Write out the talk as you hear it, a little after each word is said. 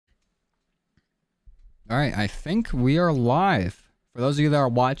All right, I think we are live. For those of you that are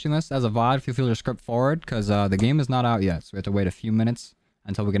watching this as a VOD, feel free to script forward because the game is not out yet. So we have to wait a few minutes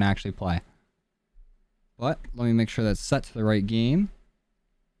until we can actually play. But let me make sure that's set to the right game.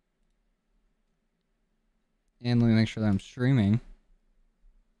 And let me make sure that I'm streaming.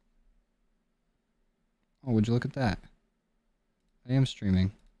 Oh, would you look at that? I am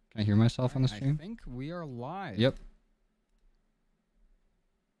streaming. Can I hear myself on the stream? I think we are live. Yep.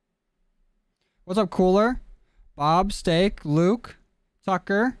 What's up, Cooler? Bob, Steak, Luke,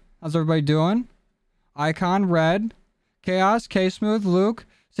 Tucker. How's everybody doing? Icon, Red, Chaos, K-Smooth, Luke,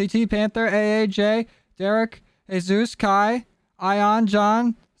 CT, Panther, AAJ, Derek, Jesus, Kai, Ion,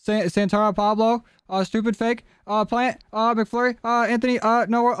 John, Santara, Pablo, Stupid Fake, Plant, McFlurry, Anthony,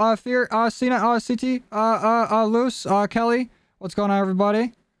 Noah, Fear, Cena, CT, Loose, Kelly. What's going on,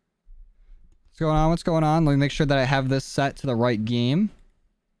 everybody? What's going on? What's going on? Let me make sure that I have this set to the right game.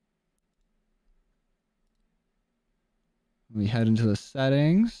 We head into the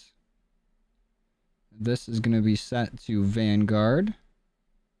settings. This is going to be set to Vanguard.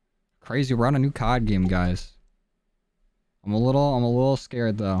 Crazy, we're on a new COD game, guys. I'm a little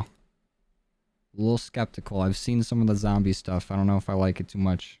scared though. A little skeptical. I've seen some of the zombie stuff. I don't know if I like it too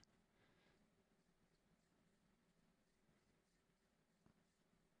much.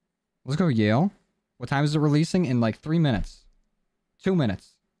 Let's go, Yale. What time is it releasing? In like 3 minutes. 2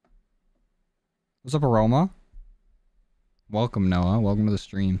 minutes. What's up, Aroma? Welcome, Noah. Welcome to the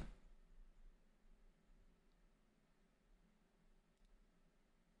stream.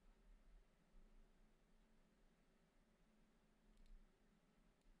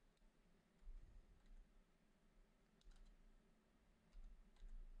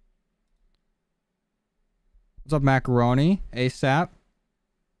 What's up, Macaroni? ASAP.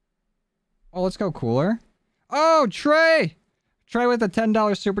 Oh, let's go, Cooler. Oh, Trey! Trey with a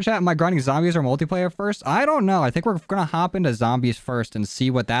 $10 super chat. Am I grinding zombies or multiplayer first? I don't know. I think we're gonna hop into zombies first and see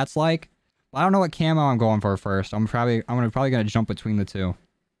what that's like. I don't know what camo I'm going for first. I'm probably gonna jump between the two.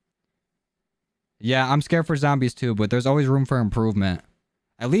 Yeah, I'm scared for zombies too, but there's always room for improvement.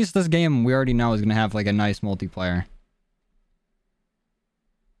 At least this game we already know is gonna have like a nice multiplayer.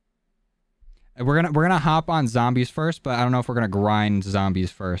 And we're gonna hop on zombies first, but I don't know if we're gonna grind zombies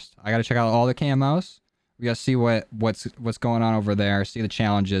first. I gotta check out all the camos. We gotta see what's going on over there, see the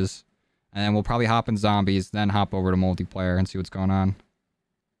challenges, and then we'll probably hop in zombies, then hop over to multiplayer and see what's going on.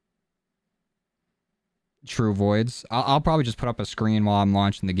 True voids. I'll probably just put up a screen while I'm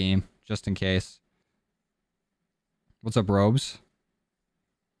launching the game, just in case. What's up, Robes?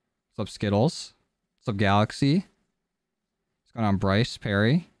 What's up, Skittles? What's up, Galaxy? What's going on, Bryce,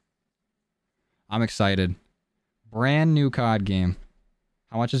 Perry? I'm excited. Brand new COD game.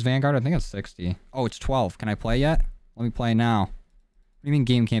 How much is Vanguard? I think it's 60. Oh, it's 12. Can I play yet? Let me play now. What do you mean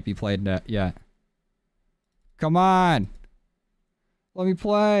game can't be played yet? Come on! Let me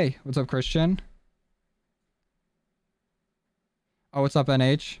play! What's up, Christian? Oh, what's up,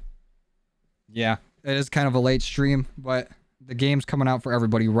 NH? Yeah, it is kind of a late stream, but the game's coming out for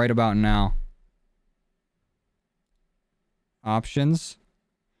everybody right about now. Options.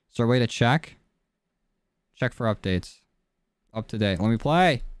 Is there a way to check? Check for updates. Up to date. Let me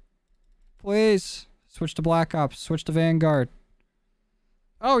play. Please. Switch to Black Ops. Switch to Vanguard.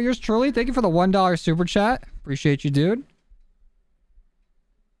 Oh, yours truly. Thank you for the $1 super chat. Appreciate you, dude.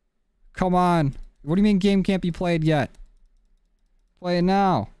 Come on. What do you mean game can't be played yet? Play it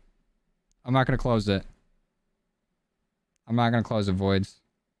now. I'm not going to close it. I'm not going to close it, Voids.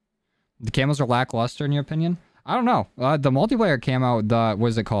 The camos are lackluster in your opinion? I don't know. The multiplayer camo, what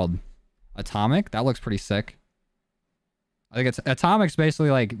is it called? Atomic? That looks pretty sick. I think it's Atomic's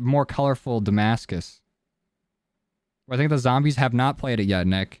basically like more colorful Damascus. I think the zombies have not played it yet,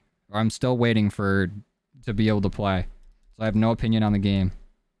 Nick. Or I'm still waiting to be able to play. So I have no opinion on the game.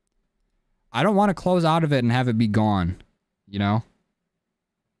 I don't want to close out of it and have it be gone. You know?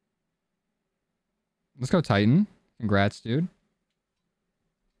 Let's go, Titan. Congrats, dude.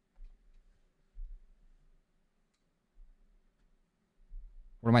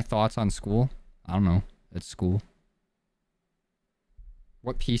 What are my thoughts on school? I don't know. It's school.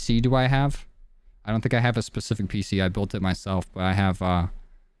 What PC do I have? I don't think I have a specific PC. I built it myself, but I have a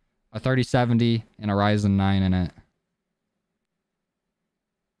 3070 and a Ryzen 9 in it.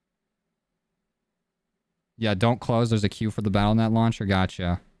 Yeah, don't close. There's a queue for the BattleNet launcher.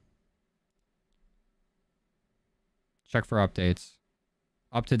 Gotcha. Check for updates.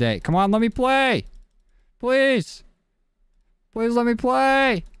 Up to date. Come on, let me play! Please! Please let me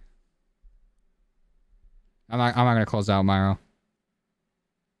play! I'm not gonna close out, Myro.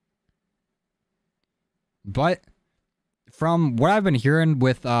 But From what I've been hearing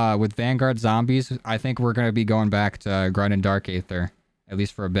with Vanguard zombies, I think we're gonna be going back to grinding Dark Aether, at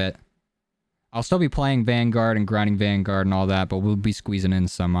least for a bit. I'll still be playing Vanguard and grinding Vanguard and all that, but we'll be squeezing in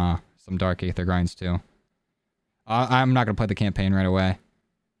some Dark Aether grinds too. I'm not gonna play the campaign right away.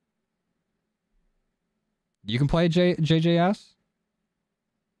 You can play JJS?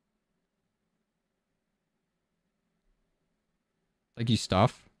 Thank you,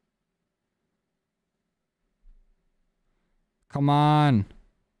 stuff. Come on.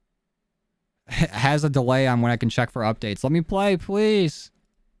 It has a delay on when I can check for updates. Let me play, please.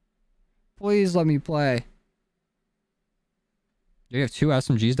 Please let me play. You have 2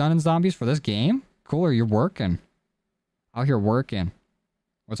 SMGs done in zombies for this game? Cooler, you're working. Out here working.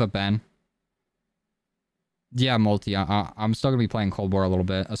 What's up, Ben? Yeah, multi. I'm still going to be playing Cold War a little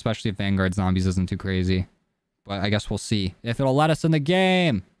bit, especially if Vanguard Zombies isn't too crazy. But I guess we'll see if it'll let us in the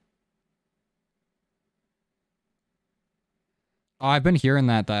game. Oh, I've been hearing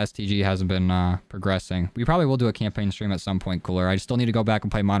that the STG hasn't been progressing. We probably will do a campaign stream at some point, Cooler. I still need to go back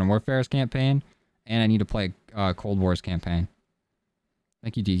and play Modern Warfare's campaign, and I need to play Cold War's campaign.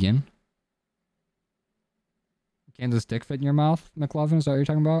 Thank you, Deegan. Kansas dick fit in your mouth, McLovin? Is that what you're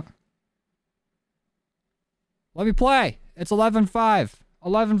talking about? Let me play. It's 11-5.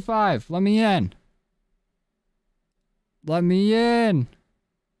 11-5. Let me in. Let me in.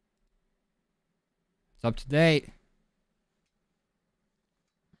 It's up to date.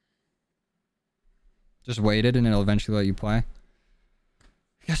 Just waited and it'll eventually let you play.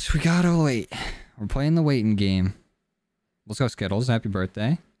 Guess we gotta wait. We're playing the waiting game. Let's go, Skittles. Happy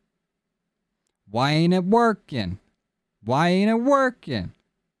birthday. Why ain't it working? Why ain't it working?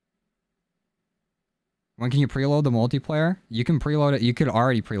 When can you preload the multiplayer? You can preload it. You could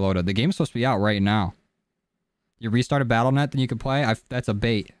already preload it. The game's supposed to be out right now. You restart a Battle.net, then you can play? That's a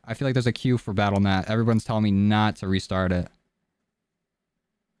bait. I feel like there's a queue for Battle.net. Everyone's telling me not to restart it.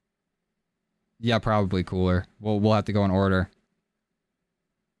 Yeah, probably, Cooler. We'll have to go in order.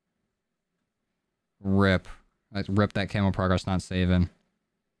 Rip. Rip that camo progress not saving.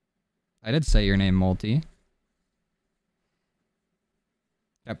 I did say your name, Multi.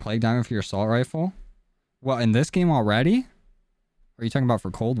 Got Plague Diamond for your assault rifle? Well, in this game already? Or are you talking about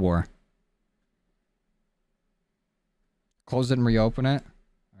for Cold War? Close it and reopen it?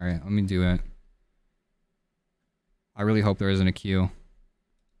 Alright, let me do it. I really hope there isn't a queue.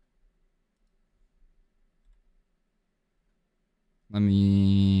 Let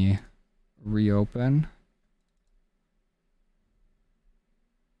me reopen.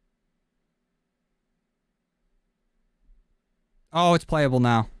 Oh, it's playable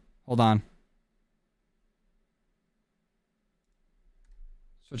now. Hold on.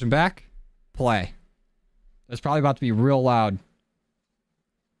 Switching back. Play. It's probably about to be real loud.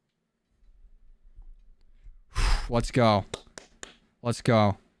 Let's go. Let's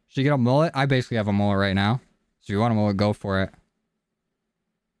go. Should you get a mullet? I basically have a mullet right now. So if you want a mullet, go for it.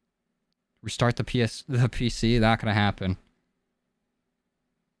 Restart the PC? Not gonna happen.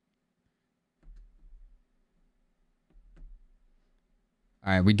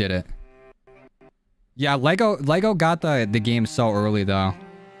 Alright, we did it. Yeah, Lego got the game so early though.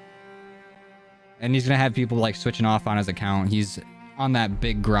 And he's gonna have people like switching off on his account. He's on that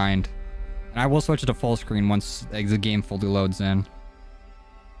big grind. And I will switch it to full screen once like, the game fully loads in.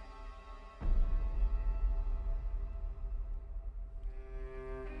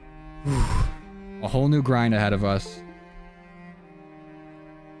 A whole new grind ahead of us.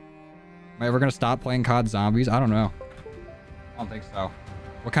 Am I ever gonna stop playing COD Zombies? I don't know. I don't think so.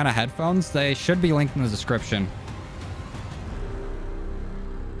 What kind of headphones? They should be linked in the description.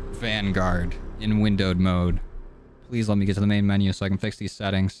 Vanguard in windowed mode. Please let me get to the main menu so I can fix these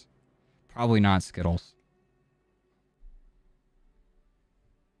settings. Probably not Skittles.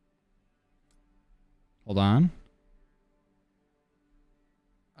 Hold on.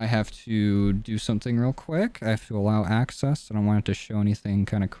 I have to do something real quick. I have to allow access. I don't want it to show anything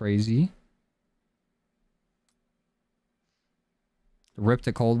kind of crazy. Rip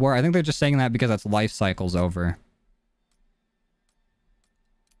to Cold War. I think they're just saying that because its life cycle's over.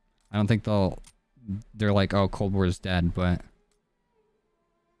 I don't think they're like, oh, Cold War is dead, but...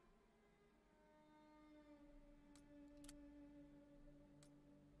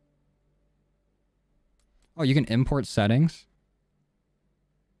 Oh, you can import settings?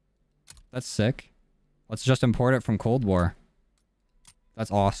 That's sick. Let's just import it from Cold War.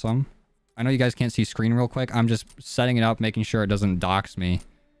 That's awesome. I know you guys can't see screen real quick. I'm just setting it up, making sure it doesn't dox me.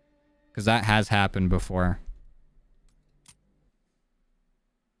 Because that has happened before.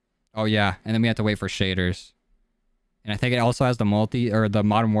 Oh yeah, and then we have to wait for shaders. And I think it also has the the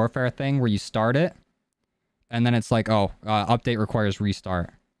Modern Warfare thing where you start it. And then it's like, oh, update requires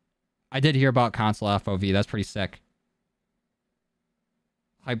restart. I did hear about console FOV. That's pretty sick.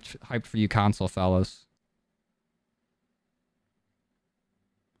 Hyped for you console fellas.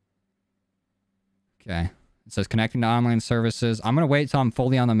 Okay. It says connecting to online services. I'm going to wait till I'm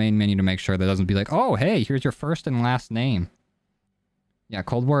fully on the main menu to make sure that doesn't be like, oh, hey, here's your first and last name. Yeah,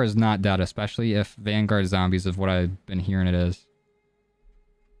 Cold War is not dead, especially if Vanguard Zombies is what I've been hearing it is.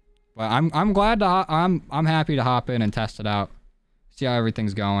 But I'm glad to I'm happy to hop in and test it out. See how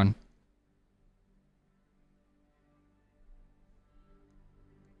everything's going.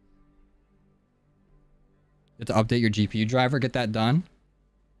 You have to update your GPU driver, get that done.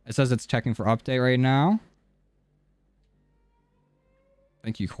 It says it's checking for update right now.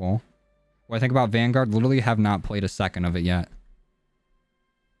 Thank you, Cole. What I think about Vanguard, literally have not played a second of it yet.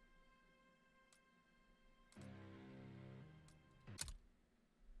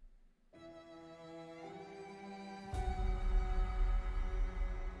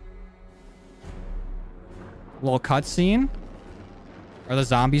 Little cutscene? Are the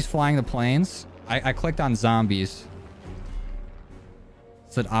zombies flying the planes? I clicked on zombies.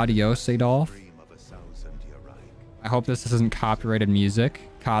 It said adios, Adolf. I hope this isn't copyrighted music.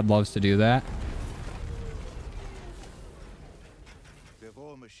 COD loves to do that.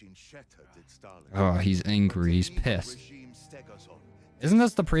 Oh, he's angry. He's pissed. Isn't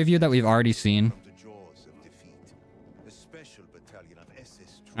this the preview that we've already seen?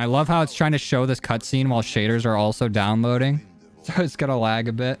 I love how it's trying to show this cutscene while shaders are also downloading. So it's gonna lag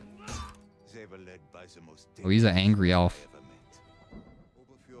a bit. Oh, he's an angry elf.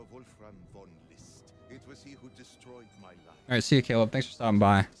 Alright, see you, Caleb. Thanks for stopping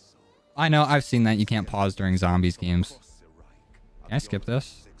by. I know, I've seen that. You can't pause during zombies games. Can I skip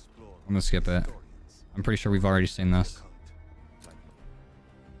this? I'm gonna skip it. I'm pretty sure we've already seen this.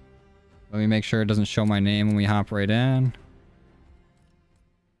 Let me make sure it doesn't show my name when we hop right in.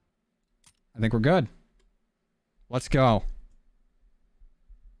 I think we're good. Let's go.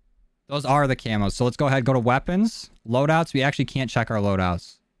 Those are the camos. So let's go ahead, go to weapons. Loadouts. We actually can't check our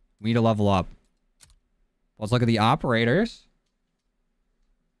loadouts. We need to level up. Let's look at the operators.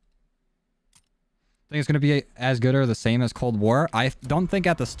 I think it's going to be as good or the same as Cold War. I don't think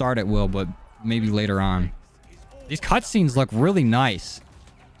at the start it will, but maybe later on. These cutscenes look really nice.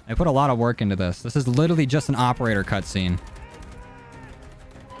 I put a lot of work into this. This is literally just an operator cutscene.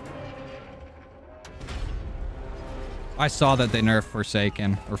 I saw that they nerfed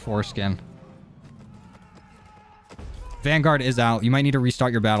Forsaken or Foreskin. Vanguard is out. You might need to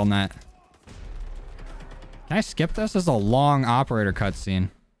restart your BattleNet. Can I skip this? This is a long operator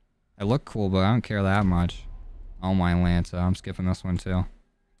cutscene. I look cool, but I don't care that much. Oh my Lanta. I'm skipping this one too.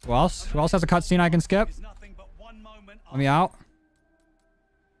 Who else? Who else has a cutscene I can skip? Let me out.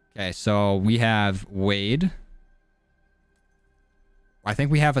 Okay, so we have Wade. I think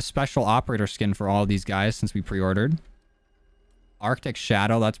we have a special operator skin for all of these guys since we pre-ordered. Arctic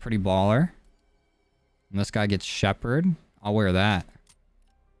Shadow, that's pretty baller. And this guy gets Shepherd. I'll wear that.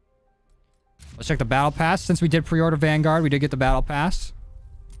 Let's check the Battle Pass. Since we did pre-order Vanguard, we did get the Battle Pass.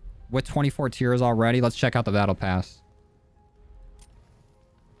 With 24 tiers already. Let's check out the Battle Pass.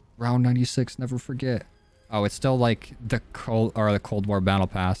 Round 96, never forget. Oh, it's still like the Cold War Battle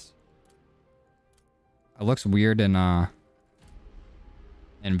Pass. It looks weird in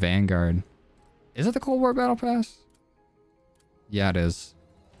Vanguard. Is it the Cold War Battle Pass? Yeah, it is.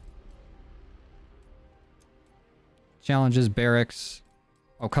 Challenges, barracks.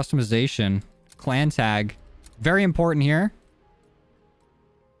 Oh, customization. Clan tag. Very important here.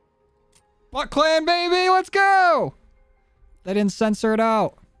 Butt clan, baby! Let's go! They didn't censor it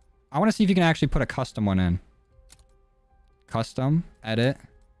out. I want to see if you can actually put a custom one in. Custom. Edit.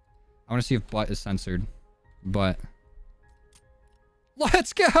 I want to see if butt is censored. Butt.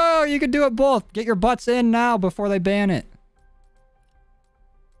 Let's go! You can do it both. Get your butts in now before they ban it.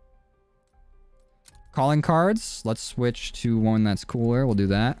 Calling cards. Let's switch to one that's cooler. We'll do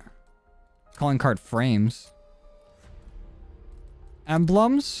that. Calling card frames.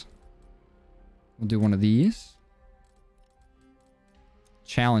 Emblems. We'll do one of these.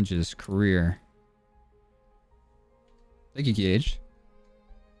 Challenges. Career. Thank you, Gage.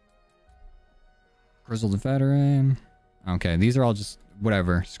 Grizzled veteran. Okay, these are all just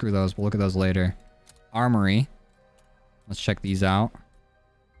whatever. Screw those. We'll look at those later. Armory. Let's check these out.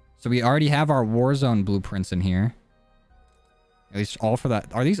 So we already have our Warzone blueprints in here. At least all for that.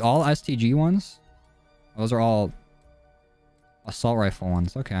 Are these all STG ones? Those are all assault rifle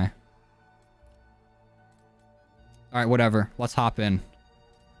ones. Okay. Alright, whatever. Let's hop in.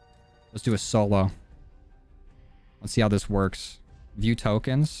 Let's do a solo. Let's see how this works. View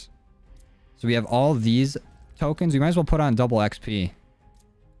tokens. So we have all these tokens. We might as well put on double XP.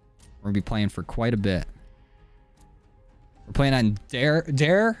 We're going to be playing for quite a bit. We're playing on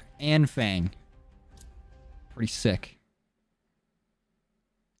Dare and Fang. Pretty sick.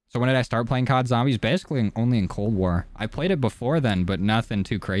 So when did I start playing COD Zombies? Basically only in Cold War. I played it before then, but nothing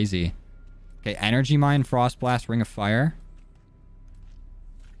too crazy. Okay, Energy Mine, Frost Blast, Ring of Fire.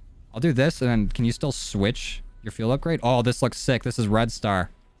 I'll do this, and then can you still switch your field upgrade? Oh, this looks sick. This is Red Star.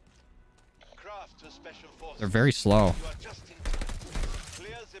 They're very slow.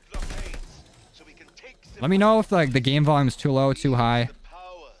 Let me know if like the game volume is too low, too high.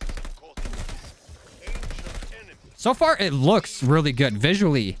 So far, it looks really good.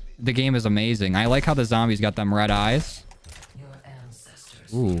 Visually, the game is amazing. I like how the zombies got them red eyes.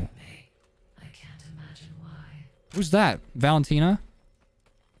 Ooh. Who's that? Valentina?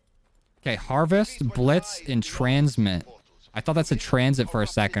 Okay, Harvest, Blitz, and Transmit. I thought that's a transit for a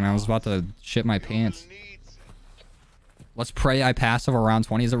second. I was about to shit my pants. Let's pray I pass over round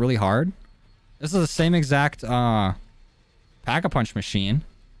 20. Is it really hard? This is the same exact Pack-a-Punch machine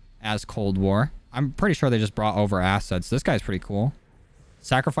as Cold War. I'm pretty sure they just brought over assets. This guy's pretty cool.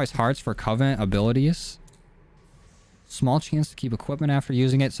 Sacrifice hearts for Covenant abilities. Small chance to keep equipment after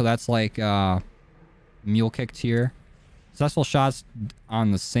using it. So that's like Mule Kick tier. Successful shots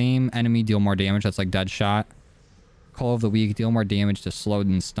on the same enemy deal more damage. That's like Dead Shot. Call of the Weak. Deal more damage to slow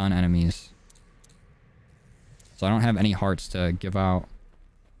and stun enemies. So I don't have any hearts to give out.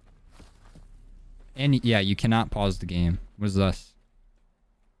 And yeah, you cannot pause the game. What is this?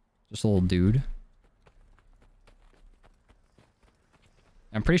 Just a little dude.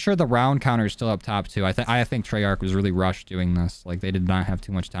 I'm pretty sure the round counter is still up top too. I think Treyarch was really rushed doing this. Like they did not have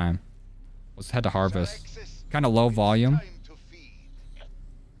too much time. Let's head to Harvest. Kind of low volume.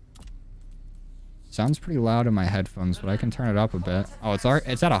 Sounds pretty loud in my headphones, but I can turn it up a bit. Oh,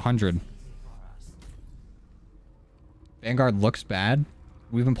 it's at 100. Vanguard looks bad.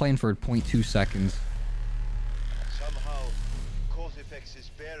 We've been playing for 0.2 seconds.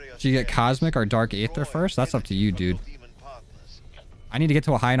 Should you get Cosmic or Dark Aether first? That's up to you, dude. I need to get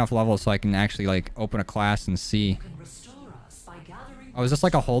to a high enough level so I can actually, like, open a class and see. Oh, is this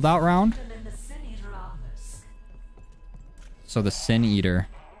like a holdout round? So the Sin Eater.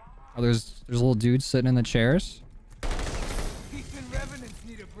 Oh, there's little dudes sitting in the chairs.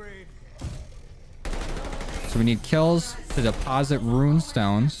 So we need kills to deposit rune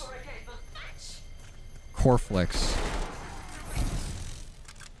stones. Coreflix.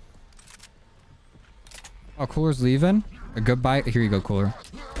 Oh, Cooler's leaving. A goodbye. Here you go, Cooler.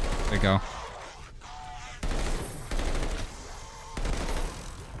 There you go.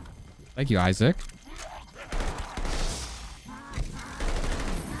 Thank you, Isaac.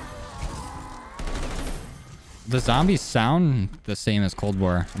 The zombies sound the same as Cold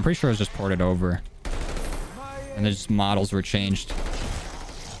War. I'm pretty sure it was just ported over. And then just models were changed. Does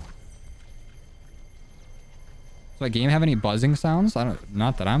that game have any buzzing sounds?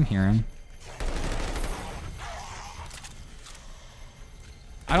 Not that I'm hearing.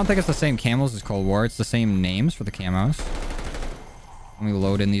 I don't think it's the same camos as Cold War. It's the same names for the camos. Let me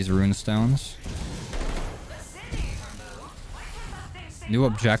load in these rune stones. New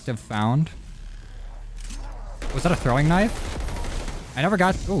objective found. Was that a throwing knife? I never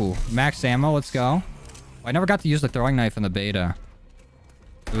got... Ooh, max ammo. Let's go. I never got to use the throwing knife in the beta.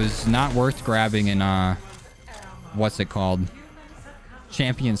 It was not worth grabbing in, what's it called?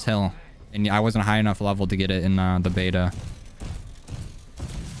 Champions Hill. And I wasn't high enough level to get it in the beta.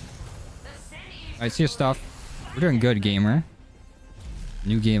 Alright, see your stuff. We're doing good, gamer.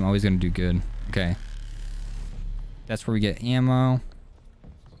 New game, always gonna do good. Okay. That's where we get ammo.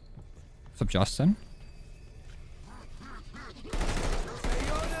 What's up, Justin?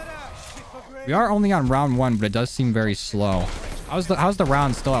 We are only on round 1, but it does seem very slow. How's the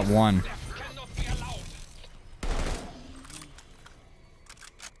round still at 1?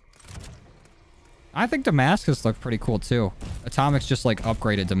 I think Damascus looked pretty cool too. Atomic's just like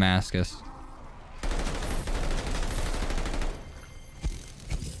upgraded Damascus.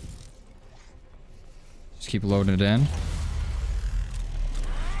 Just keep loading it in.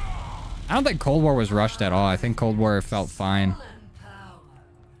 I don't think Cold War was rushed at all. I think Cold War felt fine.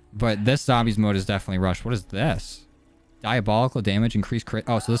 But this zombies mode is definitely rushed. What is this? Diabolical damage, increased crit.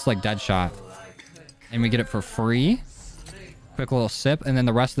 Oh, so this is like Dead Shot. And we get it for free. Quick little sip. And then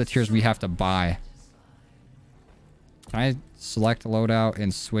the rest of the tiers we have to buy. Can I select loadout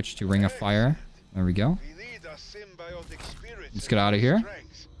and switch to Ring of Fire? There we go. Let's get out of here.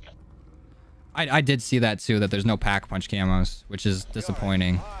 I did see that too, that there's no Pack-a-Punch camos, which is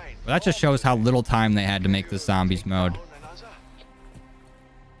disappointing. But that just shows how little time they had to make this zombies mode.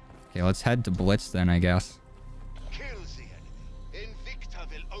 Okay, let's head to Blitz then, I guess.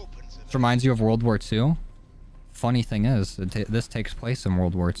 This reminds you of World War II. Funny thing is, this takes place in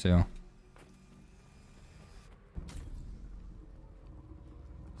World War II.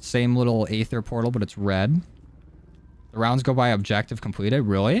 Same little Aether portal, but it's red. The rounds go by objective completed.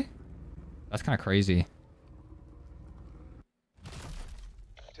 Really? That's kind of crazy.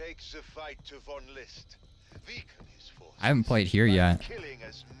 Takes a fight to Von List. I haven't played here yet.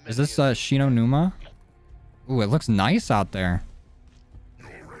 Is this Shino Numa? Ooh, it looks nice out there.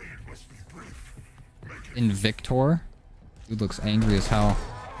 Invictor. Dude looks angry as hell.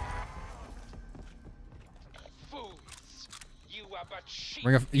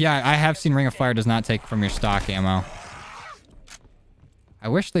 Yeah, I have seen Ring of Fire does not take from your stock ammo. I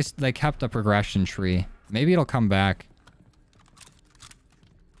wish they kept a progression tree. Maybe it'll come back.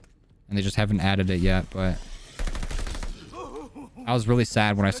 And they just haven't added it yet, but... I was really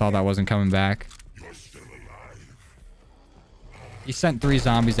sad when I saw that wasn't coming back. He sent 3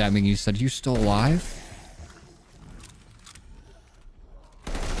 zombies at me and he said, "You still alive?"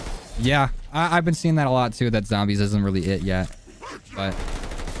 Yeah, I've been seeing that a lot too, that zombies isn't really it yet. But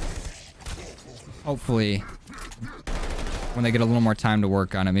hopefully when they get a little more time to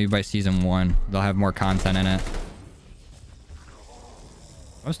work on it, maybe by season 1, they'll have more content in it.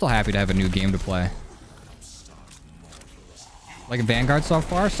 I'm still happy to have a new game to play. Like a Vanguard so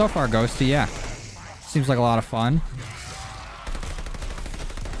far? So far, Ghosty, yeah. Seems like a lot of fun.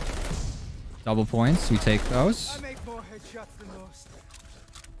 Double points, we take those.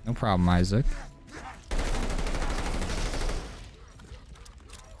 No problem, Isaac.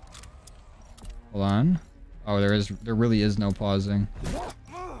 Hold on. Oh, there really is no pausing.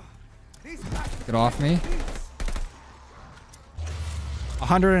 Get off me.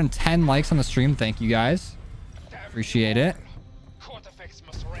 110 likes on the stream, thank you guys. Appreciate it.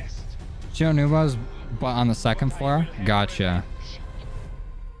 Shinonuba's but on the 2nd floor? Gotcha.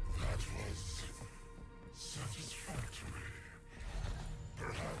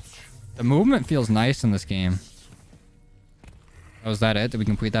 The movement feels nice in this game. Oh, is that it? Did we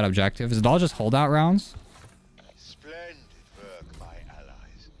complete that objective? Is it all just holdout rounds? Splendid work, my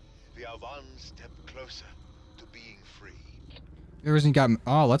allies. We are one step closer to being free. There isn't got...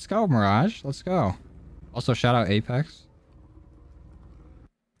 Oh, let's go, Mirage. Let's go. Also, shout out Apex.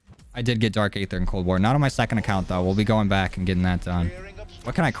 I did get Dark Aether in Cold War. Not on my 2nd account, though. We'll be going back and getting that done.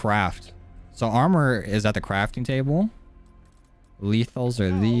 What can I craft? So armor is at the crafting table. Lethals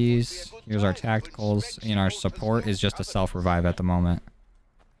are these. Here's our tacticals. And our support is just a self-revive at the moment.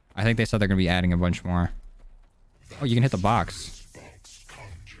 I think they said they're going to be adding a bunch more. Oh, you can hit the box.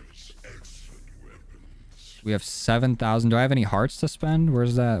 We have 7,000. Do I have any hearts to spend?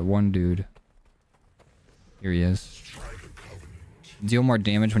 Where's that one dude? Here he is. Deal more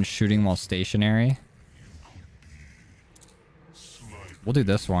damage when shooting while stationary. We'll do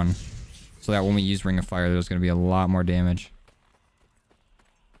this one. So that when we use Ring of Fire, there's going to be a lot more damage.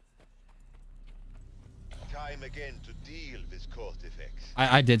 Time again to deal with court effects.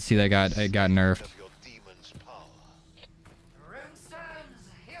 I did see that it got nerfed.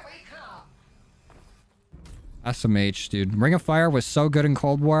 SMH, dude. Ring of Fire was so good in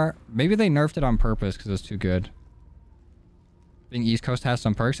Cold War. Maybe they nerfed it on purpose because it was too good. Being East Coast has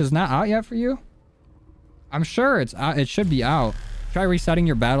some perks. It's not out yet for you? I'm sure it's out. It should be out. Try resetting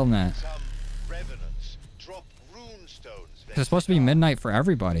your BattleNet. It's supposed to be midnight for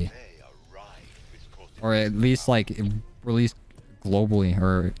everybody. Or at least like released globally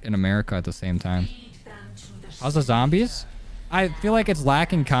or in America at the same time. How's the zombies? I feel like it's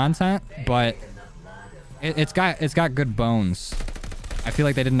lacking content, but it's got good bones. I feel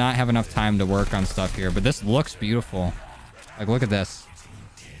like they did not have enough time to work on stuff here, but this looks beautiful. Like, look at this.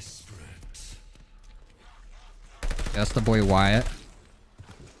 That's the boy Wyatt.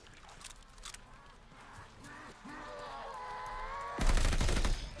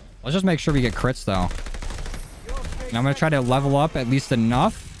 Let's just make sure we get crits, though. And I'm going to try to level up at least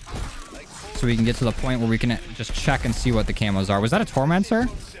enough so we can get to the point where we can just check and see what the camos are. Was that a Tormentor?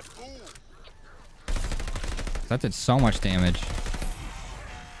 That did so much damage.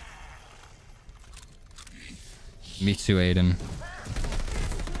 Me too, Aiden.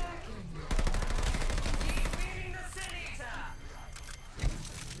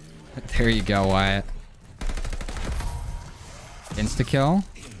 There you go, Wyatt. Insta-kill.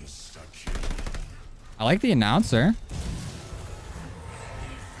 I like the announcer.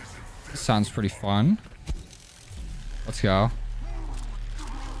 This sounds pretty fun. Let's go.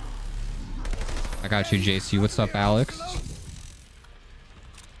 I got you, JC. What's up, Alex?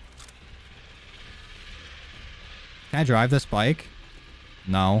 Can I drive this bike?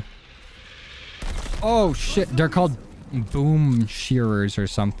 No. Oh, shit. They're called boom shearers or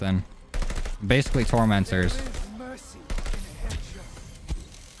something. Basically tormentors.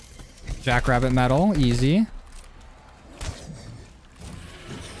 Jackrabbit metal, easy.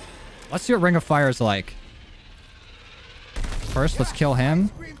 Let's see what Ring of Fire is like. First, let's kill him.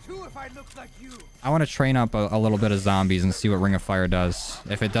 I want to train up a little bit of zombies and see what Ring of Fire does.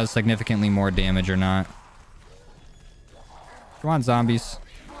 If it does significantly more damage or not. Come on, zombies.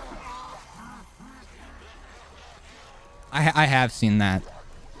 I have seen that.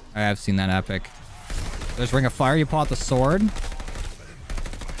 I have seen that epic. There's Ring of Fire. You pull out the sword.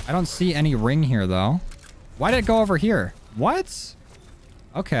 I don't see any ring here, though. Why did it go over here? What?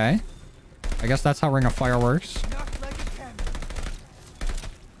 Okay. I guess that's how Ring of Fire works.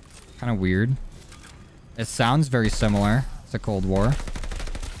 Kind of weird. It sounds very similar to Cold War.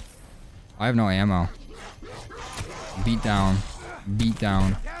 I have no ammo. Beat down. Beat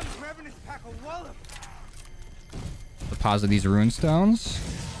down. Deposit these rune stones.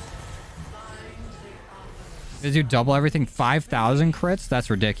 Did you double everything? 5,000 crits? That's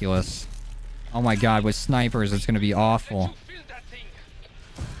ridiculous. Oh my god, with snipers, it's going to be awful.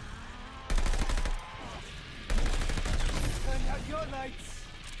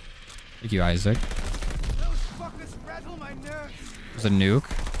 Thank you, Isaac. There's a nuke.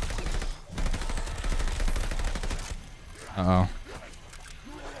 Uh-oh.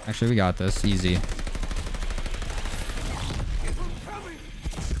 Actually, we got this. Easy.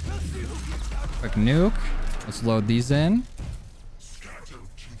 Quick nuke. Let's load these in.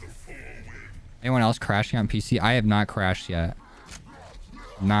 Anyone else crashing on PC? I have not crashed yet.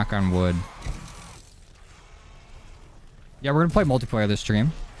 Knock on wood. Yeah, we're gonna play multiplayer this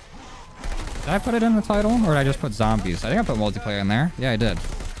stream. Did I put it in the title? Or did I just put zombies? I think I put multiplayer in there. Yeah, I did.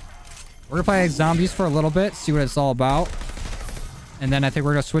 We're gonna play zombies for a little bit, see what it's all about. And then I think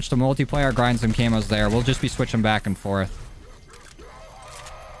we're gonna switch to multiplayer, grind some camos there. We'll just be switching back and forth.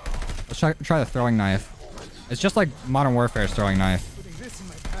 Let's try the throwing knife. It's just like Modern Warfare's throwing knife.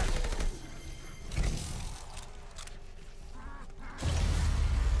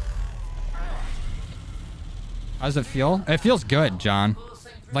 How does it feel? It feels good, John.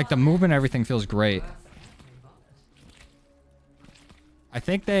 Like the movement, everything feels great. I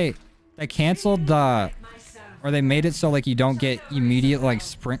think they canceled the, or they made it so like you don't get immediate like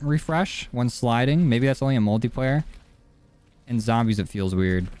sprint refresh when sliding. Maybe that's only in multiplayer. In zombies, it feels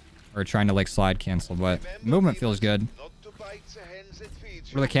weird. Or trying to like slide cancel, but movement feels good. What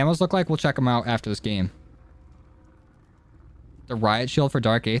do the camos look like? We'll check them out after this game. The riot shield for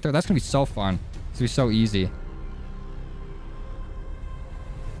Dark Aether? That's gonna be so fun. It's gonna be so easy.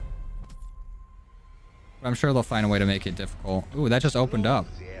 But I'm sure they'll find a way to make it difficult. Ooh, that just opened up.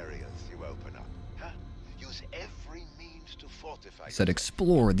 I said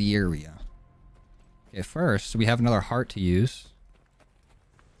explore the area. Okay, first, we have another heart to use.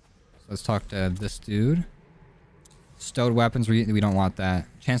 Let's talk to this dude. Stowed weapons, we don't want that.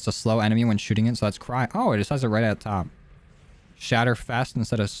 Chance to slow enemy when shooting it, so that's cry. Oh, it just has it right at the top. Shatter fast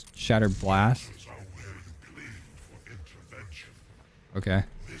instead of shatter blast. Okay.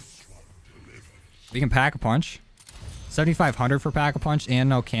 We can pack a punch. 7,500 for pack a punch and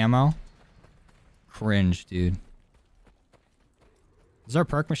no camo. Cringe, dude. Is there a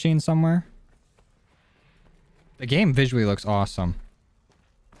perk machine somewhere? The game visually looks awesome.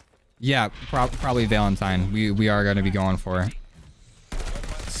 Yeah, probably Valentine. We are going to be going for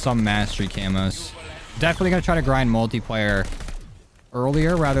some mastery camos. Definitely going to try to grind multiplayer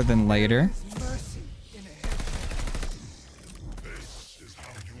earlier rather than later.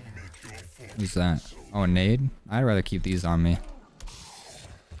 Who's that? Oh, a nade? I'd rather keep these on me.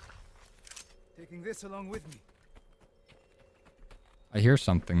 Taking this along with me. I hear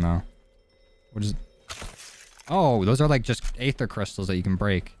something though. What is it? Oh, those are like just aether crystals that you can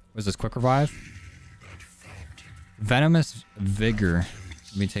break. Was this quick revive? Venomous vigor.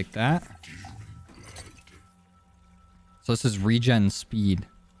 Let me take that. So this is regen speed.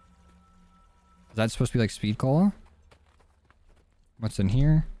 Is that supposed to be like speed cola? What's in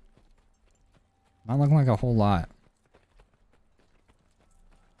here? Not looking like a whole lot.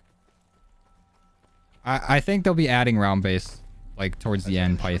 I think they'll be adding round base like towards the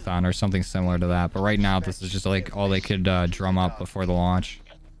end, Python or something similar to that. But right now this is just like all they could drum up before the launch.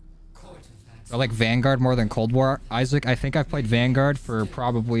 I like Vanguard more than Cold War. Isaac, I think I've played Vanguard for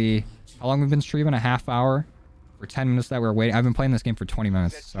probably... How long we've been streaming? A half hour? For 10 minutes that we're waiting. I've been playing this game for 20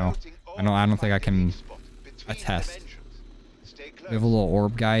 minutes, so... I don't think I can attest. We have a little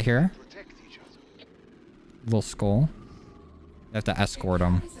orb guy here. Little skull. You have to escort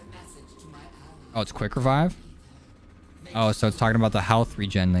him. Oh, it's quick revive? Oh, so it's talking about the health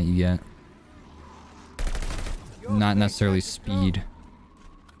regen that you get. not necessarily speed.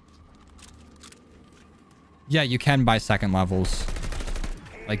 Yeah, you can buy second levels.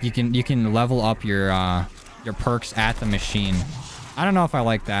 Like you can level up your perks at the machine. I don't know if I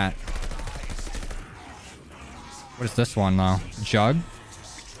like that. What is this one though? Jug?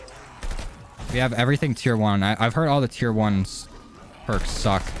 We have everything tier 1. I've heard all the tier 1s perks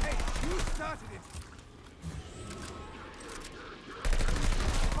suck.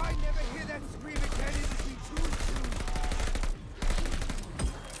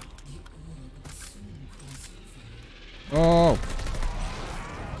 Oh!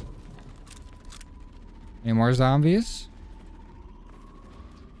 Any more zombies?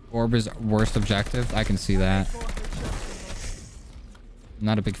 Orb is worst objective. I can see that. I'm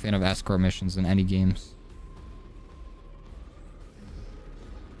not a big fan of escort missions in any games.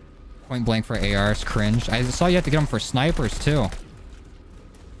 Point blank for ARs, cringe. I saw you have to get them for snipers too.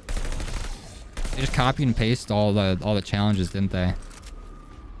 They just copy and paste all the challenges, didn't they?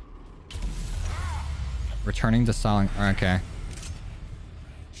 Returning to selling. Okay.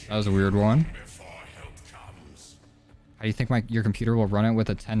 That was a weird one. How do you think your computer will run it with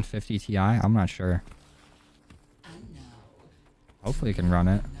a 1050 Ti? I'm not sure. Hopefully you can run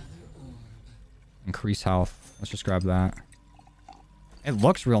it. Increase health. Let's just grab that. It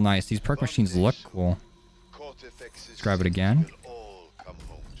looks real nice. These perk machines look cool. Let's grab it again.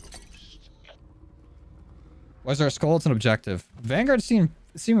 Was there a skeleton objective? Vanguard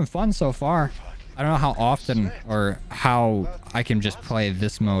seeming fun so far. I don't know how often or how I can just play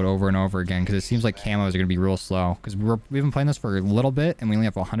this mode over and over again, because it seems like camos are going to be real slow. Because we've been playing this for a little bit and we only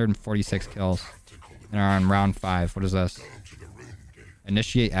have 146 kills. And are on round 5. What is this?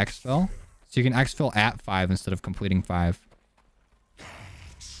 Initiate exfil. So you can exfil at 5 instead of completing 5.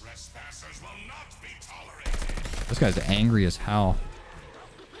 This guy's angry as hell.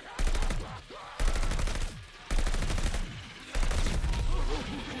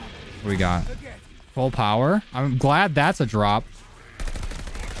 What do we got? Full power. I'm glad that's a drop.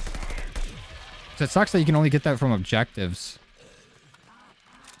 It sucks that you can only get that from objectives.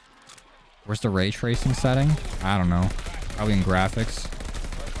 Where's the ray tracing setting? I don't know. Probably in graphics.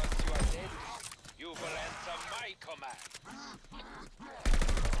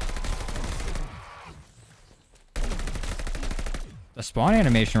 The spawn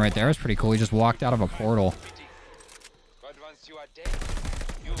animation right there is pretty cool. He just walked out of a portal.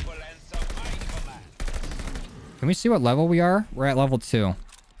 Can we see what level we are? We're at level 2.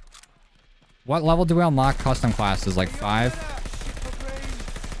 What level do we unlock custom classes? Like 5?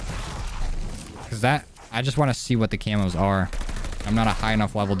 Because that... I just want to see what the camos are. I'm not a high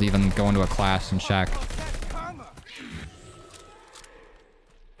enough level to even go into a class and check.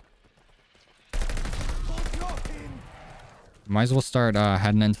 Might as well start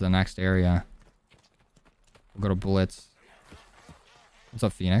heading into the next area. We'll go to Blitz. What's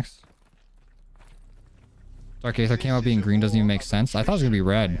up, Phoenix? Dark Aether camo being green doesn't even make sense. I thought it was gonna be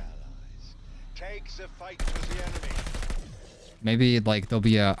red. Maybe like there'll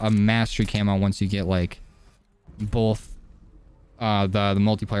be a mastery camo once you get like both the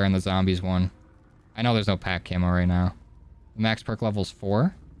multiplayer and the zombies one. I know there's no pack camo right now. The max perk level is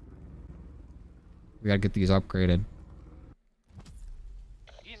 4. We gotta get these upgraded.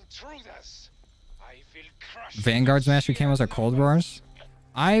 Vanguard's mastery camos are cold roars.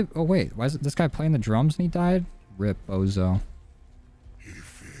 Oh wait, why is this guy playing the drums and he died? Rip bozo.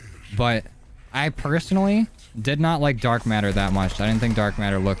 But I personally did not like Dark Matter that much. I didn't think Dark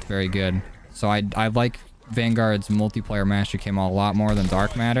Matter looked very good. So I like Vanguard's multiplayer mastery camo a lot more than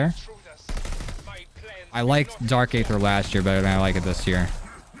Dark Matter. I liked Dark Aether last year better than I like it this year.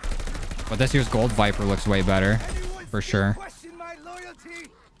 But this year's Gold Viper looks way better. For sure.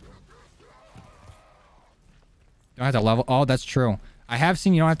 You don't have to level. Oh, that's true. I have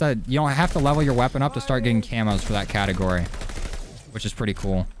seen you don't have to level your weapon up to start getting camos for that category, which is pretty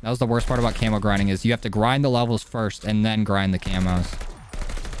cool. That was the worst part about camo grinding, is you have to grind the levels first and then grind the camos.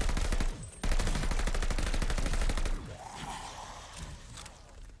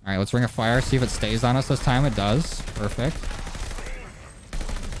 All right, let's ring a fire, see if it stays on us this time. It does. Perfect.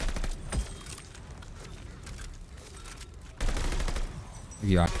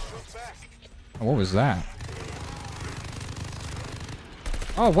 Yeah. Oh, what was that?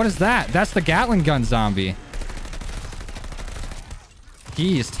 Oh, what is that? That's the Gatling gun zombie.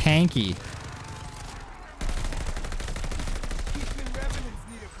 He is tanky.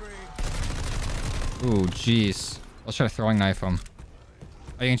 Ooh, jeez. Let's try to throwing knife him.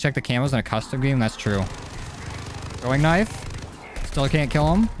 Oh, you can check the camos in a custom game? That's true. Throwing knife. Still can't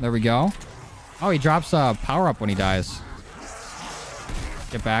kill him. There we go. Oh, he drops a power up when he dies.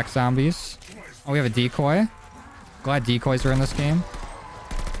 Get back, zombies. Oh, we have a decoy. Glad decoys are in this game.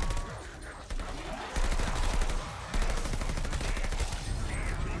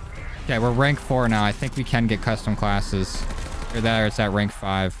 Okay, we're rank 4 now. I think we can get custom classes. Or that, or it's at rank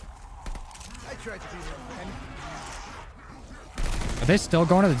 5. I tried to be their friend. Are they still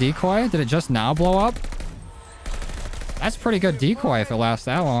going to the decoy? Did it just now blow up? That's pretty good decoy if it lasts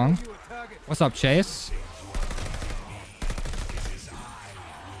that long. What's up, Chase?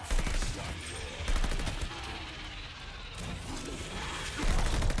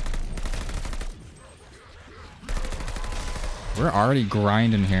 We're already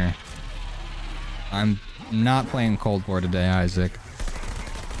grinding here. I'm not playing Cold War today, Isaac.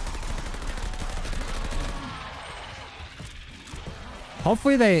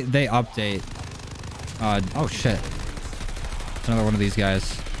 Hopefully they update. Oh shit. It's another one of these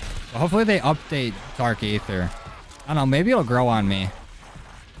guys. But hopefully they update Dark Aether. I don't know, maybe it'll grow on me.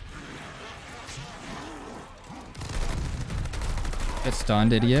 Get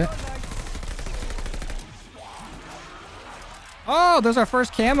stunned, idiot. Oh, there's our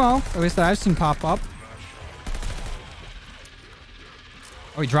first camo. At least that I've seen pop up.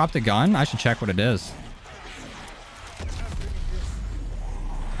 Oh, he dropped a gun? I should check what it is.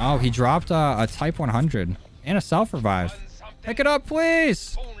 Oh, he dropped a Type 100 and a self-revive. Pick it up,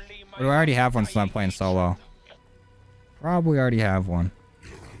 please! Or do I already have one since I'm playing solo? Probably already have one.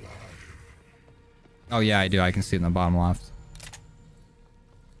 Oh, yeah, I do. I can see it in the bottom left.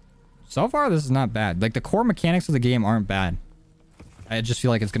 So far, this is not bad. Like, the core mechanics of the game aren't bad. I just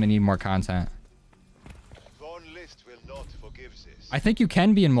feel like it's going to need more content. I think you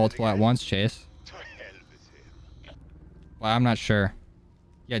can be in multiple at once, Chase. Well, I'm not sure.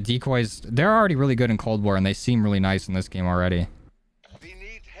 Yeah, decoys, they're already really good in Cold War, and they seem really nice in this game already.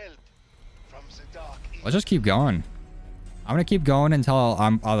 Let's just keep going. I'm going to keep going until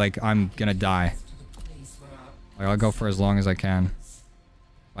I'm going to die. Like, I'll go for as long as I can.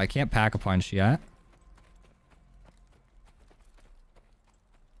 I can't pack a punch yet.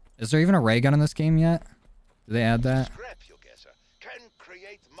 Is there even a ray gun in this game yet? Did they add that? Can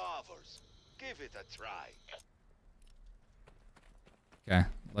create marvels. Give it a try. Okay,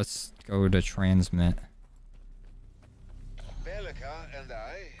 let's go to transmit. Bellica and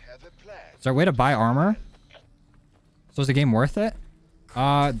I have a plan. Is there a way to buy armor? So is the game worth it?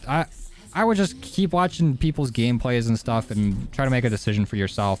 I would just keep watching people's gameplays and stuff and try to make a decision for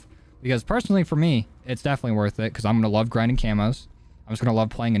yourself. Because personally for me, it's definitely worth it because I'm going to love grinding camos. I'm just going to love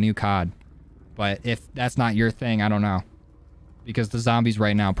playing a new COD. But if that's not your thing, I don't know. Because the zombies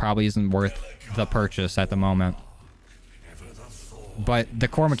right now probably isn't worth the purchase at the moment. But the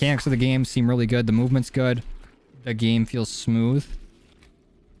core mechanics of the game seem really good. The movement's good. The game feels smooth.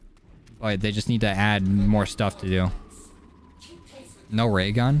 But they just need to add more stuff to do. No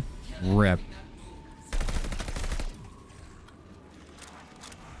ray gun? Rip.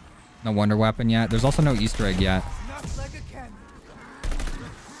 No wonder weapon yet. There's also no Easter egg yet.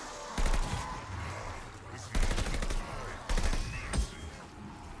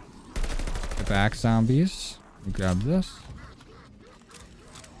 Get back, zombies. Grab this.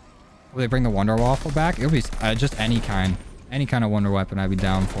 Will they bring the Wonder Waffle back? It'll be just any kind. Any kind of wonder weapon I'd be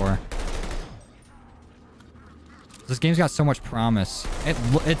down for. This game's got so much promise.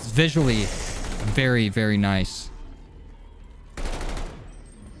 It's visually very, very nice.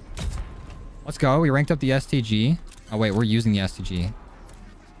 Let's go. We ranked up the STG. Oh, wait. We're using the STG.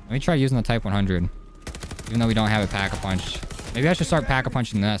 Let me try using the Type 100. Even though we don't have a Pack-a-Punch. Maybe I should start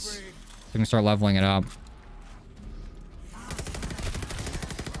Pack-a-Punching this. So we can start leveling it up.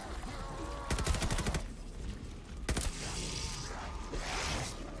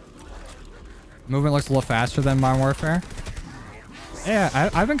 Movement looks a little faster than Modern Warfare. Yeah,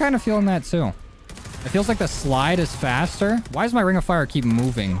 I've been kind of feeling that too. It feels like the slide is faster. Why does my Ring of Fire keep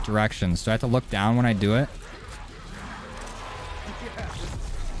moving directions? Do I have to look down when I do it?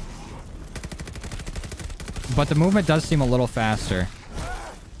 But the movement does seem a little faster.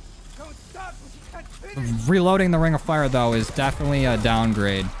 Reloading the Ring of Fire, though, is definitely a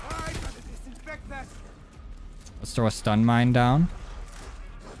downgrade. Let's throw a stun mine down.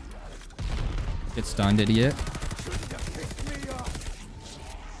 Get stunned, idiot.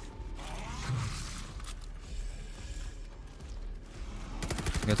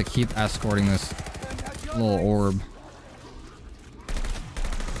 We have to keep escorting this little orb.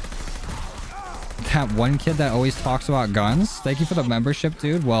 That one kid that always talks about guns. Thank you for the membership,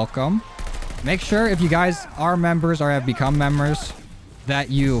 dude. Welcome. Make sure if you guys are members or have become members that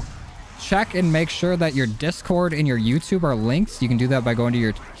you check and make sure that your Discord and your YouTube are linked. You can do that by going to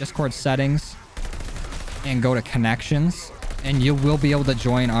your Discord settings and go to connections, and you will be able to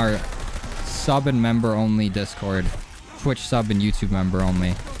join our sub and member only Discord. Twitch sub and YouTube member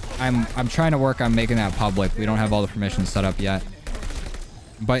only. I'm trying to work on making that public. We don't have all the permissions set up yet.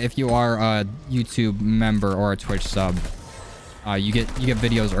 But if you are a YouTube member or a Twitch sub, you get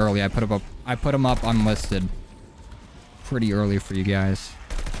videos early. I put them up unlisted pretty early for you guys.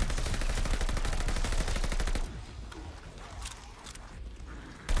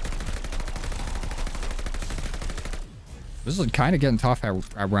 This is kind of getting tough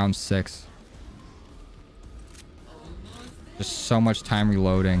at round 6. Just so much time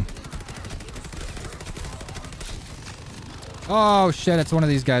reloading. Oh shit, it's one of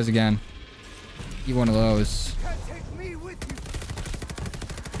these guys again. Eat one of those.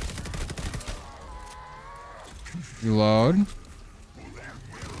 Reload.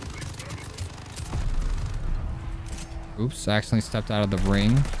 Oops, I accidentally stepped out of the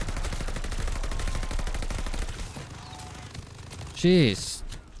ring. Jeez.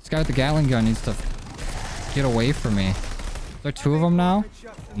 This guy with the Gatling gun needs to get away from me. Is there 2 of them now?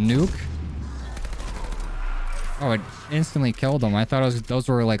 Nuke? Oh, it instantly killed them. I thought those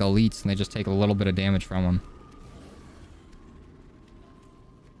were like elites and they just take a little bit of damage from them.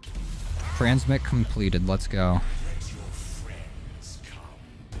 Transmit completed. Let's go.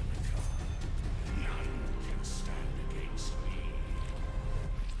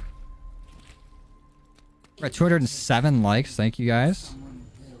 We're at 207 likes. Thank you guys.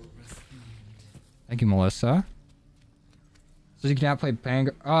 Thank you, Melissa. So you cannot play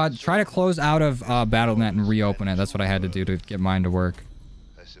Vanguard. Try to close out of BattleNet and reopen it. That's what I had to do to get mine to work.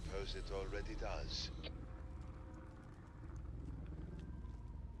 I suppose it already does.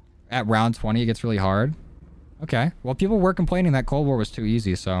 At round 20, it gets really hard. Okay. Well, people were complaining that Cold War was too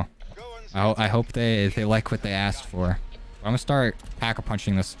easy, so I hope they like what they asked for. I'm gonna start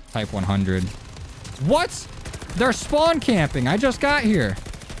pack-a-punching this Type 100. What? They're spawn camping. I just got here.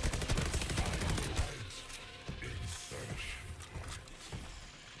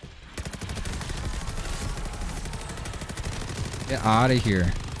 Get out of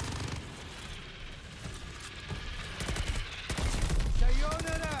here.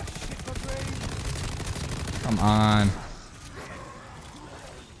 Come on.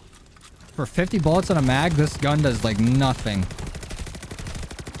 For 50 bullets on a mag, this gun does like nothing.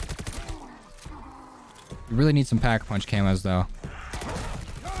 You really need some pack-a-punch camos though.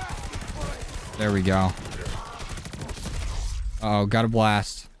 There we go. Uh oh, got a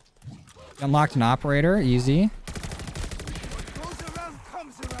blast. Unlocked an operator, easy.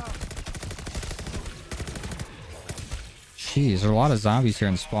 Jeez, there are a lot of zombies here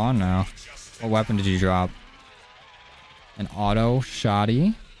in spawn now. What weapon did you drop? An auto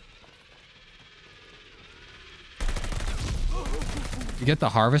shoddy. You get the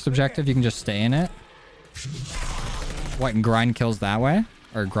harvest objective, you can just stay in it. What, and grind kills that way?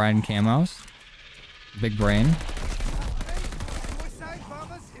 Or grind camos? Big brain.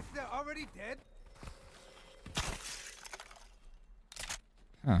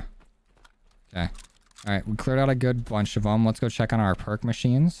 Huh. Okay. Alright, we cleared out a good bunch of them. Let's go check on our perk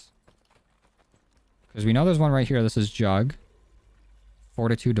machines. Because we know there's one right here. This is Jug.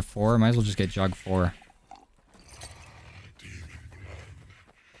 Fortitude to 4. Might as well just get Jug 4.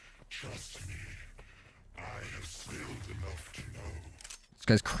 This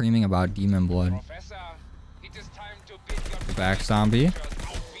guy's creaming about demon blood. Get back, zombie.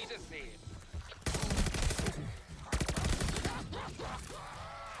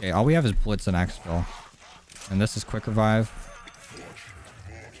 Okay, all we have is Blitz and Exfil. And this is Quick Revive.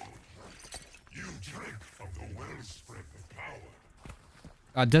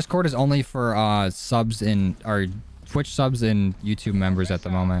 Discord is only for subs in, or Twitch subs and YouTube members at the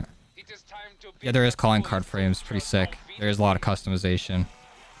moment. Yeah, there is calling card frames. Pretty sick. There is a lot of customization.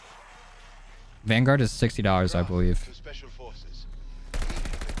 Vanguard is $60, I believe.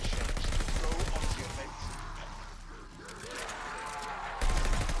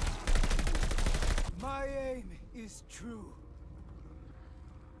 My aim is true.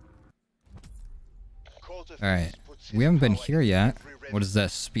 Alright. We haven't been here yet. What is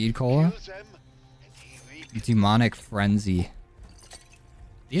this? Speed Cola? Demonic Frenzy.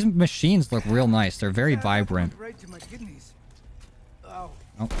 These machines look real nice. They're very vibrant. Oh,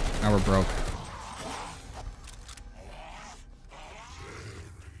 now we're broke.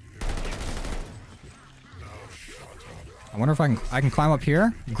 I wonder if I can climb up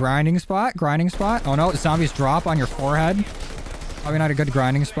here. Grinding spot. Grinding spot. Oh no, zombies drop on your forehead. Probably not a good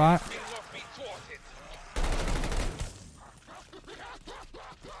grinding spot.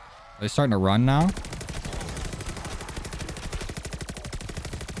 Are they starting to run now?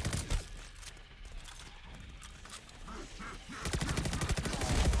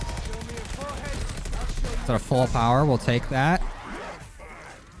 Instead of full power, we'll take that.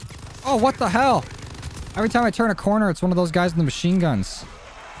 Oh, what the hell? Every time I turn a corner, it's one of those guys in the machine guns.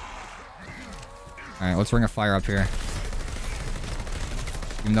 Alright, let's ring a fire up here.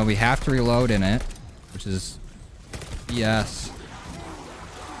 Even though we have to reload in it, which is BS.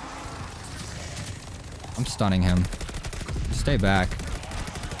 I'm stunning him. Just stay back.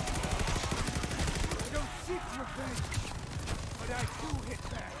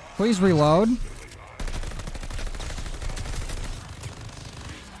 Please reload.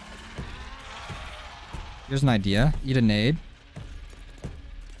 Here's an idea. Eat a nade.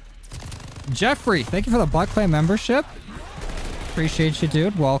 Jeffrey, thank you for the Butt Clan membership. Appreciate you,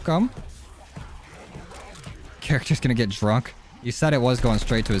 dude. Welcome. Character's gonna get drunk. He said it was going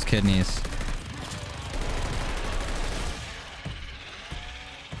straight to his kidneys.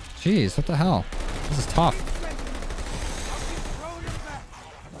 Jeez, what the hell? This is tough.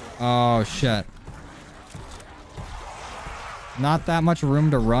 Oh, shit. Not that much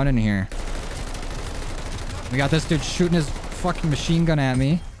room to run in here. We got this dude shooting his fucking machine gun at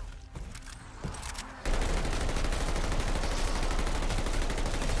me.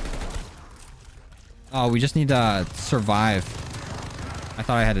 Oh, we just need to survive. I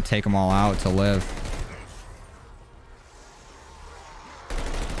thought I had to take them all out to live.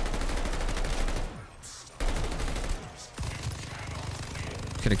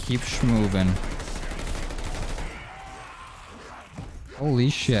 Gotta keep schmoving. Holy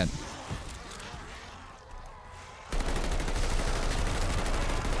shit.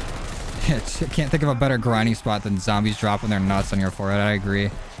 I can't think of a better grinding spot than zombies dropping their nuts on your forehead. I agree.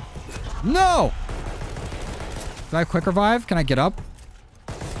 No! Do I have quick revive? Can I get up?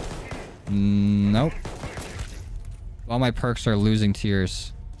 Nope. All my perks are losing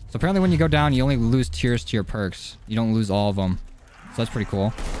tiers. So apparently when you go down, you only lose tiers to your perks. You don't lose all of them. So that's pretty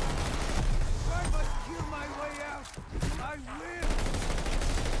cool.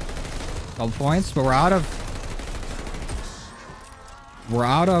 Double points, but we're out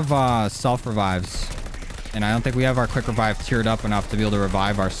of self revives, and I don't think we have our quick revive tiered up enough to be able to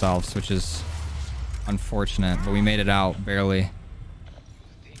revive ourselves, which is unfortunate. But we made it out barely.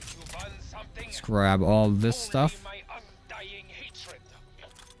 Let's grab all this stuff.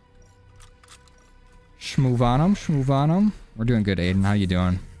 Schmoove on them, schmoove on them. We're doing good, Aiden. How you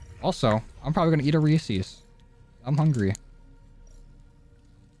doing? Also, I'm probably gonna eat a Reese's. I'm hungry.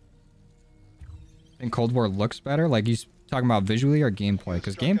 I think Cold War looks better. Like, he's talking about visually or gameplay?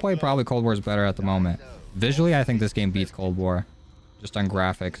 Because gameplay, probably Cold War is better at the moment. Visually, I think this game beats Cold War. Just on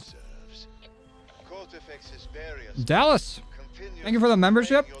graphics. Dallas! Thank you for the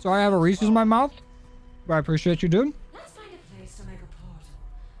membership. So I have a Reese's in my mouth. But I appreciate you, dude. Let's find a place to make a portal.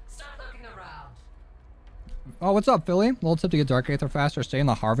 Start looking around. Oh, what's up, Philly? Little tip to get Dark Aether faster. Stay in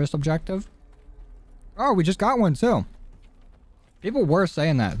the harvest objective. Oh, we just got one, too. People were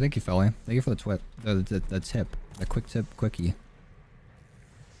saying that. Thank you, Philly. Thank you for the tip. The tip. The quick tip quickie.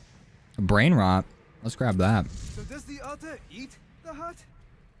 Brain rot. Let's grab that. So does the altar eat the hut?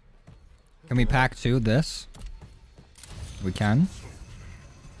 Can we pack two this? We can.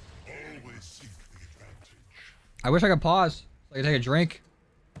 I wish I could pause so I could take a drink.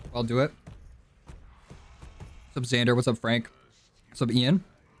 I'll do it. What's up, Xander? What's up, Frank? What's up, Ian?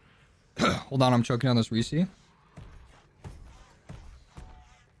 Hold on, I'm choking on this Reese.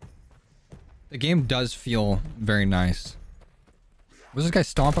 The game does feel very nice. What's this guy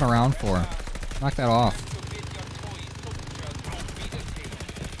stomping around for? Knock that off.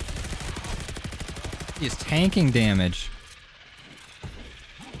 He's tanking damage. Did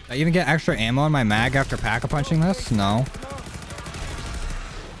I even get extra ammo in my mag after pack-a-punching this? No.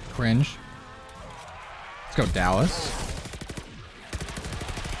 Cringe. Let's go, Dallas.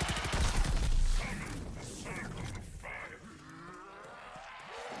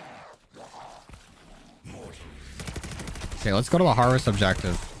 Okay, let's go to the harvest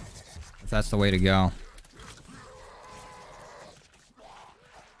objective. If that's the way to go.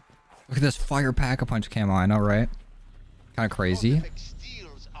 Look at this fire pack-a-punch camo, I know, right? Kind of crazy.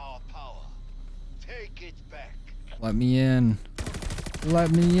 Let me in.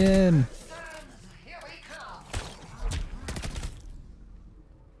 Let me in.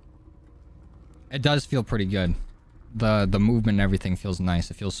 It does feel pretty good. The movement and everything feels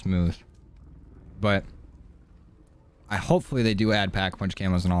nice. It feels smooth. But hopefully they do add pack-a-punch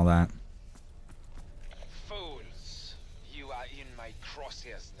camos and all that. Fools, you are in my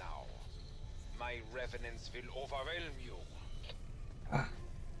crosshairs now. My revenants will overwhelm you.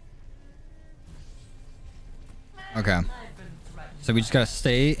 Okay. So we just gotta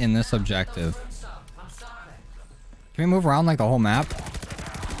stay in this objective. Can we move around like the whole map?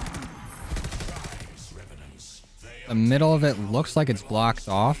 The middle of it looks like it's blocked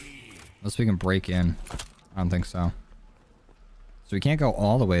off. Unless we can break in. I don't think so. So we can't go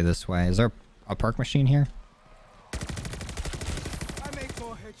all the way this way. Is there a perk machine here? I make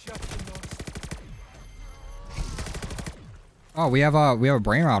more headshots than most. Oh, we have a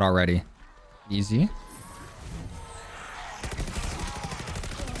brain rot already. Easy.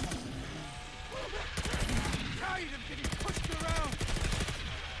 Tired of getting pushed around.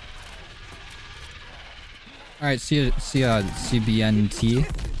 All right, CBNT.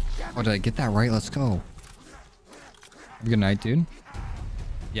 Oh, did I get that right? Let's go. Have a good night, dude.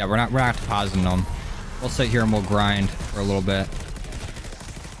 Yeah, we're not depositing them. We'll sit here and we'll grind for a little bit.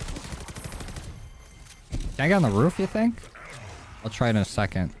 Can I get on the roof, you think? I'll try it in a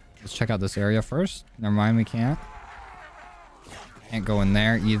second. Let's check out this area first. Never mind, we can't. Can't go in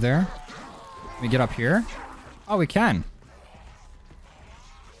there either. Can we get up here? Oh, we can.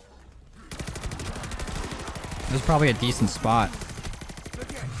 This is probably a decent spot.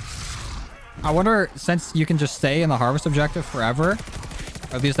 I wonder, since you can just stay in the harvest objective forever,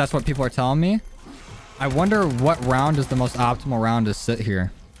 or at least that's what people are telling me, I wonder what round is the most optimal round to sit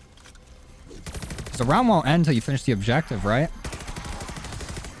here. Because the round won't end until you finish the objective, right?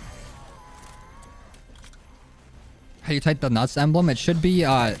 How you type the nuts emblem? It should be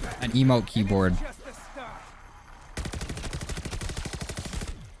an emote keyboard. Just the start.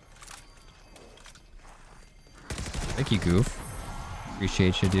 Thank you, Goof.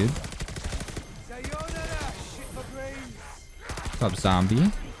 Appreciate you, dude. Sayonara, shit for brains. What's up,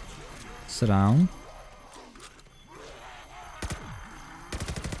 zombie? Sit down.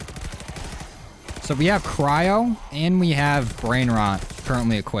 So we have cryo and we have brain rot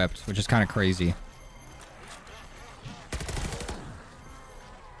currently equipped, which is kind of crazy.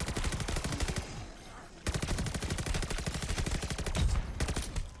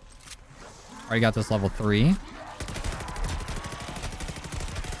 Already got this level 3.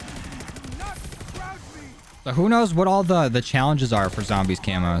 So who knows what all the challenges are for zombies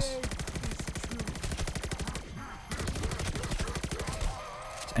camos?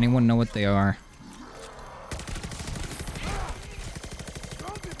 Does anyone know what they are?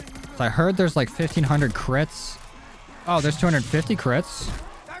 So I heard there's like 1,500 crits. Oh, there's 250 crits.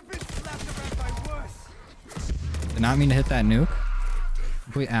 I've been slapped around by worse. Did not mean to hit that nuke.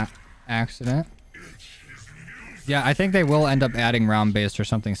 Complete accident. Yeah, I think they will end up adding round-based or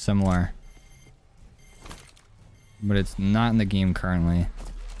something similar. But it's not in the game currently.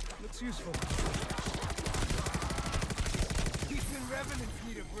 Looks useful. Decent revenants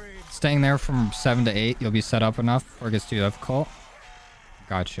need a brain. Staying there from 7 to 8, you'll be set up enough before it gets too difficult.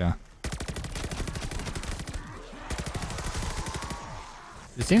 Gotcha.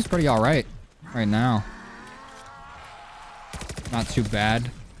 It seems pretty alright right now. Not too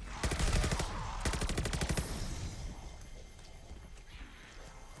bad.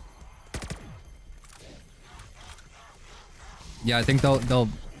 Yeah, I think they'll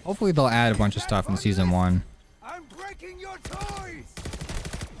hopefully they'll add a bunch of stuff in season 1. I'm breaking your toys.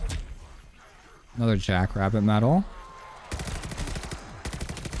 Another jackrabbit medal.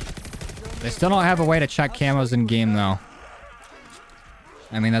 They still don't have a way to check camos in game though.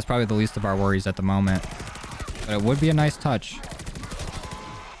 I mean, that's probably the least of our worries at the moment. But it would be a nice touch. If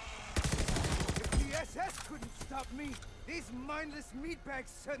the SS couldn't stop me, these mindless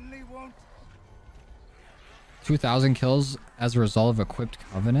meatbags certainly won't. 2,000 kills as a result of equipped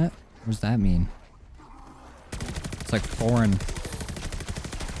covenant? What does that mean? It's like foreign. We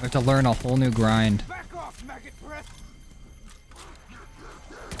have to learn a whole new grind. Back off, maggot breath.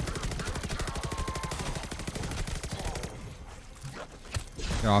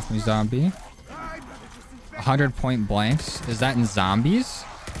 Get off me, zombie. 100 point blanks. Is that in zombies?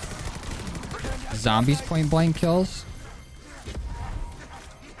 Zombies point blank kills?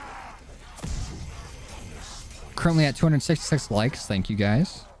 Currently at 266 likes. Thank you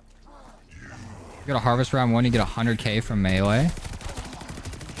guys. You got a harvest round 1, you get 100k from melee.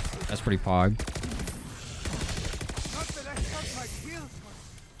 That's pretty pog. Not that I felt my heels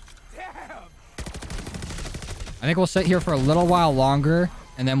were- Damn. I think we'll sit here for a little while longer,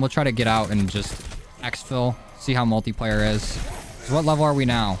 and then we'll try to get out and just exfil, see how multiplayer is. So what level are we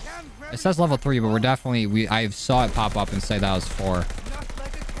now? It says level 3, but we're definitely... I saw it pop up and say that was 4. Not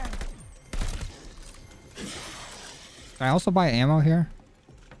like a cannon. Can I also buy ammo here?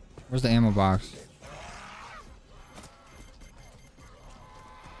 Where's the ammo box?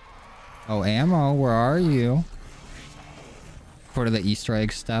 Oh, ammo, where are you? Go to the Easter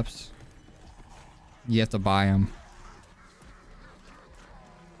egg steps. You have to buy them.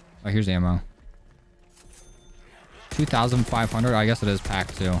 Oh, here's ammo. 2,500. I guess it is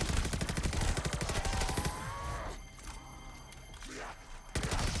packed too.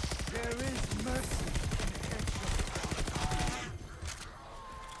 mercy.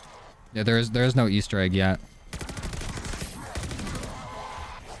 Yeah, there's no Easter egg yet.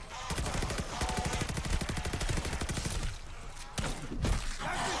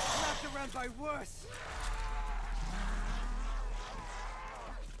 Around by worse.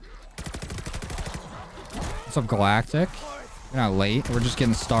 What's up, Galactic? We're not late. We're just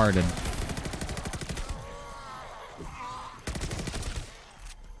getting started.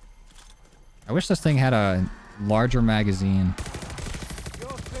 I wish this thing had a larger magazine.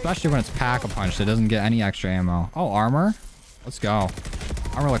 Especially when it's pack-a-punch. It doesn't get any extra ammo. Oh, armor? Let's go.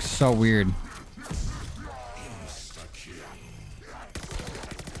 Armor looks so weird.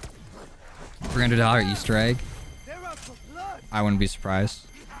 $300 Easter egg. I wouldn't be surprised.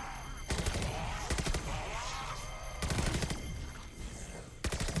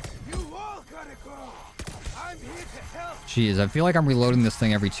 Jeez, I feel like I'm reloading this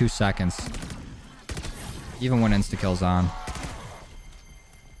thing every 2 seconds. Even when insta-kill's on.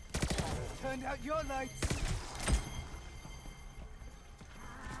 Turn out your lights.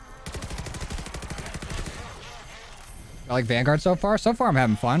 I like Vanguard so far? So far I'm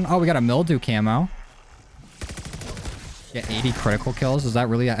having fun. Oh, we got a Mildew camo. Get 80 critical kills. Is that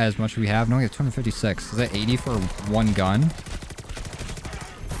really as much as we have? No, we have 256. Is that 80 for one gun?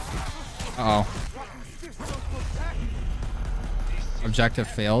 Uh-oh. Objective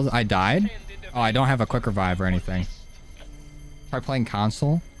failed. I died? Oh, I don't have a quick revive or anything. Try playing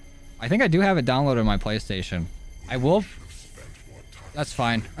console. I think I do have it downloaded on my PlayStation. I will... That's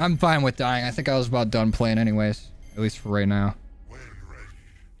fine. I'm fine with dying. I think I was about done playing anyways. At least for right now.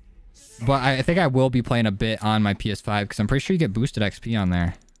 But I think I will be playing a bit on my PS5 because I'm pretty sure you get boosted XP on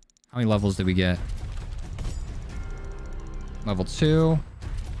there. How many levels did we get? Level 2.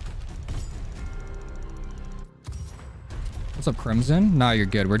 What's up, Crimson? No, you're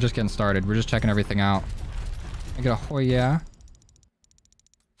good. We're just getting started. We're just checking everything out. I get a Hoya.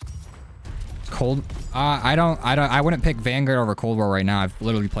 It's cold. I wouldn't pick Vanguard over Cold War right now. I've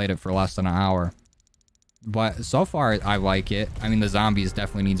literally played it for less than an hour. But so far, I like it. I mean, the zombies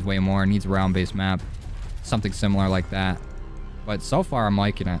definitely needs way more. It needs a round-based map. Something similar like that. But so far, I'm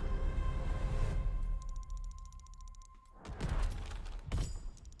liking it.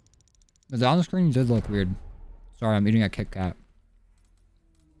 The down screen did look weird. Sorry, I'm eating a Kit Kat.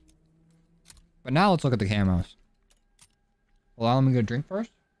 But now let's look at the camos. Well, let me get a drink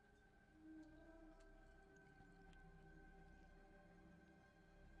first.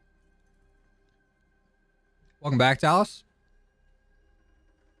 Welcome back, Dallas.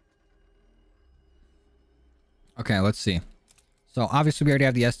 Okay, let's see. So obviously we already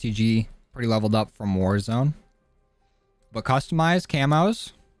have the STG pretty leveled up from Warzone. But customized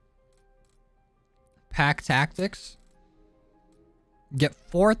camos. Pack tactics. Get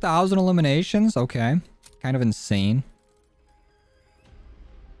 4,000 eliminations. Okay. Kind of insane.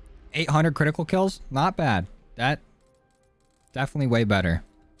 800 critical kills. Not bad. That definitely way better.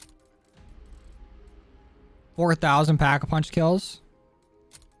 4,000 pack-a-punch kills.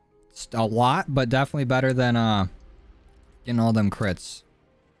 It's a lot, but definitely better than getting all them crits.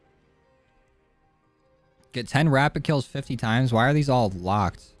 Get 10 rapid kills 50 times. Why are these all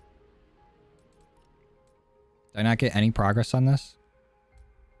locked? Did I not get any progress on this?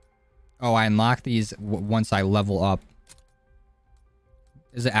 Oh, I unlock these once I level up.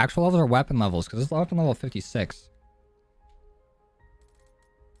 Is it actual levels or weapon levels? Because it's weapon level 56.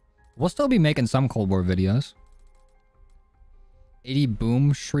 We'll still be making some Cold War videos. 80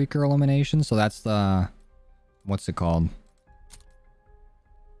 boom shrieker elimination. So that's the... What's it called?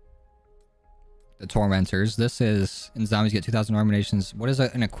 The Tormentors. This is... In Zombies get 2,000 eliminations. What is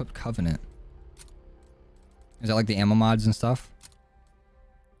an equipped covenant? Is that like the ammo mods and stuff?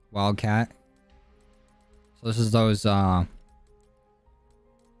 Wildcat. So this is those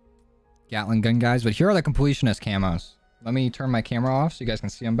Gatling gun guys. But here are the completionist camos. Let me turn my camera off so you guys can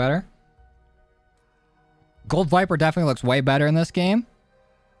see them better. Gold Viper definitely looks way better in this game.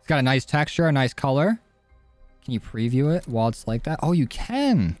 It's got a nice texture, a nice color. Can you preview it while it's like that? Oh, you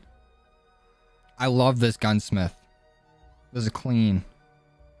can. I love this gunsmith. This is clean.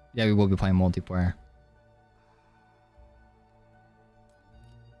 Yeah, we will be playing multiplayer.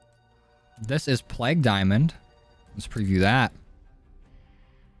 This is Plague Diamond. Let's preview that.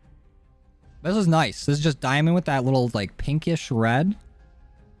 This is nice. This is just diamond with that little like pinkish red.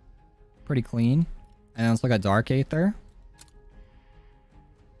 Pretty clean. And then it's like a dark aether.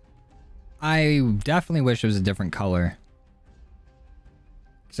 I definitely wish it was a different color.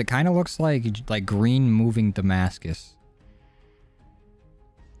 Because it kind of looks like green moving Damascus.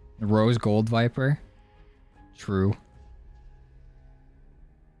 The Rose Gold Viper. True.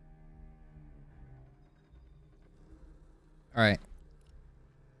 Alright.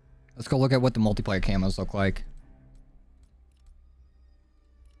 Let's go look at what the multiplayer camos look like.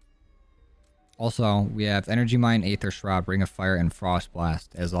 Also, we have Energy Mine, Aether Shroud, Ring of Fire, and Frost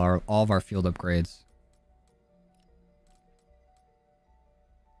Blast as all of our field upgrades.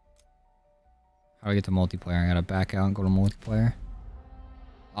 How do I get to multiplayer? I gotta back out and go to multiplayer.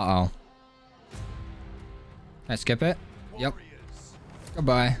 Uh-oh. Can I skip it? Yep.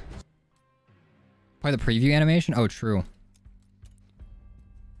 Goodbye. Play the preview animation? Oh, true.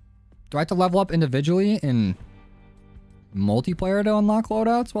 Do I have to level up individually in multiplayer to unlock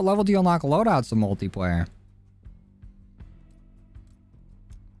loadouts? What level do you unlock loadouts in multiplayer?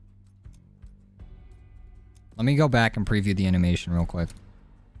 Let me go back and preview the animation real quick.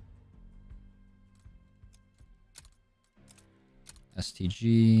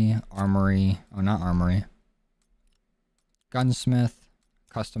 STG, Armory. Oh, not Armory. Gunsmith,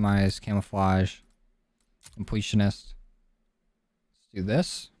 Customize, Camouflage, Completionist. Let's do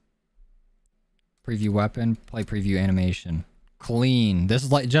this. Preview weapon, play preview animation. Clean. This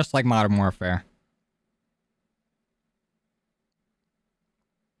is like just like Modern Warfare.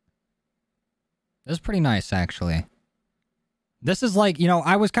 This is pretty nice, actually. This is like, you know,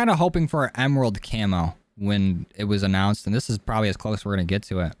 I was kind of hoping for an Emerald camo when it was announced, and this is probably as close we're going to get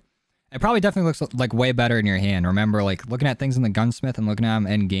to it. It probably definitely looks like way better in your hand. Remember, like, looking at things in the Gunsmith and looking at them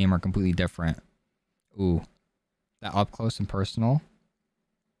in game are completely different. Ooh. That up close and personal.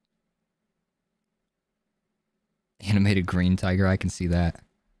 Animated green tiger, I can see that.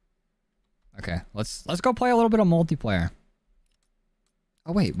 Okay, let's go play a little bit of multiplayer.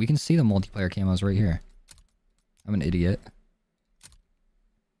 Oh wait, we can see the multiplayer camos right here. I'm an idiot.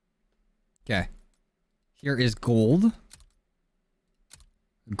 Okay. Here is gold.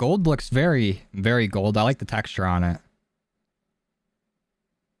 Gold looks very, very gold. I like the texture on it.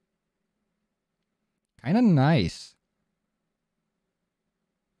 Kind of nice.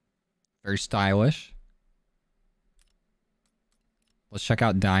 Very stylish. Let's check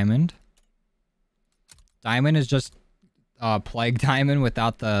out Diamond. Diamond is just Plague Diamond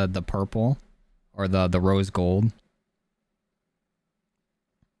without the purple or the rose gold.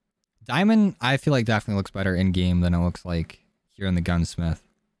 Diamond, I feel like definitely looks better in game than it looks like here in the Gunsmith.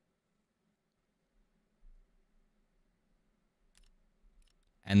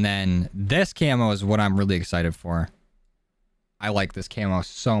 And then this camo is what I'm really excited for. I like this camo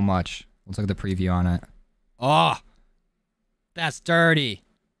so much. Let's look at the preview on it. Oh! That's dirty.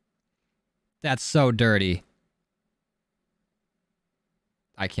 That's so dirty.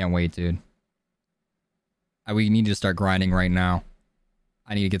 I can't wait, dude. We need to start grinding right now.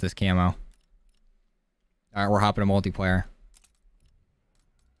 I need to get this camo. Alright, we're hopping to multiplayer.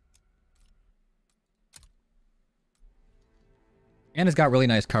 And it's got really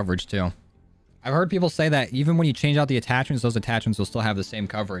nice coverage, too. I've heard people say that even when you change out the attachments, those attachments will still have the same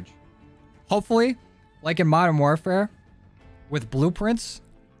coverage. Hopefully, like in Modern Warfare, with blueprints,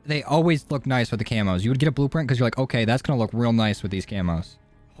 they always look nice with the camos. You would get a blueprint because you're like, okay, that's going to look real nice with these camos.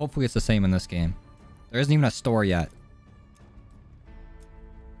 Hopefully it's the same in this game. There isn't even a store yet.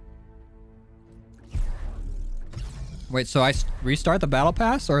 Wait, so I restart the battle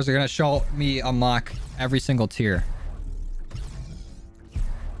pass, or is it going to show me unlock every single tier?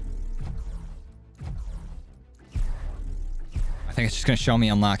 I think it's just going to show me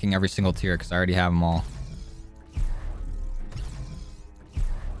unlocking every single tier because I already have them all.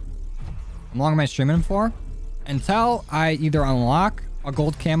 How long am I streaming for? Until I either unlock a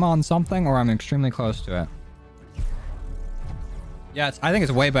gold camo on something or I'm extremely close to it. Yeah, I think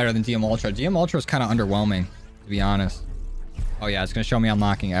it's way better than DM Ultra. DM Ultra is kind of underwhelming, to be honest. Oh yeah, it's going to show me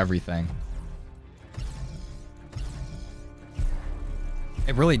unlocking everything.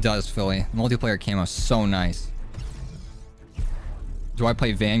 It really does, Philly. Multiplayer camo is so nice. Do I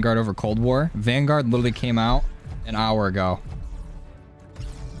play Vanguard over Cold War? Vanguard literally came out an hour ago.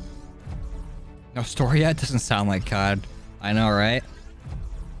 No story yet? Doesn't sound like COD. I know, right?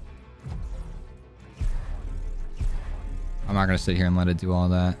 I'm not going to sit here and let it do all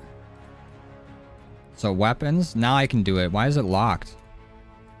that. So weapons. Now I can do it. Why is it locked?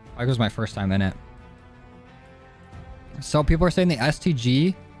 Why was my first time in it? So people are saying the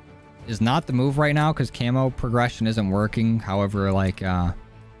STG is not the move right now because camo progression isn't working. However, like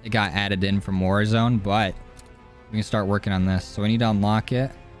it got added in from Warzone, but we can start working on this. So we need to unlock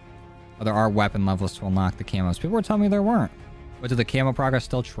it. Oh, there are weapon levels to unlock the camos. People were telling me there weren't. But did the camo progress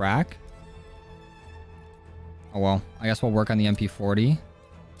still track? Oh well, I guess we'll work on the MP40.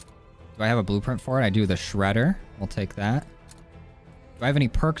 Do I have a blueprint for it? I do. The Shredder. We'll take that. Do I have any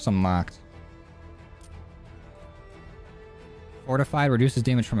perks unlocked? Fortified reduces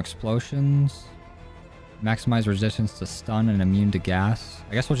damage from explosions. Maximize resistance to stun and immune to gas.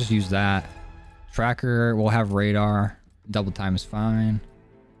 I guess we'll just use that. Tracker, we'll have radar. Double time is fine.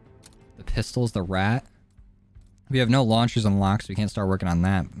 The pistol's the rat. We have no launchers unlocked, so we can't start working on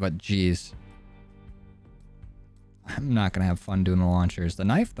that. But geez. I'm not going to have fun doing the launchers. The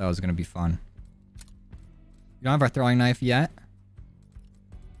knife, though, is going to be fun. We don't have our throwing knife yet.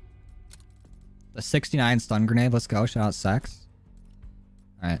 The 69 stun grenade. Let's go. Shout out Sex.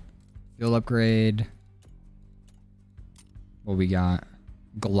 Alright. Field upgrade. What we got?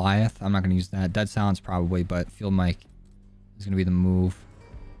 Goliath. I'm not going to use that. Dead Silence probably, but Field Mic is going to be the move.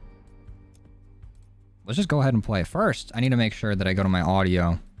 Let's just go ahead and play. First, I need to make sure that I go to my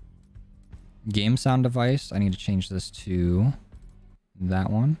audio. Game sound device. I need to change this to that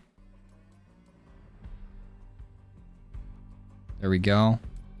one. There we go.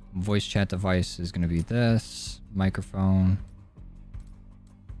 Voice chat device is going to be this. Microphone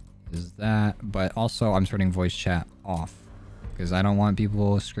is that. But also, I'm turning voice chat off because I don't want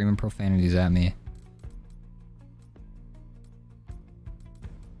people screaming profanities at me.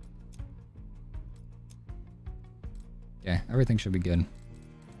 Okay, everything should be good.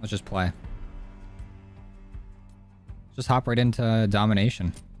 Let's just play. Just hop right into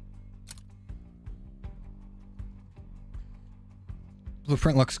domination.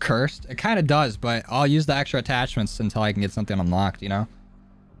 Blueprint looks cursed. It kind of does, but I'll use the extra attachments until I can get something unlocked, you know?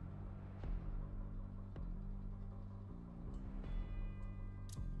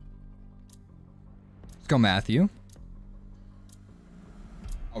 Let's go, Matthew.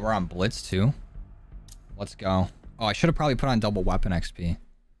 Oh, we're on Blitz too. Let's go. Oh, I should have probably put on double weapon XP.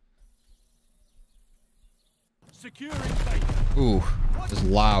 Ooh, this is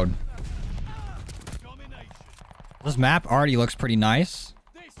loud. This map already looks pretty nice.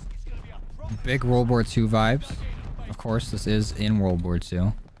 Big World War II vibes. Of course, this is in World War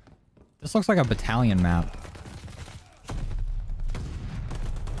II. This looks like a battalion map.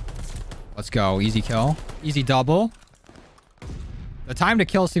 Let's go. Easy kill. Easy double. The time to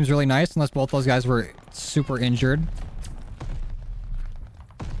kill seems really nice unless both those guys were super injured.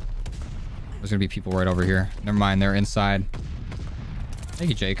 There's gonna be people right over here. Never mind, they're inside. Thank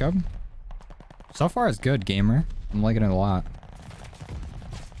you, Jacob. So far, it's good, gamer. I'm liking it a lot.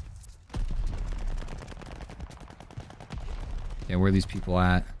 Okay, where are these people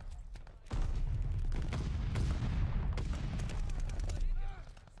at?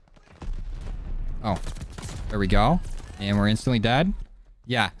 Oh, there we go. And we're instantly dead.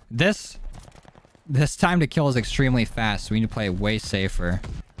 Yeah, this time to kill is extremely fast, so we need to play way safer.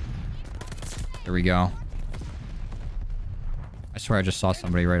 There we go. I swear I just saw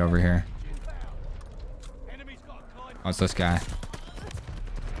somebody right over here. Oh, it's this guy.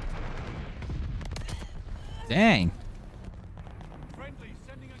 Dang.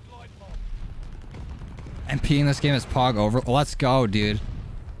 MP in this game is Pog over. Let's go, dude.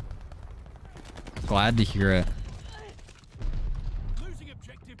 Glad to hear it.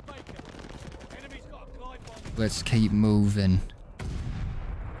 Let's keep moving.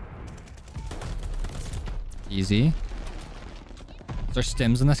 Easy. Is there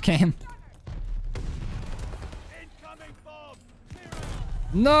stims in this game?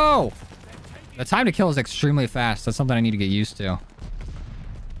 No! The time to kill is extremely fast. That's something I need to get used to.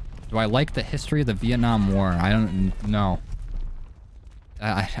 Do I like the history of the Vietnam War? I don't know.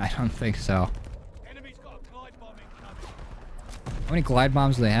 I don't think so. How many glide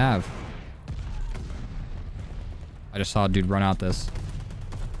bombs do they have? I just saw a dude run out this.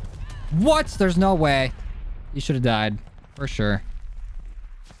 What? There's no way. He should have died. For sure.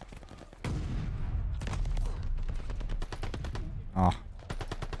 Oh.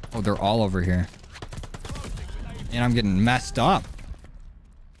 Oh, they're all over here. And I'm getting messed up.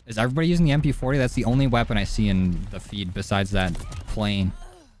 Is everybody using the MP40? That's the only weapon I see in the feed besides that plane.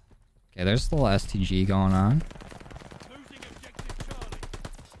 Okay, there's a little STG going on.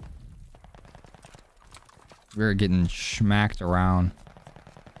 We're getting schmacked around.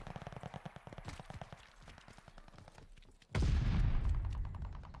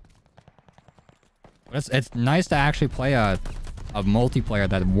 But it's nice to actually play a multiplayer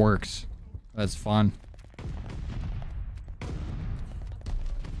that works. That's fun.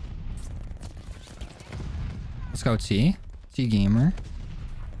 Let's go T. T Gamer.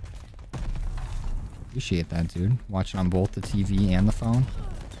 Appreciate that, dude. Watching on both the TV and the phone.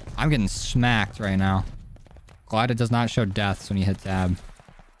 I'm getting smacked right now. Glad it does not show deaths when you hit tab.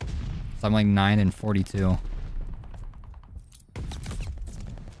 So I'm like 9 and 42.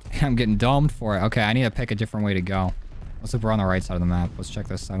 I'm getting domed for it. Okay, I need to pick a different way to go. Let's look, we're on the right side of the map. Let's check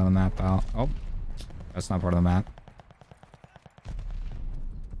this side of the map out. Oh, that's not part of the map.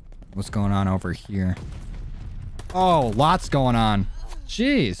 What's going on over here? Oh, lots going on.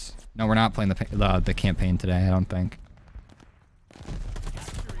 Jeez. No, we're not playing the campaign today, I don't think.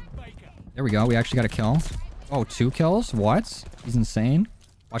 There we go. We actually got a kill. Oh, 2 kills? What? He's insane.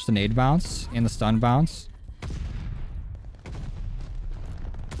 Watch the nade bounce and the stun bounce.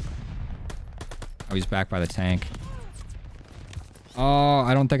 Oh, he's back by the tank. Oh,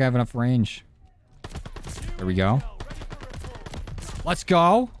 I don't think I have enough range. There we go. Let's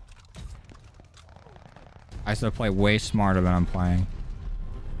go. I should play way smarter than I'm playing.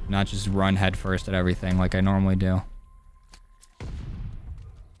 Not just run headfirst at everything like I normally do.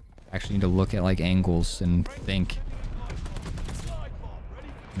 Actually need to look at like angles and think.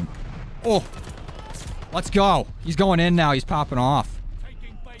 Oh! Let's go! He's going in now. He's popping off.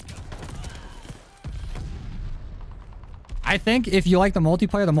 I think if you like the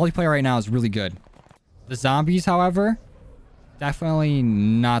multiplayer right now is really good. The zombies, however, definitely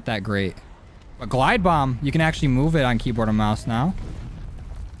not that great. But Glide Bomb, you can actually move it on keyboard and mouse now.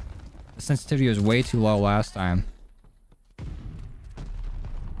 The sensitivity was way too low last time.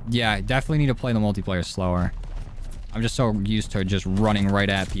 Yeah, I definitely need to play the multiplayer slower. I'm just so used to just running right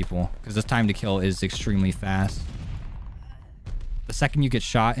at people. Because this time to kill is extremely fast. The second you get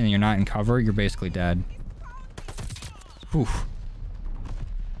shot and you're not in cover, you're basically dead. Whew.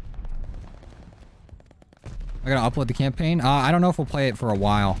 I gotta upload the campaign. I don't know if we'll play it for a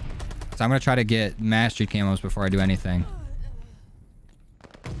while. So I'm gonna try to get mastery camos before I do anything.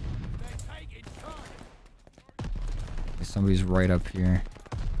 Somebody's right up here.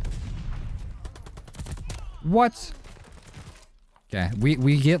 What? Okay,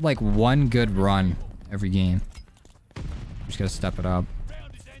 we get like 1 good run every game. Just gotta step it up.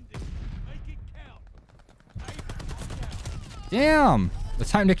 Damn! The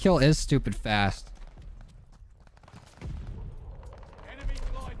time to kill is stupid fast.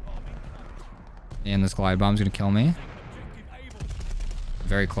 And this glide bomb's gonna kill me.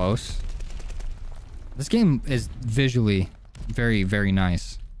 Very close. This game is visually very, very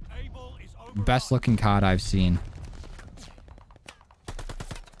nice. Best looking COD I've seen.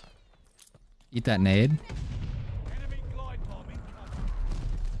 Eat that nade.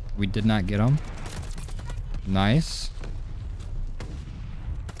 We did not get him. Nice.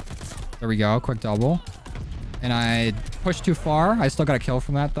 There we go. Quick double. And I pushed too far. I still got a kill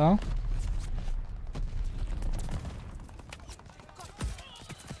from that, though.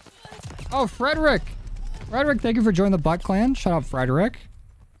 Oh, Frederick! Frederick, thank you for joining the Butt Clan. Shout out, Frederick.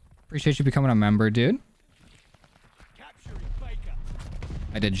 Appreciate you becoming a member, dude.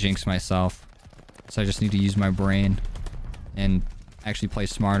 I did jinx myself. So I just need to use my brain and actually play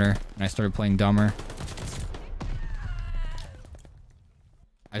smarter. And I started playing dumber.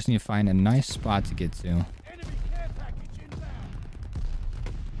 I just need to find a nice spot to get to.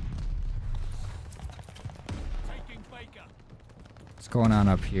 What's going on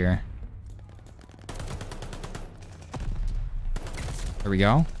up here? There we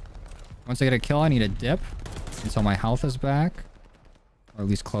go. Once I get a kill, I need a dip until my health is back. Or at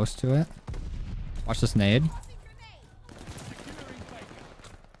least close to it. Watch this nade.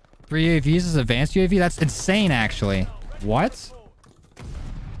 3 UAVs is advanced UAV? That's insane, actually. What?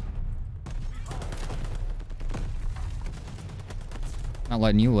 Not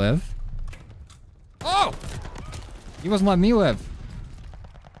letting you live. Oh! He wasn't letting me live.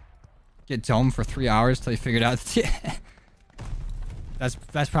 Get domed for 3 hours till you figured out.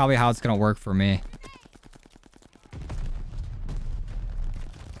 That's probably how it's gonna work for me.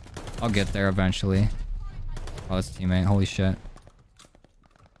 I'll get there eventually. Oh, that's teammate. Holy shit.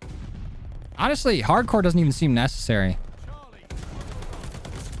 Honestly, hardcore doesn't even seem necessary.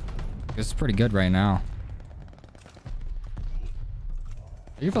 This is pretty good right now.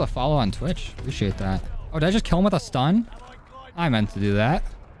 Thank you for the follow on Twitch. Appreciate that. Oh, did I just kill him with a stun? I meant to do that.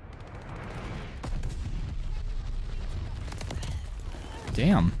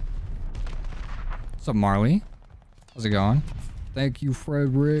 Damn. What's up, Marley? How's it going? Thank you,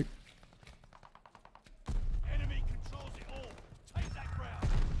 Frederick. Enemy controls it all. Take that ground.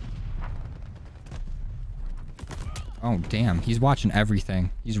 Oh, damn. He's watching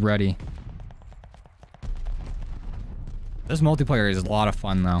everything. He's ready. This multiplayer is a lot of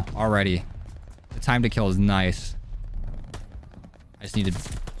fun, though. Already. The time to kill is nice. I just need to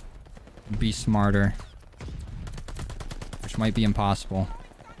be smarter. Which might be impossible.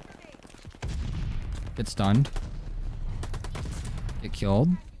 Get stunned. Get killed.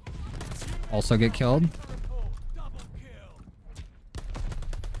 Also get killed.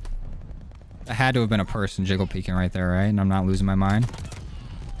 That had to have been a person jiggle peeking right there, right? And I'm not losing my mind.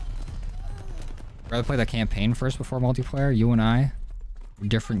 Rather play the campaign first before multiplayer. You and I, we're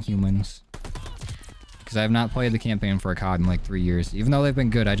different humans. because I have not played the campaign for a COD in like 3 years. Even though they've been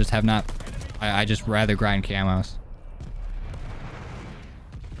good, I just have not. I just rather grind camos.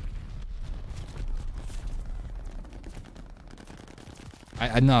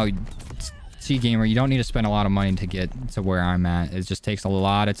 I know, T-Gamer, you don't need to spend a lot of money to get to where I'm at. It just takes a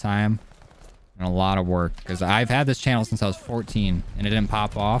lot of time and a lot of work. Because I've had this channel since I was 14, and it didn't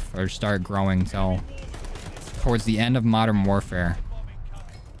pop off or start growing until towards the end of Modern Warfare.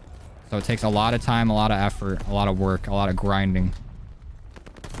 So it takes a lot of time, a lot of effort, a lot of work, a lot of grinding.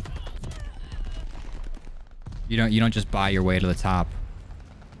 You don't just buy your way to the top.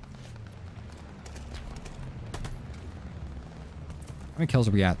 How many kills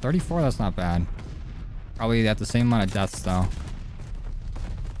are we at? 34? That's not bad. Probably at the same amount of deaths, though.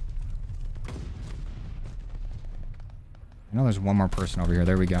 I know there's one more person over here.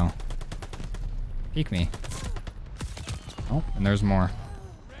 There we go. Peek me. Oh, and there's more.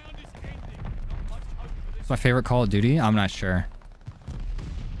 It's my favorite Call of Duty? I'm not sure.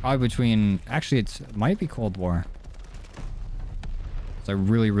 Probably between... Actually, it might be Cold War. So I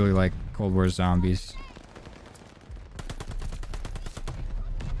really, really like Cold War zombies.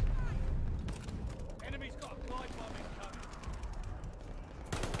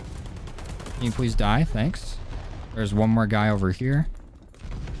 Can you please die? Thanks. There's one more guy over here.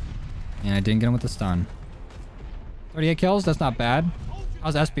 And I didn't get him with the stun. 38 kills? That's not bad.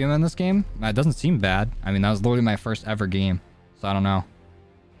 How's SBM in this game? It doesn't seem bad. I mean, that was literally my first ever game. So I don't know.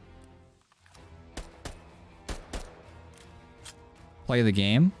 Play the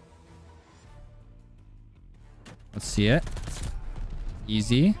game. Let's see it.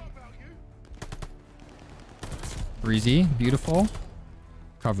 Easy. Breezy. Beautiful.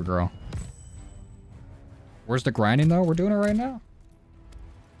 Cover girl. Where's the grinding, though? We're doing it right now.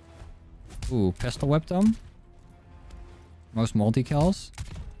 Ooh, pistol whipped them. Most multi-kills.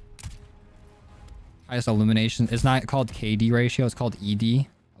 Highest illumination. It's not called KD ratio. It's called ED.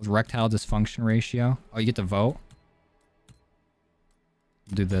 Erectile dysfunction ratio. Oh, you get to vote?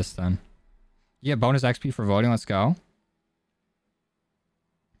 We'll do this, then. You get bonus XP for voting. Let's go.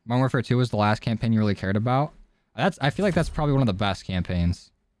 Modern Warfare 2 was the last campaign you really cared about. I feel like that's probably one of the best campaigns.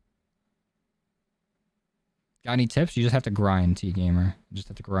 Got any tips? You just have to grind, T-Gamer. You just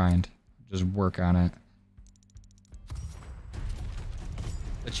have to grind. Just work on it.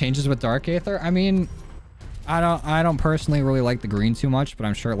 The changes with Dark Aether? I mean, I don't personally really like the green too much, but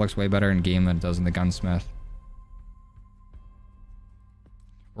I'm sure it looks way better in game than it does in the Gunsmith.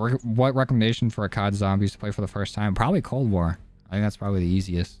 What recommendation for a COD Zombies to play for the first time? Probably Cold War. I think that's probably the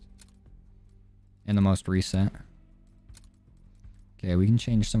easiest. And the most recent. Okay, we can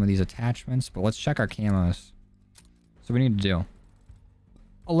change some of these attachments, but let's check our camos. So we need to do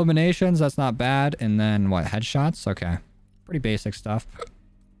eliminations, that's not bad. And then what, headshots? Okay. Pretty basic stuff.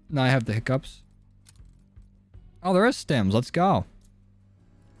 Now I have the hiccups. Oh, there is stims. Let's go.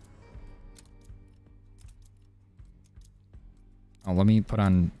 Oh, let me put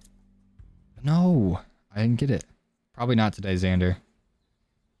on... No, I didn't get it. Probably not today, Xander.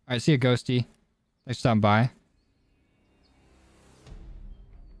 Alright, see you, Ghosty. Thanks for stopping by.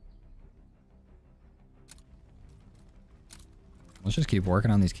 Let's just keep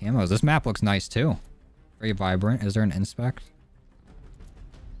working on these camos. This map looks nice, too. Very vibrant. Is there an inspect?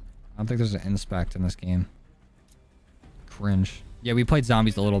 I don't think there's an inspect in this game. Cringe. Yeah, we played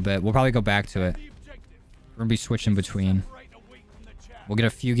zombies a little bit. We'll probably go back to it. We're gonna be switching between. We'll get a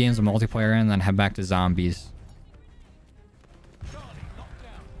few games of multiplayer in and then head back to zombies.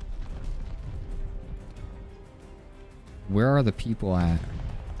 Where are the people at?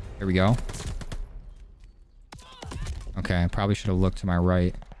 Here we go. Okay, I probably should have looked to my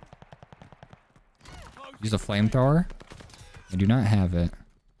right. Use a flamethrower. I do not have it.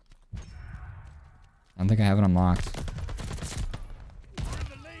 I don't think I have it unlocked.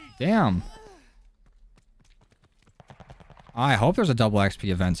 Damn. I hope there's a double XP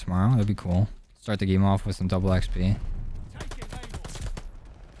event tomorrow. That'd be cool. Start the game off with some double XP.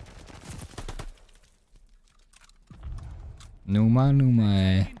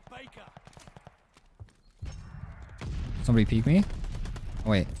 Numa. Somebody peek me?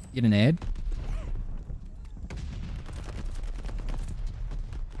 Oh, wait. Get an aid?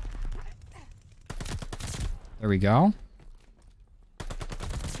 There we go.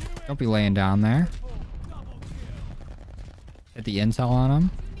 Don't be laying down there. Hit the intel on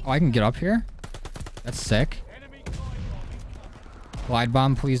him. Oh, I can get up here? That's sick. Glide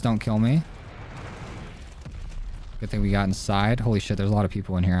bomb, please don't kill me. Good thing we got inside. Holy shit, there's a lot of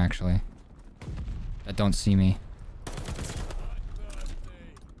people in here, actually. That don't see me.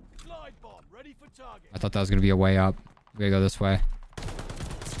 I thought that was going to be a way up. We gotta go this way.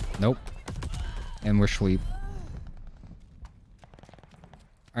 Nope. And we're sleep.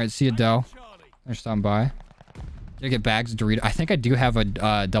 Alright, see you, Doe. Thanks for stopping by. Did I get bags of Dorito? I think I do have a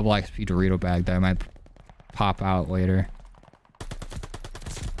double XP Dorito bag that I might pop out later.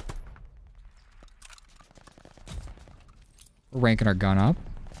 We're ranking our gun up.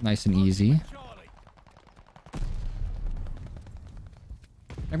 Nice and easy.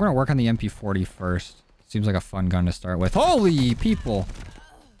 I think we're gonna work on the MP40 first. Seems like a fun gun to start with. Holy people!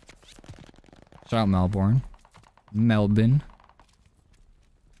 Shout out Melbourne. Melbourne.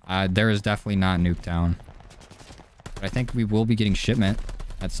 There is definitely not Nuketown. But I think we will be getting shipment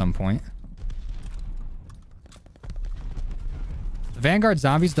at some point. The Vanguard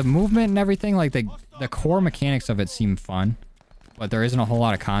zombies, the movement and everything, like the core mechanics of it seem fun. But there isn't a whole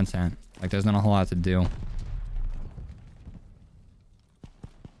lot of content. Like, there's not a whole lot to do.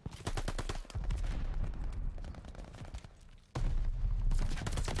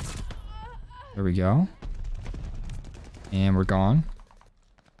 There we go. And we're gone.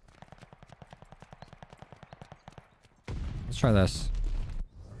 Let's try this.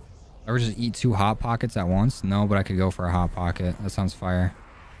 Ever just eat 2 Hot Pockets at once? No, but I could go for a Hot Pocket. That sounds fire.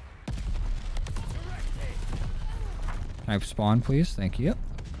 Can I spawn, please? Thank you.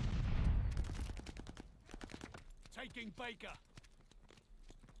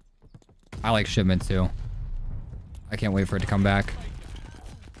 I like shipment too. I can't wait for it to come back.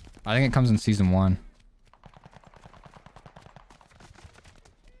 I think it comes in season 1.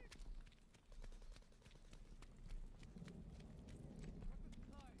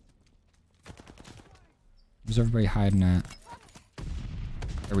 Where's everybody hiding at?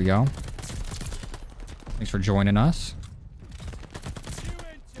 There we go. Thanks for joining us.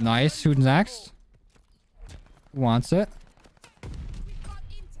 Nice. Who's next? Who wants it?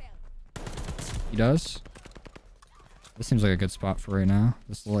 He does. This seems like a good spot for right now.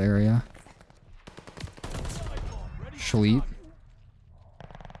 This little area. Sleep.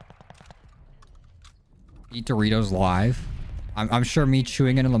 Eat Doritos live. I'm sure me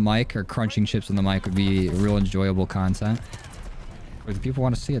chewing into the mic or crunching chips in the mic would be real enjoyable content. Or the people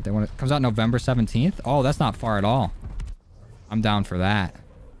want to see it. They want it. Comes out November 17th. Oh, that's not far at all. I'm down for that.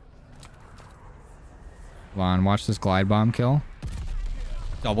 Come on, watch this glide bomb kill.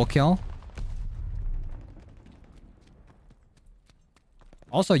 Double kill.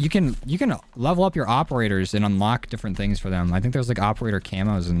 Also, you can level up your operators and unlock different things for them. I think there's like operator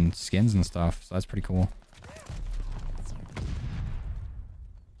camos and skins and stuff, so that's pretty cool.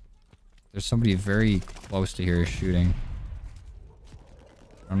 There's somebody very close to here shooting.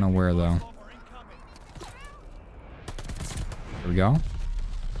 I don't know where though. There we go.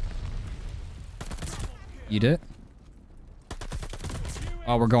 Eat it.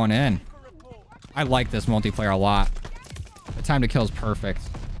 Oh, we're going in. I like this multiplayer a lot. The time to kill is perfect.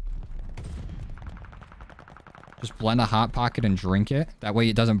 Just blend a Hot Pocket and drink it. That way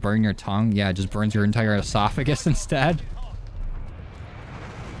it doesn't burn your tongue. Yeah, it just burns your entire esophagus instead.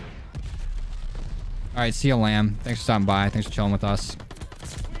 Alright, see you, Lamb. Thanks for stopping by. Thanks for chilling with us.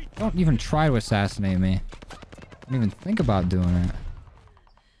 Don't even try to assassinate me. Don't even think about doing it.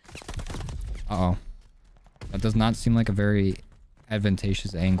 Uh-oh. That does not seem like a very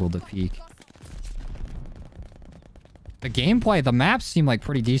advantageous angle to peek. The gameplay, the maps seem like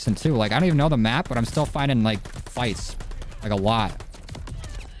pretty decent too. Like, I don't even know the map, but I'm still finding like fights. Like a lot.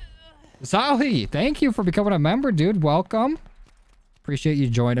 Sally, thank you for becoming a member, dude. Welcome. Appreciate you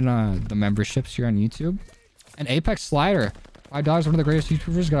joining the memberships here on YouTube. And Apex Slider. $5, one of the greatest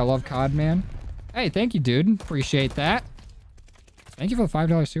YouTubers. Gotta love COD, man. Hey, thank you, dude. Appreciate that. Thank you for the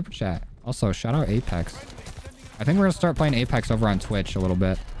 $5 super chat. Also, shout out Apex. I think we're gonna start playing Apex over on Twitch a little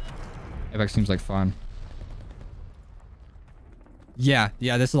bit. Apex seems like fun. Yeah,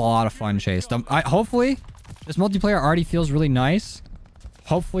 this is a lot of fun, Chase. Hopefully, this multiplayer already feels really nice.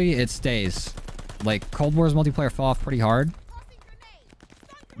 Hopefully, it stays. Like, Cold War's multiplayer fell off pretty hard.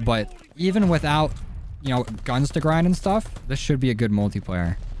 But even without, you know, guns to grind and stuff, this should be a good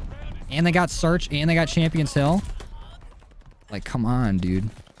multiplayer. And they got Search, and they got Champions Hill. Like, come on, dude.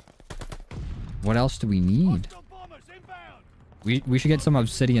 What else do we need? We should get some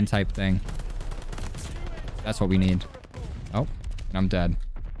Obsidian type thing. That's what we need. Oh, and I'm dead.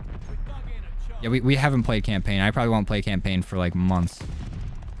 Yeah, we haven't played campaign. I probably won't play campaign for like months.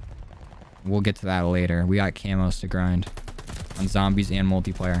 We'll get to that later. We got camos to grind on zombies and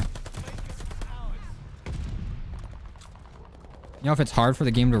multiplayer. You know if it's hard for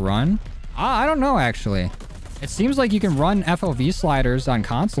the game to run? I don't know, actually. It seems like you can run FOV sliders on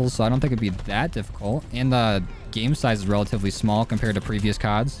consoles, so I don't think it'd be that difficult. And the game size is relatively small compared to previous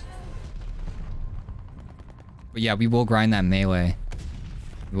CODs. But yeah, we will grind that melee.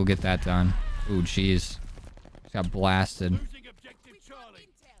 We'll get that done. Ooh, jeez. Got blasted.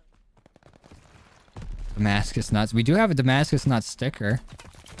 Damascus nuts. We do have a Damascus nut sticker.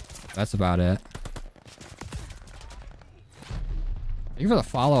 That's about it. Thank you for the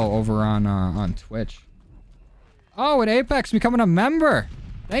follow over on Twitch. Oh, and Apex becoming a member.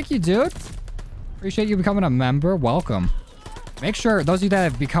 Thank you, dude. Appreciate you becoming a member. Welcome. Make sure, those of you that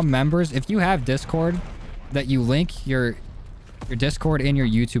have become members, if you have Discord, that you link your Discord and your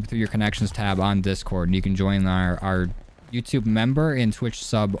YouTube through your connections tab on Discord. And you can join our YouTube member and Twitch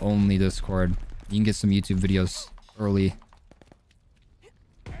sub only Discord. You can get some YouTube videos early.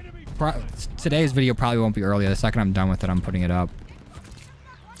 Today's video probably won't be early. The second I'm done with it, I'm putting it up.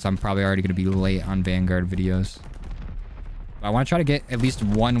 So I'm probably already going to be late on Vanguard videos. But I want to try to get at least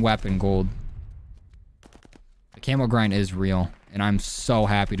one weapon gold. The camo grind is real. And I'm so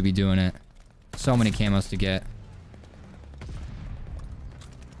happy to be doing it. So many camos to get.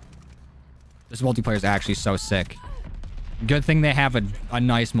 This multiplayer is actually so sick. Good thing they have a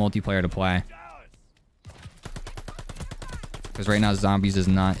nice multiplayer to play. Because right now, zombies is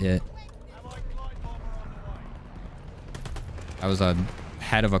not it. That was a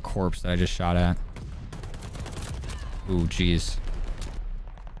head of a corpse that I just shot at. Ooh, jeez.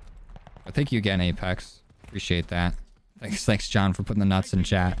 But thank you again, Apex. Appreciate that. Thanks, John, for putting the nuts in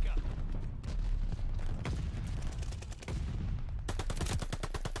chat.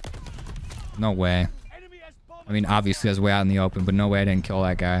 No way. I mean, obviously, I was way out in the open, but no way I didn't kill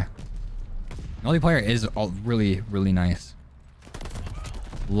that guy. Multiplayer is really, really nice.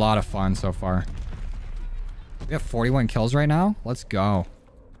 A lot of fun so far. We have 41 kills right now. Let's go.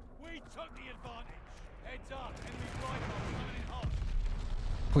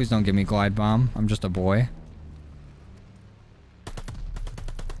 Please don't give me glide bomb. I'm just a boy.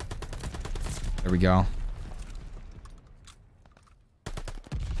 There we go.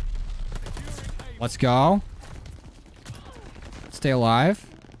 Let's go. Stay alive.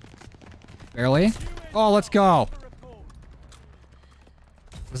 Barely. Oh, let's go.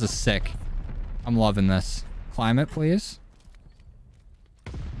 This is sick. I'm loving this. Climb it, please.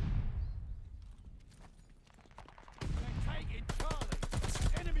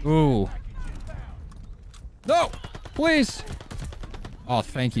 Ooh. No! Please! Oh,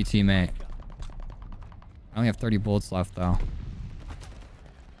 thank you, teammate. I only have 30 bullets left, though.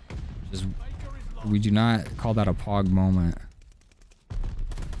 Just, we do not call that a pog moment.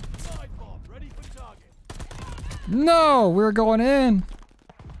 No! We were going in!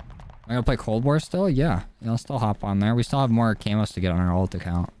 I'm gonna play Cold War still? Yeah. I'll still hop on there. We still have more camos to get on our ult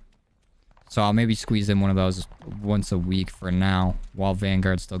account. So I'll maybe squeeze in one of those once a week for now, while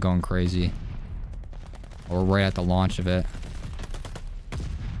Vanguard's still going crazy. Or right at the launch of it.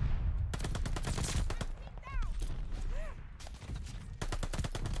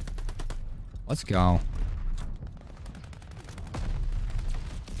 Let's go.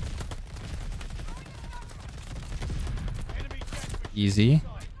 Easy.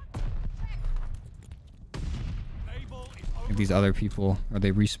 I think these other people, or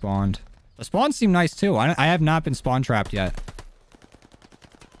they respawned. The spawns seem nice too. I have not been spawn trapped yet.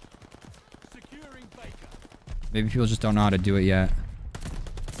 Maybe people just don't know how to do it yet.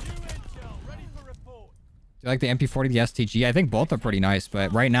 Do you like the MP40, the STG? I think both are pretty nice,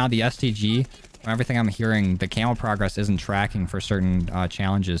 but right now the STG, from everything I'm hearing, the camo progress isn't tracking for certain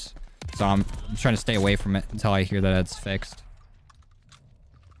challenges. So I'm trying to stay away from it until I hear that it's fixed.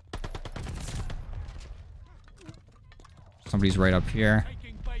 Somebody's right up here.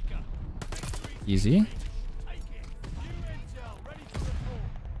 Easy.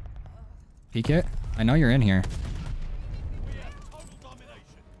 Peek it. I know you're in here.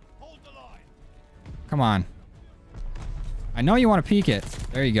 Come on. I know you want to peek it.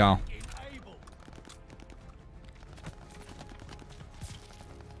 There you go.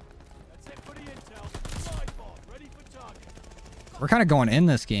 We're kind of going in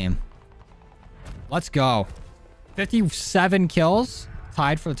this game. Let's go. 57 kills.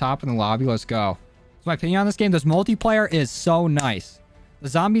 Tied for the top in the lobby. Let's go. So my opinion on this game, this multiplayer is so nice. The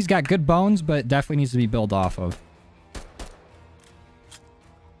zombies got good bones, but definitely needs to be built off of.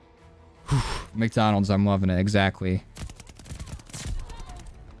 Whew. McDonald's, I'm loving it. Exactly.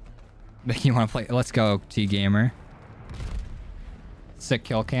 Make you want to play? Let's go, T-Gamer. Sick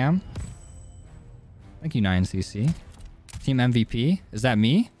kill cam. Thank you, 9cc. Team MVP. Is that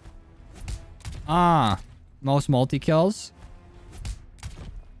me? Ah. Most multi-kills.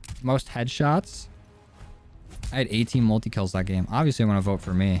 Most headshots. I had 18 multi-kills that game. Obviously, I'm going to vote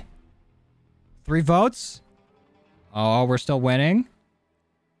for me. 3 votes? Oh, we're still winning?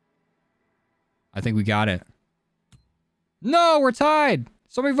 I think we got it. No, we're tied.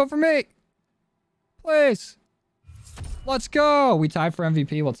 Somebody vote for me. Please. Let's go. We tied for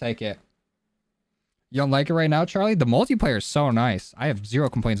MVP. We'll take it. You don't like it right now, Charlie? The multiplayer is so nice. I have zero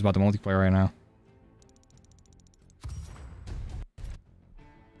complaints about the multiplayer right now.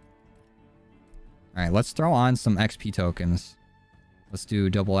 All right, let's throw on some XP tokens. Let's do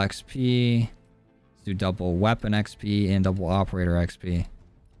double XP. Let's do double weapon XP and double operator XP.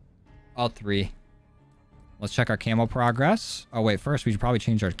 All three. Let's check our camo progress. Oh, wait. First, we should probably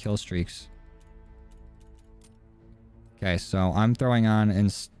change our kill streaks. Okay, so I'm throwing on,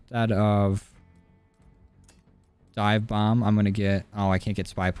 instead of dive bomb, I'm going to get... Oh, I can't get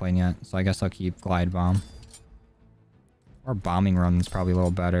spy plane yet. So I guess I'll keep glide bomb. Or bombing run is probably a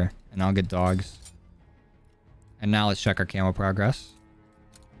little better. And I'll get dogs. And now let's check our camo progress.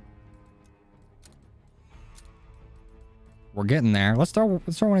 We're getting there. Let's throw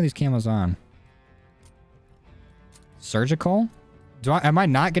one of these camos on. Surgical? Am I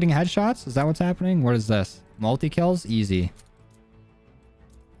not getting headshots? Is that what's happening? What is this? Multi-kills? Easy.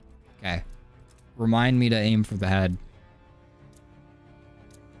 Okay. Remind me to aim for the head.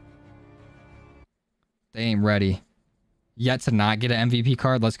 They ain't ready. Yet to not get an MVP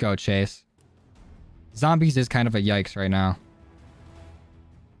card? Let's go, Chase. Zombies is kind of a yikes right now.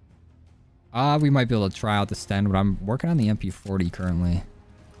 We might be able to try out the Sten, but I'm working on the MP40 currently.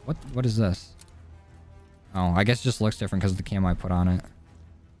 What is this? Oh, I guess it just looks different because of the camo I put on it.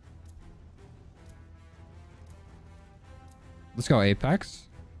 Let's go Apex.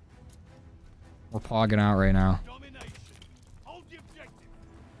 We're pogging out right now. Hold the objective.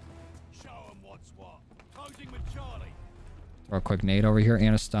 Show 'em what's what. Closing with Charlie. Throw a quick nade over here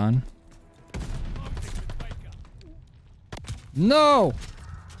and a stun. No!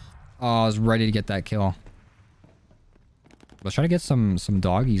 Oh, I was ready to get that kill. Let's try to get some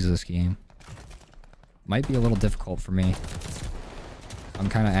doggies this game. Might be a little difficult for me. I'm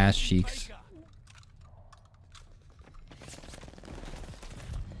kind of ass cheeks.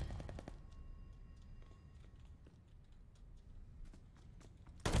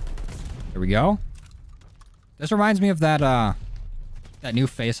 There we go. This reminds me of that that new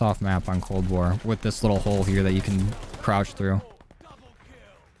face-off map on Cold War with this little hole here that you can crouch through.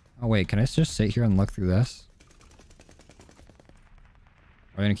 Oh wait, can I just sit here and look through this?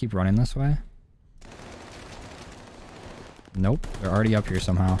 Are we gonna keep running this way? Nope, they're already up here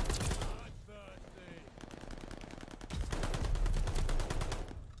somehow.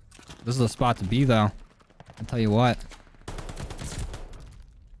 This is the spot to be though. I'll tell you what.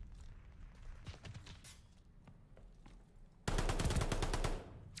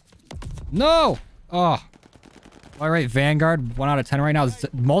 No! Oh. Alright, Vanguard, 1 out of 10 right now.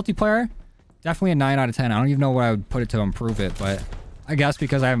 Multiplayer, definitely a 9 out of 10. I don't even know what I would put it to improve it, but I guess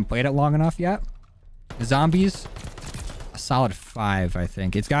because I haven't played it long enough yet. The zombies, a solid 5, I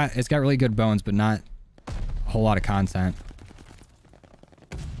think. It's got really good bones, but not a whole lot of content.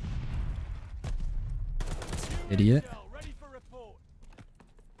 Idiot.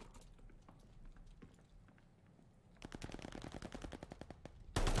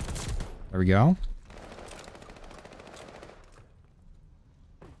 There we go.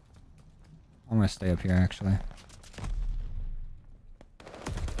 I'm gonna stay up here, actually.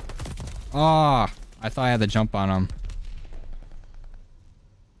 Oh, I thought I had the jump on him.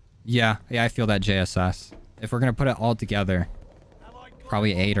 Yeah, I feel that JSS. If we're gonna put it all together,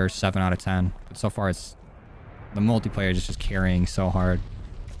 probably 8 or 7 out of 10. But so far, it's the multiplayer is just carrying so hard.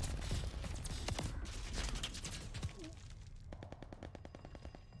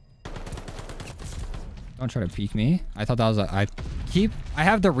 Don't try to peek me. I thought that was a... I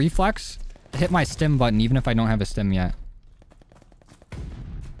have the reflex to hit my stim button even if I don't have a stim yet.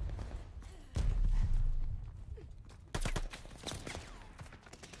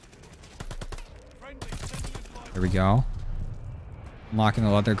 There we go. Unlocking the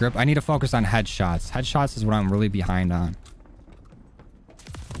leather grip. I need to focus on headshots. Headshots is what I'm really behind on.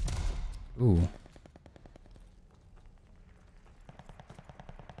 Ooh.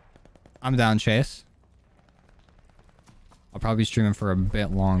 I'm down, Chase. I'll probably be streaming for a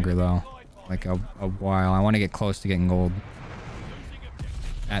bit longer, though. Like a while. I want to get close to getting gold.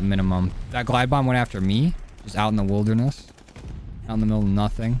 At minimum. That glide bomb went after me. Just out in the wilderness. Out in the middle of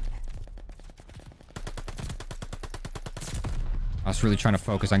nothing. I was really trying to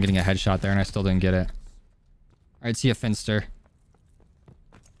focus on getting a headshot there, and I still didn't get it. Alright, see you, Finster.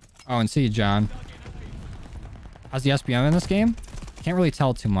 Oh, and see you, John. How's the SBM in this game? Can't really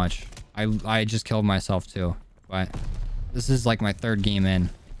tell too much. I just killed myself, too. But... this is like my 3rd game in.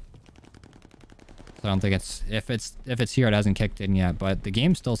 So I don't think it's... If it's here, it hasn't kicked in yet. But the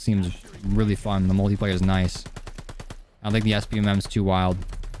game still seems really fun. The multiplayer is nice. I don't think the SBMM is too wild.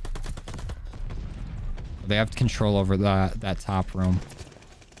 They have control over that top room.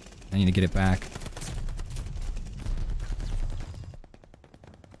 I need to get it back.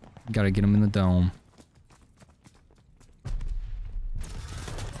 Gotta get him in the dome.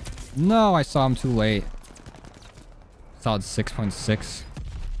 No, I saw him too late. Solid 6.6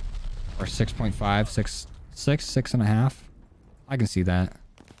 or 6.5, 6.5. I can see that.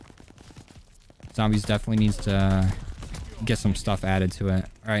 Zombies definitely needs to get some stuff added to it.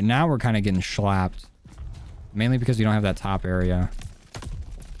 All right, now we're kind of getting schlapped, mainly because we don't have that top area.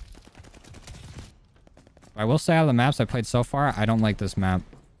 I will say, out of the maps I played so far, I don't like this map.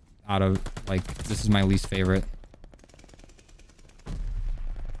 This is my least favorite.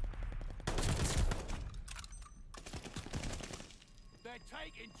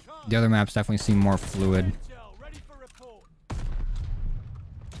 The other maps definitely seem more fluid.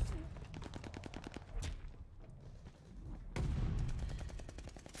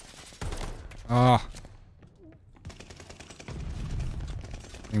 Oh.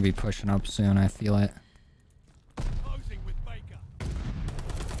 I'm gonna be pushing up soon, I feel it.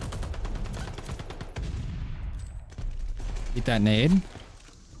 Eat that nade.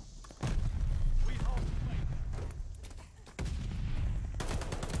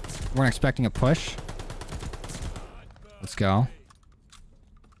 Weren't expecting a push. Let's go.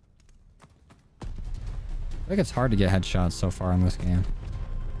 I think it's hard to get headshots so far in this game.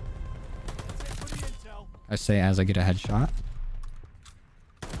 I say as I get a headshot.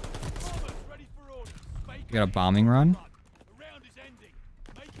 We got a bombing run.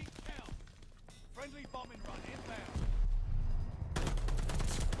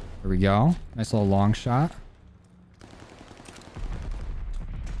 There we go. Nice little long shot.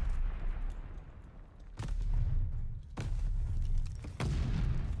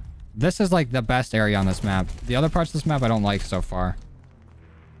 This is like the best area on this map. The other parts of this map I don't like so far.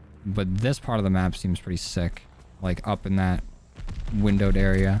 But this part of the map seems pretty sick. Like up in that windowed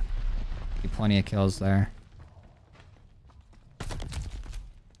area. Get plenty of kills there.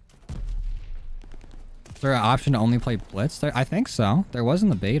 Is there an option to only play Blitz? I think so. There was in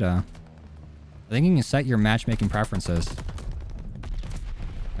the beta. I think you can set your matchmaking preferences.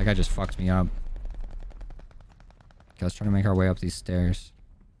 That guy just fucked me up. Okay, let's try to make our way up these stairs.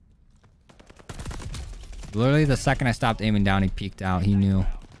 Literally the second I stopped aiming down, he peeked out. He knew.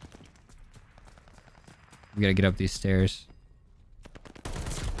 We gotta get up these stairs.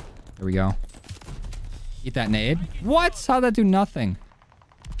 There we go. Eat that nade. What? How'd that do nothing?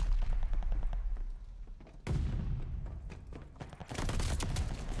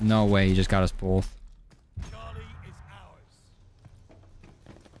 No way, he just got us both. Charlie is ours.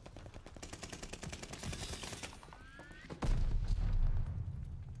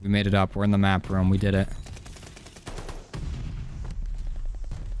 We made it up. We're in the map room. We did it.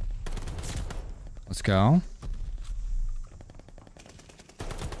 Let's go.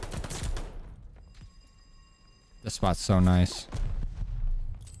 This spot's so nice.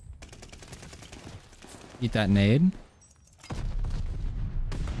 Eat that nade.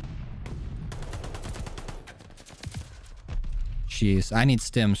 Jeez, I need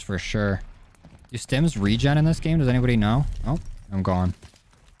stims for sure. Do stims regen in this game? Does anybody know? Oh, I'm gone.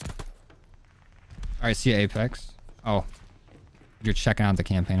 Alright, see ya, Apex. Oh. You're checking out the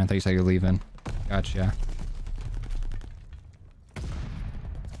campaign. I thought you said you're leaving. Gotcha.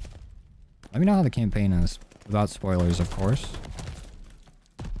 Let me know how the campaign is. Without spoilers, of course.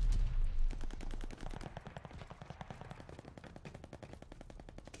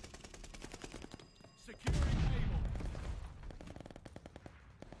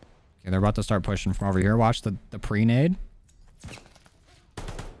 Okay, they're about to start pushing from over here. Watch the pre-nade.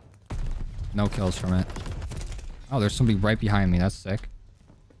 No kills from it. Oh, there's somebody right behind me. That's sick.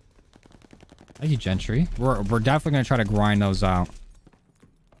 Thank you, Gentry. We're definitely going to try to grind those out.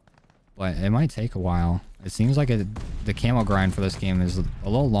 But it might take a while. It seems like the camo grind for this game is a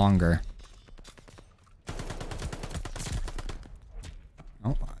little longer.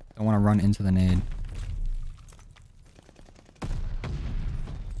 Oh, I don't want to run into the nade.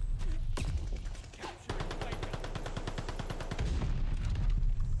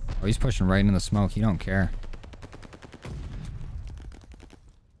 Oh, he's pushing right into the smoke. He don't care.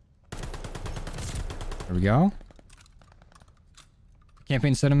 There we go.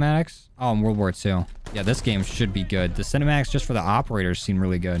 Campaign cinematics. Oh, in World War II. Yeah, this game should be good. The cinematics just for the operators seem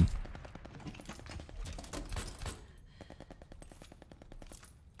really good.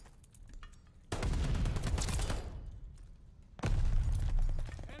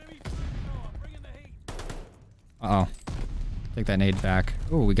 Uh-oh. Take that nade back.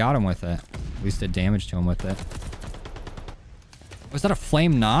 Oh, we got him with it. At least did damage to him with it. Was that a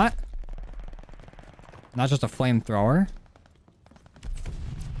flame knot? Not just a flamethrower.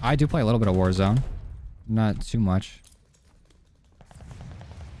 I do play a little bit of Warzone. Not too much.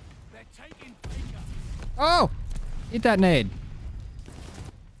 Oh! Eat that nade.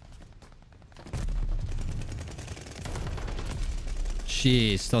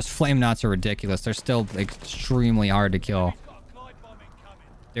 Jeez, those flame knots are ridiculous. They're still extremely hard to kill.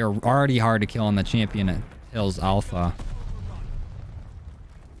 They're already hard to kill on the Champion Hills Alpha.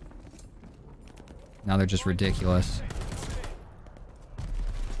 Now they're just ridiculous.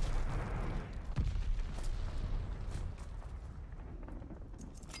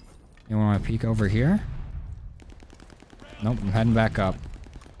 You want to peek over here? Nope, I'm heading back up.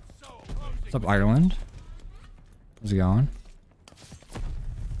 What's up, Ireland? How's it going?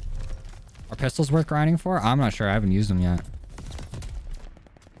 Are pistols worth grinding for? I'm not sure. I haven't used them yet.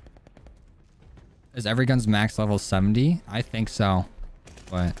 Is every gun's max level 70? I think so.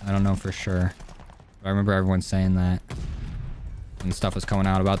 But I don't know for sure. I remember everyone saying that when stuff was coming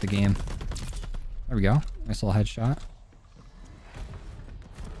out about the game. There we go. Nice little headshot.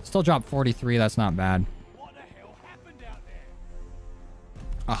 Still dropped 43. That's not bad.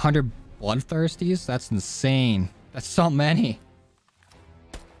 100 bloodthirsties? That's insane. That's so many.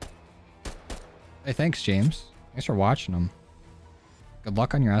 Hey, thanks, James. Thanks for watching them. Good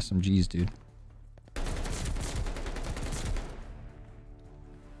luck on your SMGs, dude.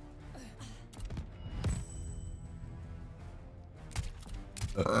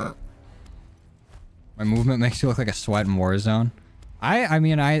 My movement makes you look like a sweat in Warzone. I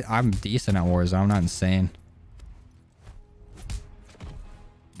mean, I'm decent at Warzone. I'm not insane.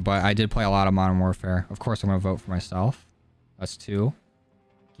 But I did play a lot of Modern Warfare. Of course, I'm going to vote for myself. That's 2.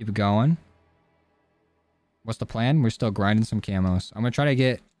 Keep it going. What's the plan? We're still grinding some camos. I'm going to try to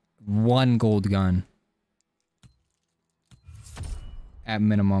get 1 gold gun. At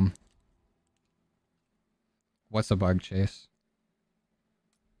minimum. What's a bug chase?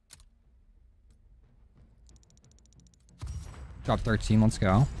 Drop 13. Let's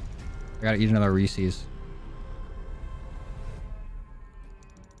go. I gotta eat another Reese's.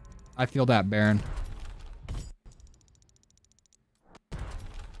 I feel that, Baron.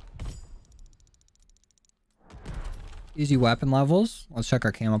 Easy weapon levels. Let's check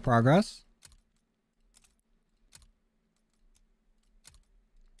our camo progress.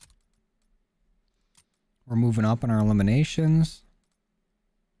 We're moving up in our eliminations.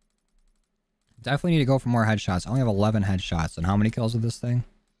 Definitely need to go for more headshots. I only have 11 headshots. And how many kills with this thing?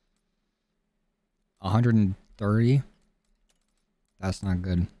 130. That's not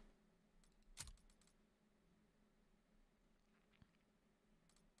good.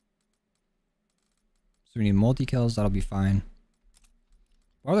 So we need multi-kills. That'll be fine.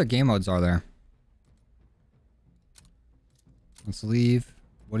 What other game modes are there? Let's leave.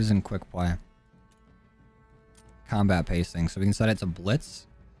 What is in quick play? Combat pacing. So we can set it to blitz.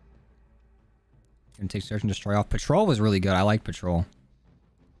 Gonna take search and destroy off. Patrol was really good. I like patrol.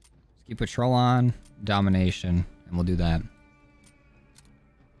 Let's keep patrol on. Domination. And we'll do that.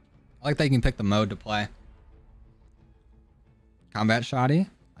 I like that you can pick the mode to play. Combat shoddy?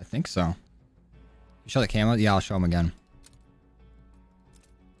 I think so. You show the camo? Yeah, I'll show them again.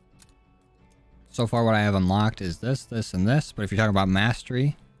 So far what I have unlocked is this, this, and this. But if you're talking about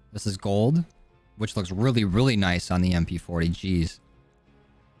mastery, this is gold. Which looks really, really nice on the MP40. Jeez.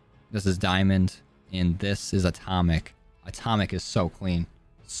 This is diamond. And this is atomic. Atomic is so clean.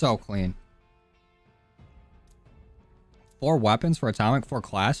 So clean. 4 weapons for atomic, 4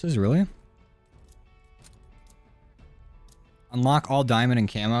 classes, really? Unlock all diamond and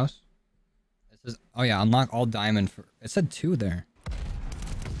camos. This is, oh yeah, unlock all diamond for, it said 2 there.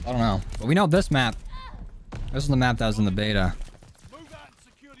 I don't know. But we know this map. This is the map that was in the beta.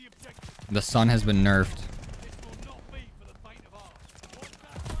 The sun has been nerfed.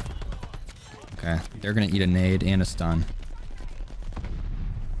 Okay, they're gonna eat a nade and a stun.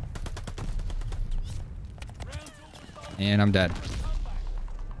 And I'm dead.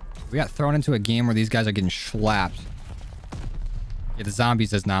 We got thrown into a game where these guys are getting slapped. Yeah, the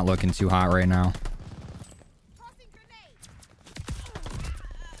zombies is not looking too hot right now.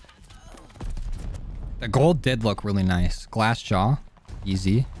 The gold did look really nice. Glass jaw.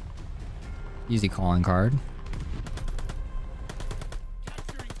 Easy. Easy calling card.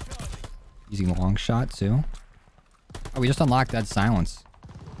 Easy long shot too. Oh, we just unlocked Dead Silence.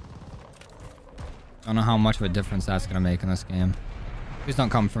 Don't know how much of a difference that's gonna make in this game. Please don't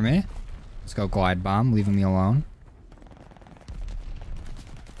come for me. Let's go glide bomb, leaving me alone.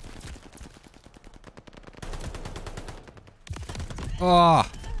 Oh,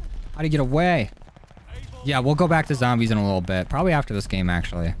 how'd he get away? Yeah, we'll go back to zombies in a little bit. Probably after this game,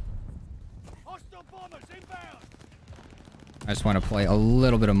 actually. I just want to play a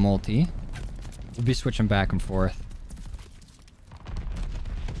little bit of multi. We'll be switching back and forth.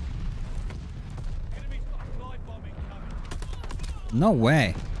 No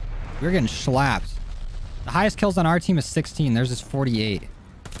way. We're getting slapped. The highest kills on our team is 16. Theirs is 48.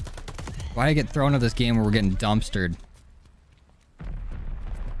 Why did I get thrown into this game where we're getting dumpstered?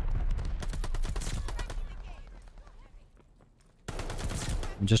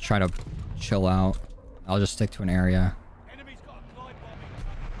 I'm just trying to chill out. I'll just stick to an area.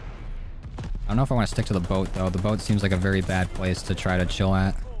 I don't know if I want to stick to the boat, though. The boat seems like a very bad place to try to chill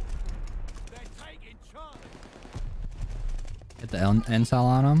at. Hit the intel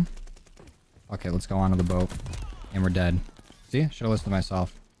on him. Okay, let's go onto the boat. And we're dead. See? Should have listened to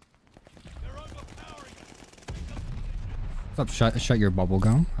myself. What's up? Shut your bubble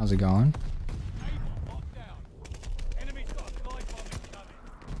gum. How's it going?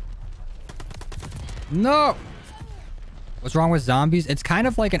 No! What's wrong with zombies? It's kind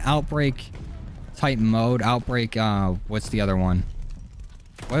of like an Outbreak type mode. Outbreak, what's the other one?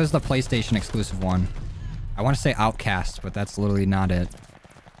 What is the PlayStation exclusive one? I want to say Outcast, but that's literally not it.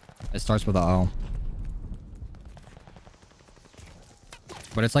 It starts with a O.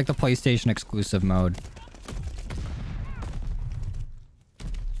 But it's like the PlayStation exclusive mode.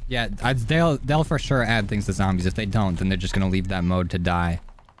 Yeah, they'll for sure add things to zombies. If they don't, then they're just gonna leave that mode to die.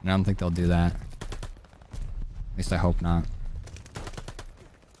 And I don't think they'll do that. At least I hope not.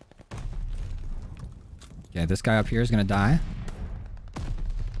 Okay, this guy up here is gonna die.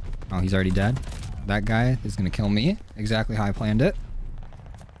 Oh, he's already dead. That guy is gonna kill me. Exactly how I planned it.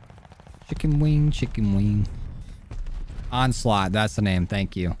 Chicken wing, chicken wing. Onslaught, that's the name.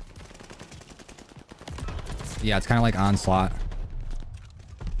 Thank you. Yeah, it's kind of like Onslaught.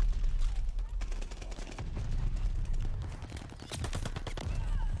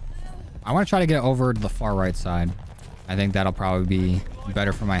 I want to try to get over to the far right side. I think that'll probably be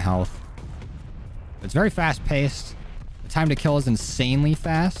better for my health. It's very fast paced. The time to kill is insanely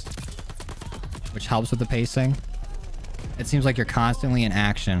fast, which helps with the pacing. It seems like you're constantly in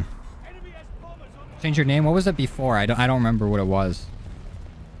action. Change your name? What was it before? I don't remember what it was.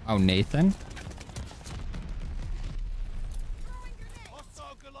 Oh, Nathan?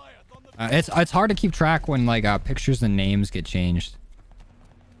 It's hard to keep track when like pictures and names get changed.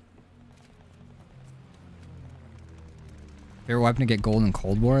 Favorite weapon to get gold in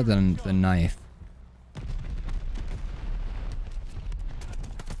Cold War? Than the knife.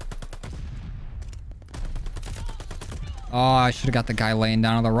 Oh, I should have got the guy laying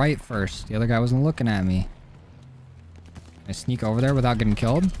down on the right first. The other guy wasn't looking at me. Can I sneak over there without getting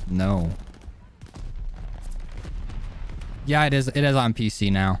killed? No. Yeah, it is on PC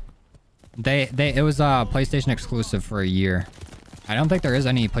now. It was a PlayStation exclusive for a year. I don't think there is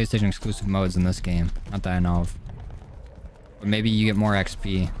any PlayStation exclusive modes in this game. Not that I know of. But maybe you get more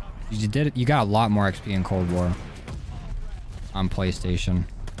XP. You got a lot more XP in Cold War. On PlayStation.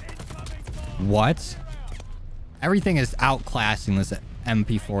 What? Everything is outclassing this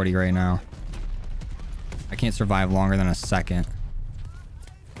MP40 right now. I can't survive longer than a second.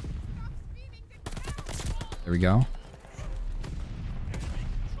 There we go.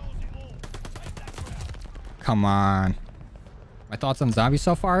 Come on. My thoughts on zombies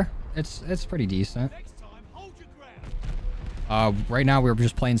so far? It's pretty decent. Right now we're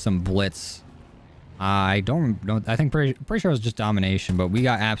just playing some Blitz. I don't know. I think pretty sure it was just domination, but we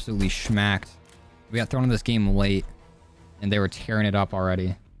got absolutely schmacked. We got thrown in this game late, and they were tearing it up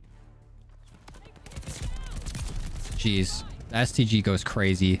already. Jeez. The STG goes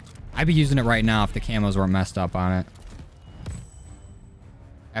crazy. I'd be using it right now if the camos weren't messed up on it.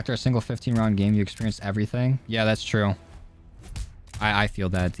 After a single 15-round game, you experienced everything? Yeah, that's true. I feel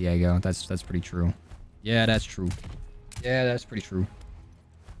that, Diego. That's pretty true. Yeah, that's true. Yeah, that's pretty true.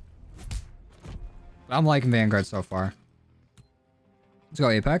 But I'm liking Vanguard so far. Let's go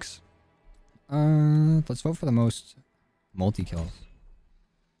Apex. Let's vote for the most multi-kills.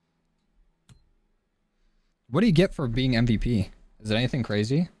 What do you get for being MVP? Is it anything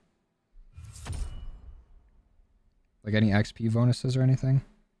crazy? Like any XP bonuses or anything?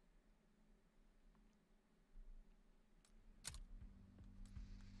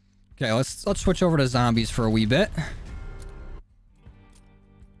 Okay, let's switch over to zombies for a wee bit. Try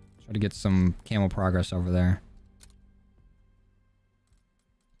to get some camo progress over there.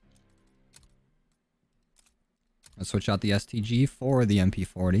 Let's switch out the STG for the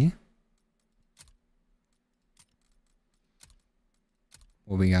MP40.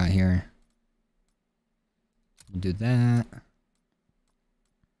 What we got here? Do that.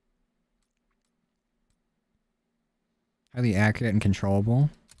 Highly accurate and controllable.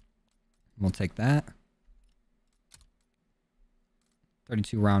 We'll take that.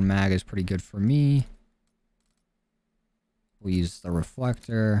 32 round mag is pretty good for me. We'll use the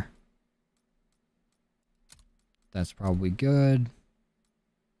reflector. That's probably good.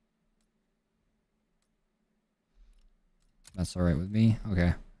 That's alright with me.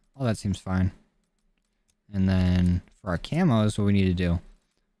 Okay. All that seems fine. And then for our camos, what we need to do.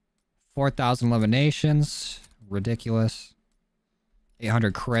 4,000 eliminations. Ridiculous.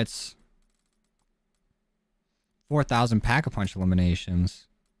 800 crits. 4,000 pack-a-punch eliminations.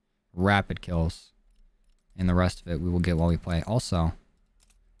 Rapid kills. And the rest of it we will get while we play. Also,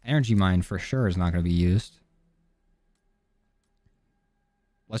 energy mine for sure is not going to be used.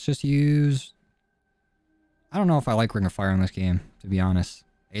 Let's just use... I don't know if I like Ring of Fire in this game, to be honest.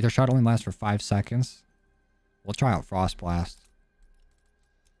 Aether Shot only lasts for 5 seconds. We'll try out Frost Blast.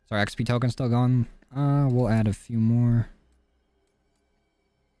 Is our XP token still going? We'll add a few more.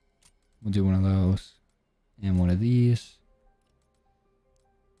 We'll do one of those. And one of these.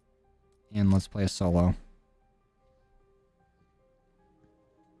 And let's play a solo.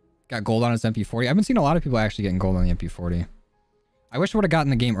 Got gold on his MP40. I've been seeing a lot of people actually getting gold on the MP40. I wish I would have gotten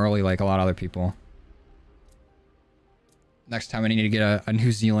the game early like a lot of other people. Next time I need to get a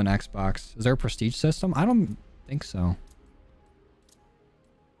New Zealand Xbox. Is there a prestige system? I don't think so.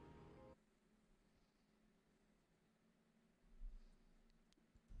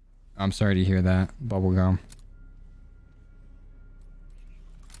 I'm sorry to hear that, Bubblegum.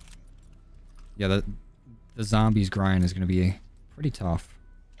 Yeah, the zombies grind is going to be pretty tough.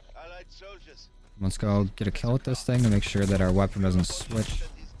 Allied soldiers. Let's go get a kill with this thing to make sure that our weapon doesn't switch.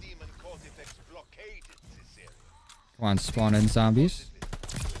 Come on, spawn in zombies.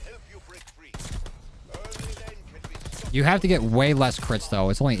 You have to get way less crits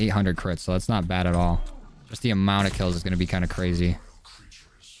though. It's only 800 crits, so that's not bad at all. Just the amount of kills is going to be kind of crazy.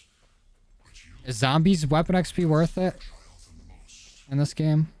 Is zombies weapon XP worth it in this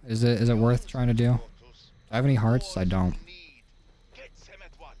game? Is it worth trying to do? Do I have any hearts? I don't.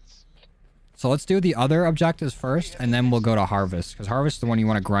 So let's do the other objectives first, and then we'll go to Harvest. Because Harvest is the one you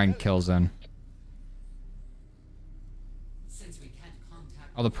want to grind kills in.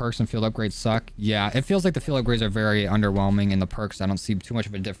 Oh, the perks and field upgrades suck. Yeah, it feels like the field upgrades are very underwhelming, and the perks, I don't see too much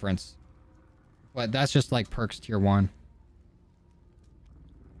of a difference. But that's just like perks tier 1.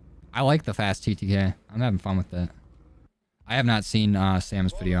 I like the fast TTK. I'm having fun with it. I have not seen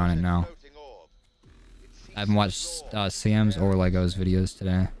Sam's video on it now. I haven't watched Sam's or Lego's videos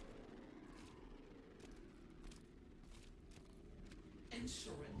today.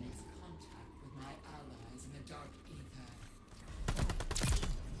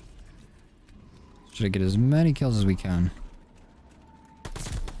 Should get as many kills as we can.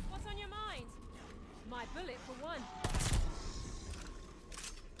 What's on your mind? My bullet for one.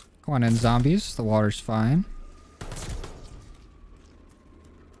 Come on in, zombies. The water's fine.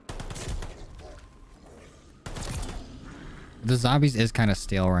 The zombies is kind of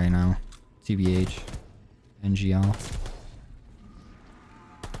stale right now. TBH. NGL.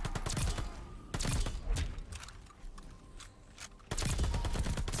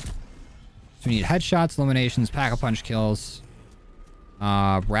 So we need headshots, eliminations, pack-a-punch kills,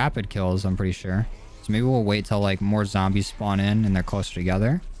 rapid kills, I'm pretty sure. So maybe we'll wait till like more zombies spawn in and they're closer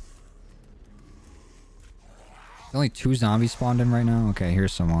together. There's only 2 zombies spawned in right now. Okay,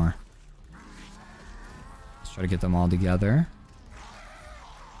 here's some more. Let's try to get them all together.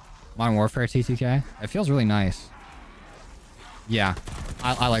 Modern Warfare TTK. It feels really nice. Yeah,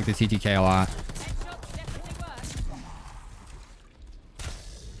 I like the TTK a lot.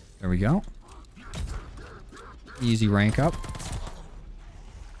 There we go. Easy rank up.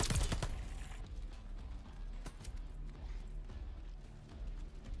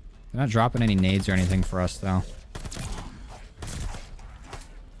 They're not dropping any nades or anything for us, though.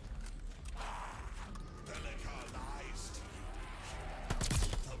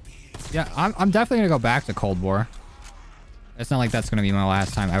 Yeah, I'm definitely going to go back to Cold War. It's not like that's going to be my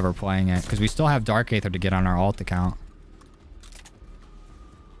last time ever playing it, because we still have Dark Aether to get on our alt account.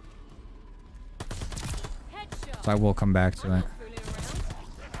 So I will come back to it.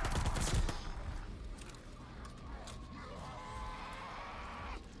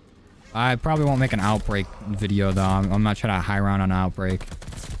 I probably won't make an Outbreak video, though. I'm not trying to high round on Outbreak.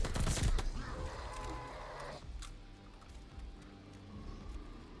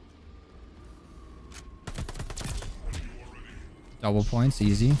 Double points,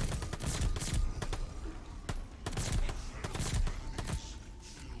 easy.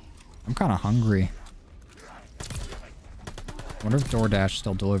 I'm kind of hungry. I wonder if DoorDash is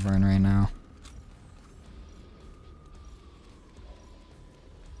still delivering right now.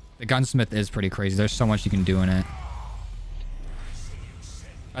 The gunsmith is pretty crazy. There's so much you can do in it.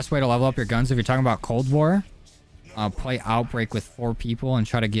 Best way to level up your guns if you're talking about Cold War, play Outbreak with 4 people and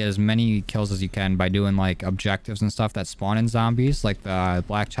try to get as many kills as you can by doing like objectives and stuff that spawn in zombies, like the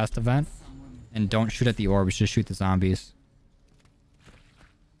Black Chest event. And don't shoot at the orbs, just shoot the zombies.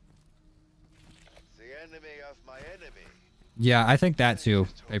 The enemy of my enemy. Yeah, I think that too,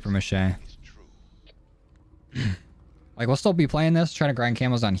 Paper Mache. Is true. Like, we'll still be playing this, trying to grind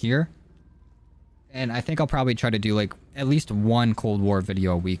camos on here. And I think I'll probably try to do like at least 1 Cold War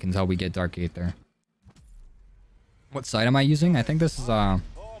video a week until we get Dark Aether. What site am I using? I think this is I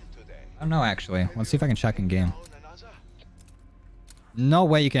don't know actually. Let's see if I can check in game. No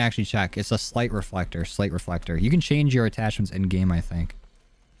way you can actually check. It's a slate reflector. You can change your attachments in game, I think.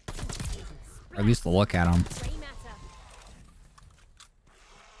 Or at least to look at them.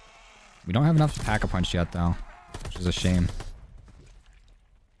 We don't have enough to pack a punch yet though, which is a shame.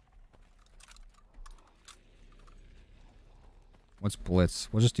 What's Blitz?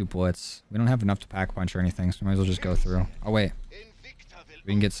 We'll just do Blitz. We don't have enough to pack a punch or anything, so we might as well just go through. Oh wait.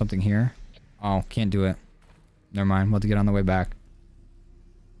 We can get something here. Oh, can't do it. Never mind. We'll have to get on the way back.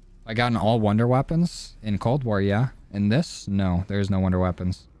 I got all wonder weapons in Cold War, yeah. In this, no, there's no wonder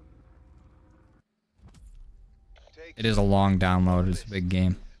weapons. It is a long download. It's a big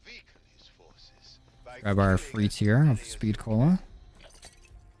game. Grab our free tier of Speed Cola.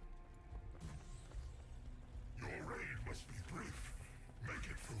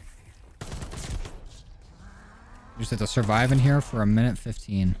 You just have to survive in here for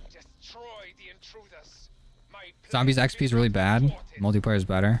 1:15. Zombies XP is really bad. Multiplayer is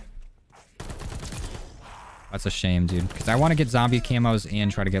better. That's a shame, dude. Because I want to get zombie camos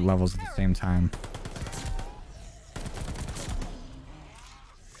and try to get levels at the same time.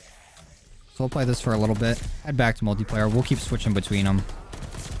 So we'll play this for a little bit. Head back to multiplayer. We'll keep switching between them.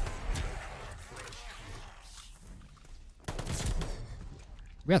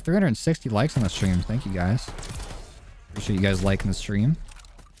 We got 360 likes on the stream. Thank you guys. Appreciate you guys liking the stream.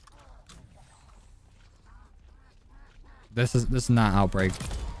 This is not Outbreak.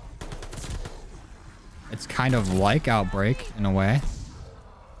 It's kind of like Outbreak in a way,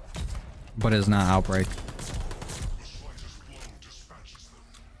 but it's not Outbreak.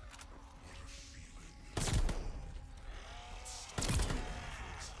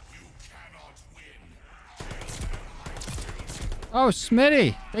 Oh,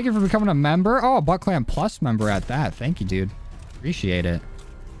 Smitty! Thank you for becoming a member. Oh, a ButtClan Plus member at that. Thank you, dude. Appreciate it.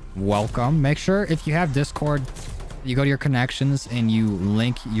 Welcome. Make sure if you have Discord, you go to your connections and you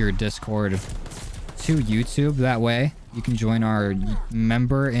link your Discord to YouTube. That way you can join our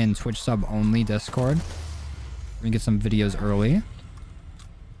member and Twitch sub only Discord. We can get some videos early.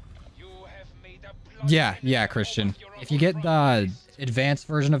 Yeah, Christian. If you get the advanced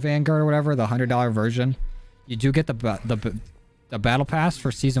version of Vanguard or whatever, the $100 version, you do get the battle pass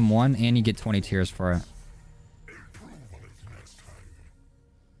for season 1 and you get 20 tiers for it.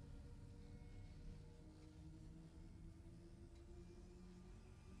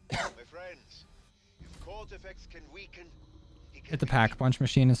 Hit the pack punch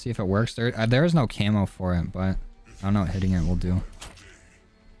machine and see if it works. There is no camo for it, but I don't know what hitting it will do.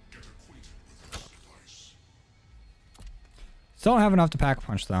 Still don't have enough to pack a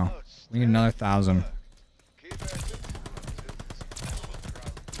punch though. We need another 1,000.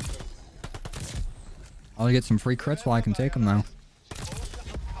 I'll get some free crits while I can take them though.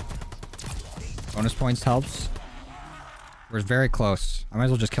 Bonus points helps. We're very close. I might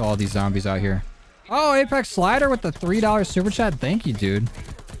as well just kill all these zombies out here. Oh, Apex Slider with the $3 super chat. Thank you, dude.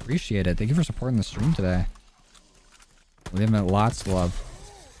 Appreciate it. Thank you for supporting the stream today. Leaving it lots of love.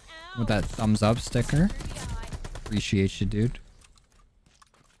 With that thumbs up sticker. Appreciate you, dude.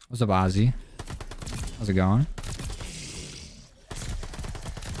 What's up, Ozzy? How's it going?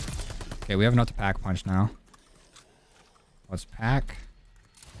 Okay, we have enough to pack punch now. Let's pack.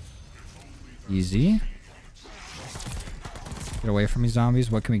 Easy. Get away from me, zombies.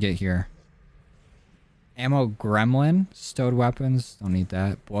 What can we get here? Ammo Gremlin. Stowed weapons. Don't need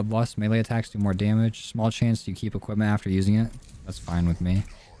that. Bloodlust. Melee attacks do more damage. Small chance to keep equipment after using it. That's fine with me.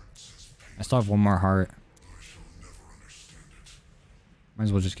 I still have 1 more heart. Might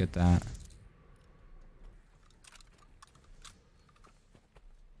as well just get that.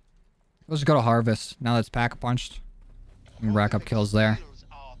 Let's just go to Harvest. Now that's pack punched. We can rack up kills there.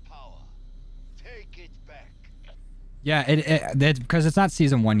 Yeah, it's because it's not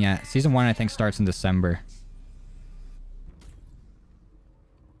season 1 yet. Season 1 I think starts in December.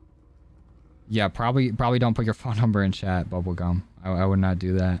 Yeah, probably don't put your phone number in chat, Bubblegum. I would not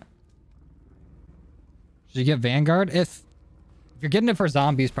do that. Should you get Vanguard? If you're getting it for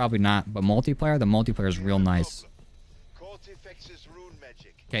zombies, probably not. But multiplayer, the multiplayer is real nice.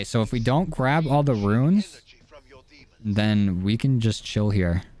 Okay, so if we don't grab all the runes, Energy from your demons. then we can just chill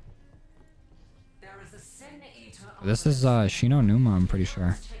here. There is a Sin Eater on This the is Shino Numa, I'm pretty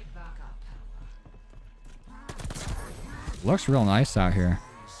sure. take backup power. Looks real nice out here.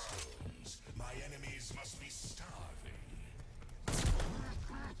 My enemies must be starving.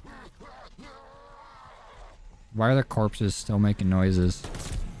 Why are the corpses still making noises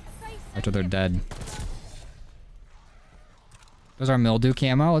after they're dead? There's our mildew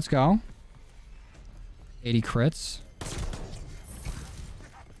camo. Let's go. 80 crits.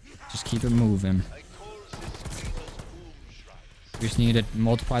 Just keep it moving. I call this Venus womb shrines. We just need to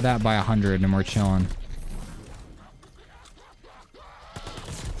multiply that by 100 and we're chilling.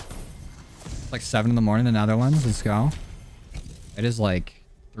 It's like 7 in the morning in the Netherlands. Let's go. It is like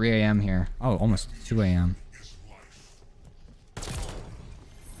 3 a.m. here. Oh, almost 2 a.m. A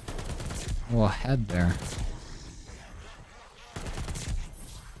little ahead there.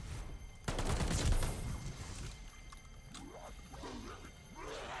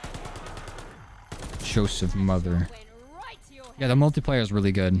 Joseph Mother. Went right to your Yeah, the multiplayer is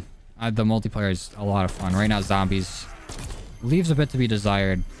really good. The multiplayer is a lot of fun. Right now, zombies leaves a bit to be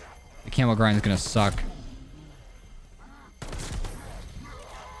desired. The camo grind is gonna suck.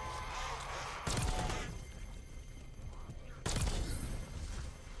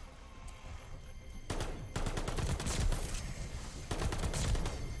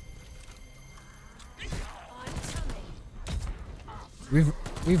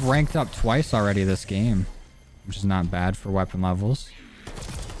 We've ranked up twice already this game, which is not bad for weapon levels.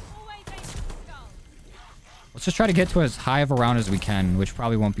 always aim for the skull. Let's just try to get to as high of a round as we can, which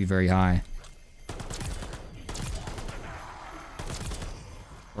probably won't be very high.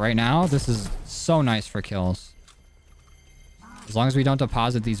 Right now, this is so nice for kills. As long as we don't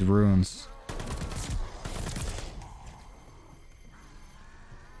deposit these runes.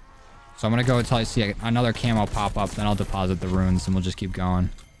 So I'm gonna go until I see another camo pop up, then I'll deposit the runes and we'll just keep going.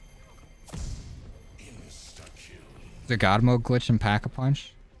 The God mode glitch in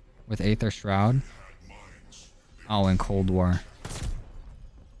Pack-a-Punch with Aether Shroud. Oh, in Cold War.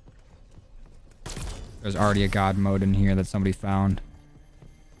 There's already a God mode in here that somebody found.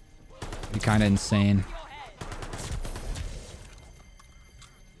 Be kind of insane.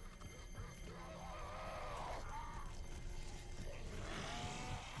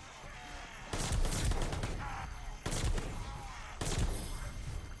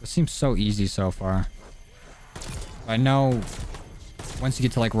 This seems so easy so far. I know once you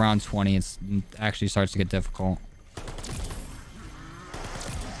get to like round 20, it actually starts to get difficult.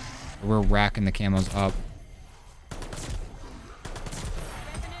 We're racking the camos up.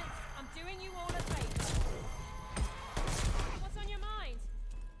 Revenants, I'm doing you all a favor. What's on your mind?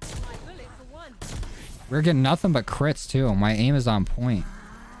 My bullet for one. We're getting nothing but crits too. My aim is on point.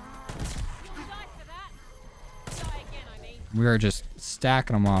 You'll die for that. Die again, I mean. We are just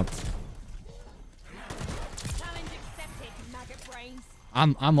stacking them up. Challenge accepted, maggot brains.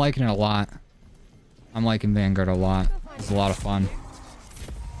 I'm liking it a lot. I'm liking Vanguard a lot. It's a lot of fun.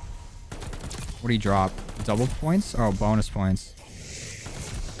 What do you drop? Double points? Oh, bonus points.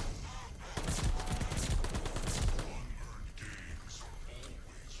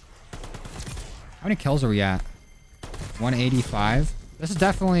 How many kills are we at? 185? This is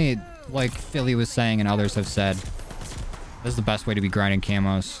definitely, like Philly was saying and others have said, this is the best way to be grinding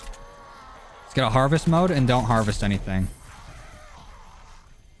camos. Let's get a harvest mode and don't harvest anything.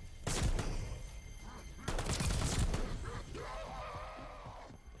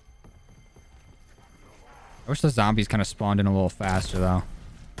 I wish the zombies kind of spawned in a little faster though.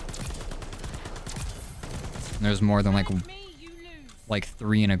 And there's more than Me, you lose. like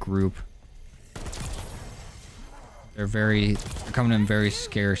 3 in a group. They're coming in very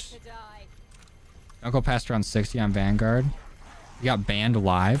scarce. To die. Don't go past around 60 on Vanguard. You got banned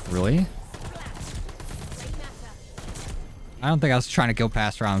live? Really? Ain't matter. I don't think I was trying to go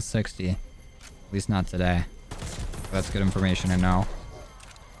past around 60. At least not today. But that's good information to know.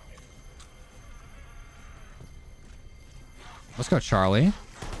 Let's go, Charlie.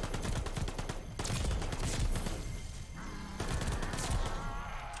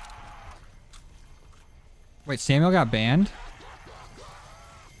 Wait, Samuel got banned?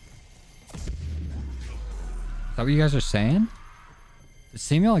 Is that what you guys are saying? Did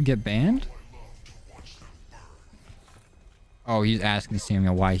Samuel get banned? Oh, he's asking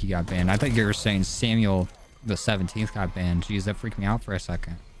Samuel why he got banned. I thought you were saying Samuel the 17th got banned. Jeez, that freaked me out for a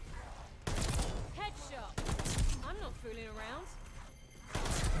second. Headshot. I'm not fooling around.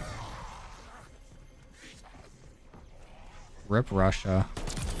 Rip Russia.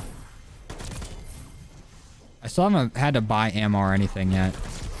 I still haven't had to buy ammo or anything yet.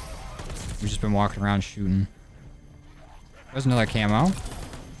 We've just been walking around shooting. There's another camo.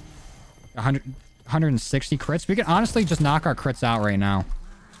 160 crits. We can honestly just knock our crits out right now.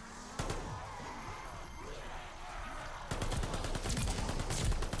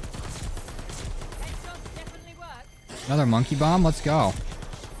 Another monkey bomb. Let's go.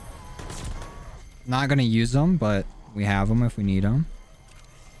 Not gonna use them, but we have them if we need them.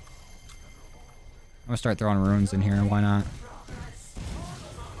 I'm gonna start throwing runes in here. Why not?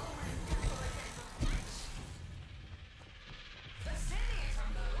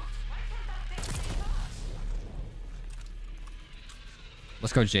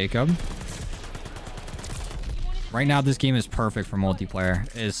 Let's go, Jacob. Right now, this game is perfect for multiplayer.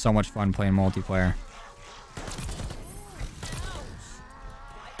 It is so much fun playing multiplayer.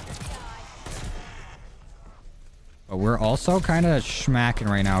 But we're also kind of schmacking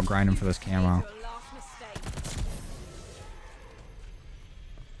right now, grinding for this camo.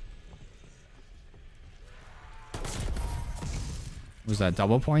 Was that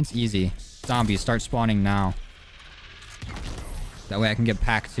double points? Easy. Zombies, start spawning now. That way I can get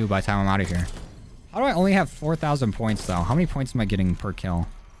pack 2 by the time I'm out of here. How do I only have 4,000 points, though? How many points am I getting per kill?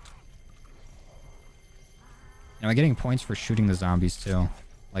 Am I getting points for shooting the zombies, too?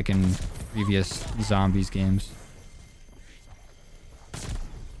 Like in previous zombies games.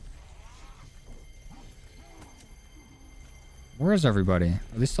 Where is everybody?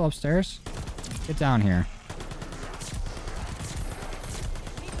 Are they still upstairs? Get down here.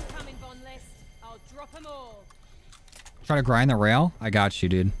 Try to grind the rail? I got you,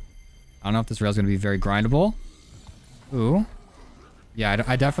 dude. I don't know if this rail's going to be very grindable. Ooh. Yeah,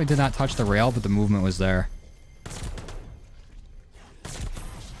 I definitely did not touch the rail, but the movement was there.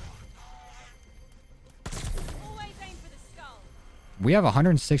 We have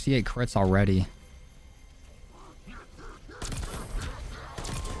 168 crits already.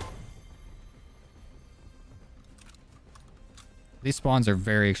 These spawns are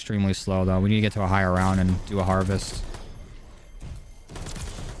very extremely slow, though. We need to get to a higher round and do a harvest.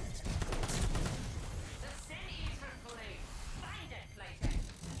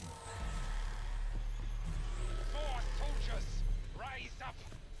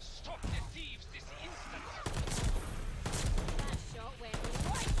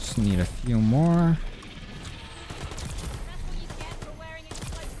 Just need a few more.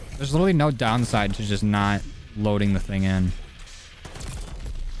 There's literally no downside to just not loading the thing in.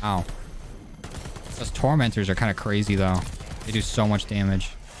 Ow. Those tormentors are kind of crazy, though. They do so much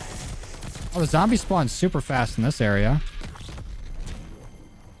damage. Oh, the zombie spawn's super fast in this area.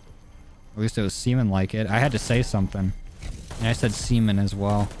 At least it was seeming like it. I had to say something. And I said semen as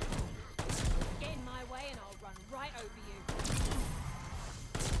well. Get in my way and I'll run right over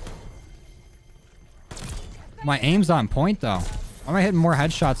you. My aim's on point, though. Why am I hitting more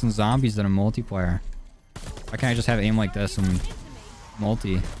headshots in zombies than a multiplayer? Why can't I just have aim like this and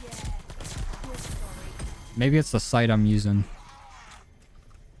multi? Maybe it's the sight I'm using.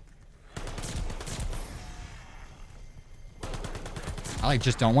 I like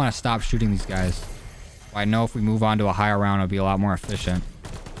just don't want to stop shooting these guys. I know if we move on to a higher round, it'll be a lot more efficient.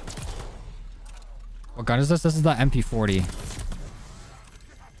 What gun is this? This is the MP40.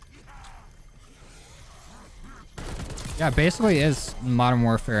 Yeah, basically is Modern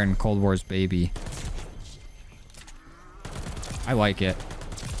Warfare and Cold War's baby. I like it.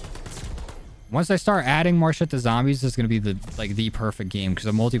 Once I start adding more shit to zombies, this is gonna be the perfect game because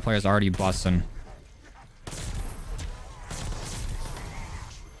the multiplayer is already busting.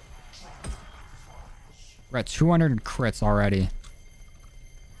 We're at 200 crits already.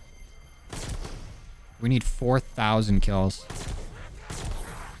 We need 4,000 kills.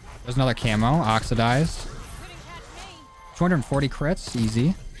 There's another camo, oxidized. 240 crits,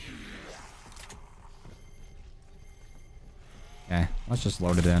 easy. Okay, let's just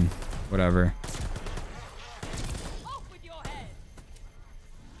load it in. Whatever.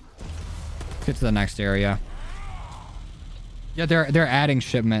 Get to the next area. Yeah, they're adding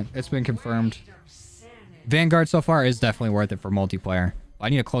shipment. It's been confirmed. Vanguard so far is definitely worth it for multiplayer. I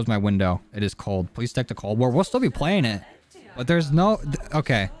need to close my window. It is cold. Please stick to Cold War. We'll still be playing it. But there's no...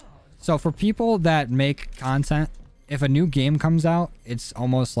 Okay. So for people that make content, if a new game comes out, it's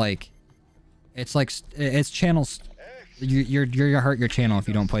almost like... It's like... It's channels... You're gonna hurt your channel if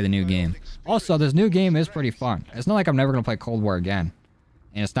you don't play the new game. Also, this new game is pretty fun. It's not like I'm never gonna play Cold War again.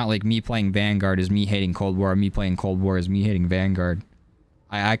 And it's not like me playing Vanguard is me hating Cold War. Me playing Cold War is me hating Vanguard.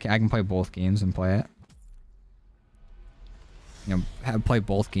 I can play both games and play it. You know, play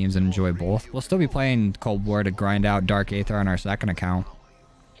both games and enjoy both. We'll still be playing Cold War to grind out Dark Aether on our second account.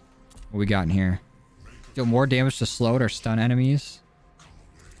 What we got in here? Deal more damage to slowed or stun enemies.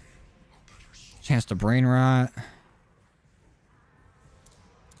 Chance to brain rot.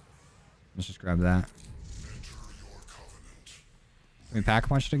 Let's just grab that. Can we pack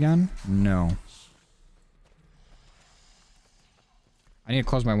punch it again? No. I need to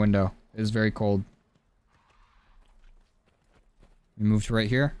close my window. It is very cold. We move to right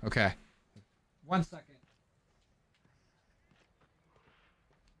here? Okay. 1 second.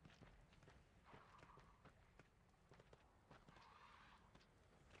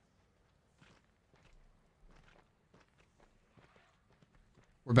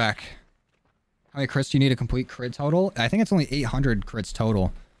 We're back. How many crits do you need to complete crit total? I think it's only 800 crits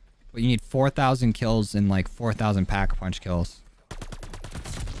total. But you need 4,000 kills and like 4,000 pack-a-punch kills.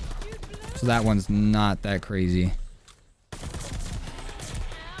 So that one's not that crazy.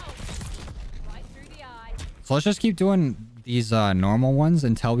 So let's just keep doing these normal ones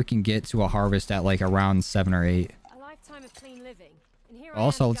until we can get to a harvest at like around 7 or 8. A lifetime of clean living. And here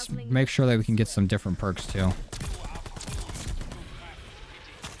Also, I am let's guzzling make sure that we can get some different perks too.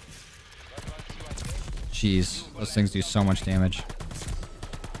 Jeez, those things do so much damage.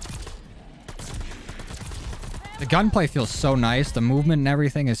 The gunplay feels so nice. The movement and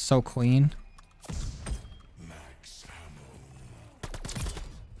everything is so clean.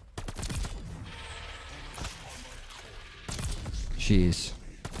 Jeez.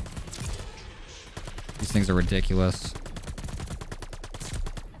 These things are ridiculous.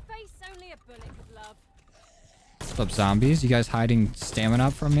 a face only a bullet could love. What's up, zombies? You guys hiding stamina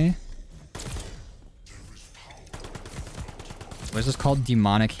up from me? What is this called?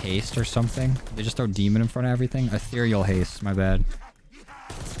 Demonic haste or something? They just throw demon in front of everything? Ethereal haste, my bad.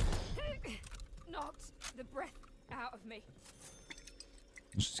 Knocked the breath out of me.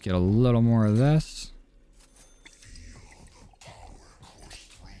 Let's just get a little more of this.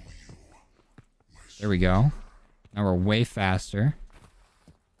 There we go. Now we're way faster.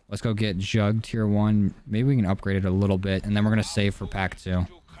 Let's go get Jug tier 1. Maybe we can upgrade it a little bit, and then we're going to save for pack 2.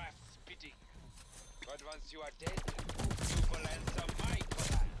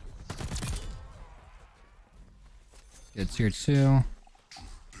 Get tier 2.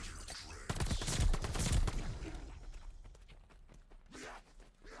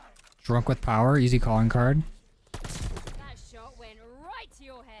 Drunk with power, easy calling card. That shot went right to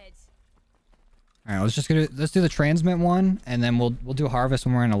your head. All right, let's do the transmit one, and then we'll do harvest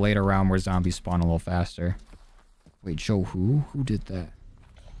when we're in a later round where zombies spawn a little faster. Wait, show who? Who did that?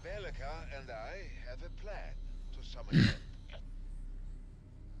 Bellica and I have a plan to summon them.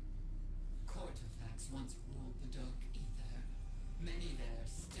 Cortifex once ruled the dark ether. Many there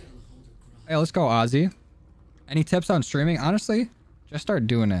still hold a grudge. Hey, let's go, Ozzy. Any tips on streaming? Honestly, just start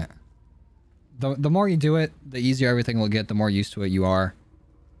doing it. The more you do it, the easier everything will get. The more used to it you are.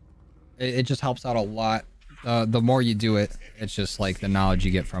 It just helps out a lot. The more you do it, it's just like the knowledge you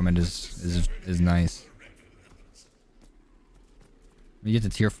get from it is nice. When you get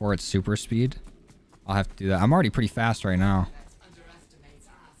to tier 4 at super speed, I'll have to do that. I'm already pretty fast right now.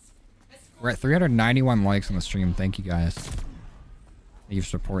 We're at 391 likes on the stream. Thank you guys. Thank you for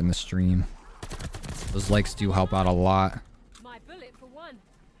supporting the stream. Those likes do help out a lot. My bullet for one.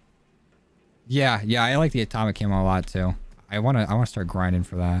 Yeah, I like the atomic camo a lot too. I wanna start grinding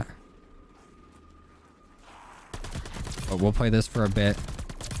for that. But we'll play this for a bit.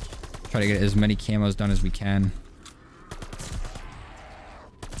 Try to get as many camos done as we can.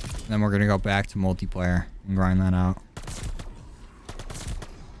 And then we're gonna go back to multiplayer and grind that out.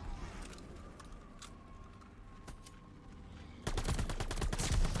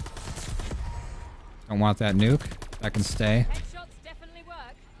 Don't want that nuke. That can stay. Headshots definitely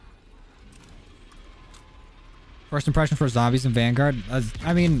work. First impression for zombies in Vanguard.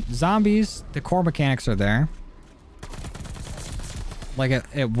 I mean, zombies, the core mechanics are there. Like,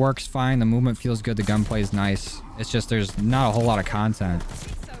 it works fine. The movement feels good. The gunplay is nice. It's just there's not a whole lot of content.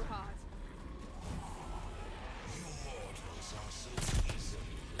 It's so hard.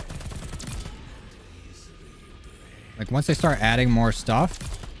 Like, once they start adding more stuff,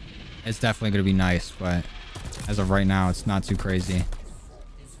 it's definitely going to be nice. But as of right now, it's not too crazy.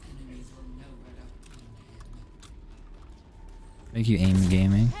 Thank you, Aim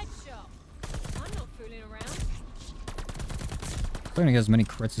Gaming. Headshot. I'm not fooling around. We're going to get as many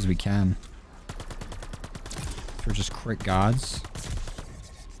crits as we can. We're just crit gods.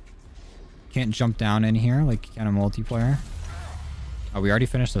 Can't jump down in here like you can in multiplayer. Oh, we already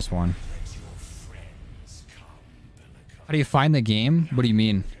finished this one. How do you find the game? What do you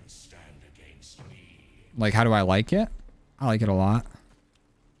mean? Like, how do I like it? I like it a lot.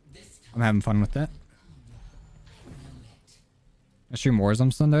 I'm having fun with it. I stream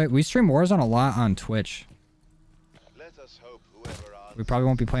Warzone Sunday. We stream Warzone a lot on Twitch. Let us hope whoever We probably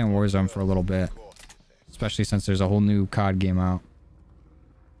won't be playing Warzone for a little bit. Especially since there's a whole new COD game out.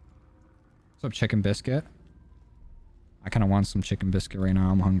 What's up, Chicken Biscuit? I kind of want some Chicken Biscuit right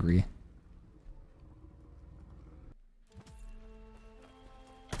now. I'm hungry.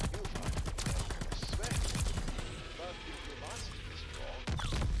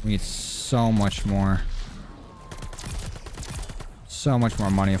 We need so much more. So much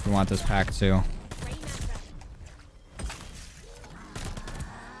more money if we want this pack too.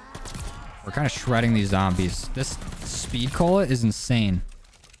 We're kind of shredding these zombies. This speed cola is insane.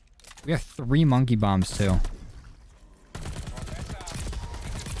 We have 3 monkey bombs too.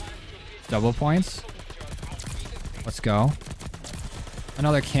 Double points. Let's go.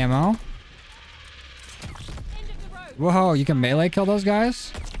 Another camo. Whoa, you can melee kill those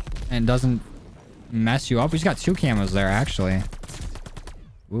guys? And it doesn't mess you up. We just got 2 camos there, actually.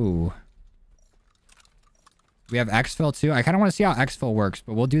 Ooh. We have exfil too. I kind of want to see how exfil works,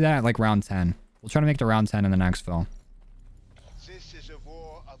 but we'll do that at like round 10. We'll try to make it to round 10 in the next exfil. This is a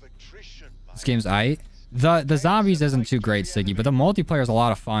war of attrition, This game's aight. The zombies isn't too great, Siggy, but the multiplayer is a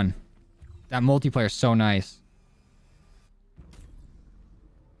lot of fun. That multiplayer is so nice.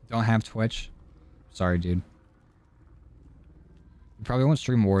 Don't have Twitch? Sorry, dude. We probably won't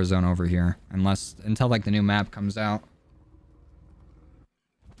stream Warzone over here until like the new map comes out.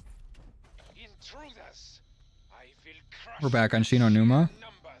 We're back on Shino Numa.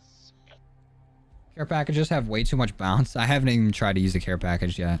 Care packages have way too much bounce. I haven't even tried to use the care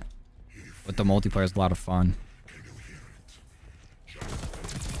package yet. But the multiplayer is a lot of fun.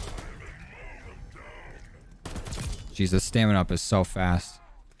 Jesus, stamina up is so fast.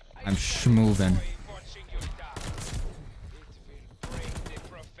 I'm schmoving.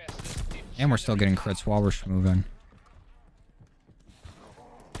 And we're still getting crits while we're schmoving.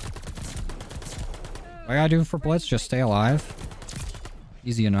 What I gotta do for Blitz? Just stay alive.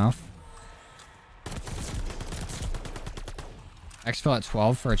 Easy enough. Exfil at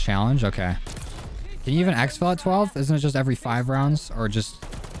 12 for a challenge? Okay. Can you even exfil at 12? Isn't it just every 5 rounds? Or just...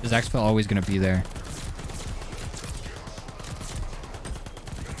 is exfil always gonna be there?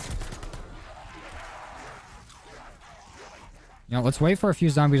 You know, let's wait for a few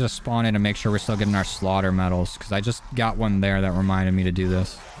zombies to spawn in and make sure we're still getting our slaughter medals. Because I just got one there that reminded me to do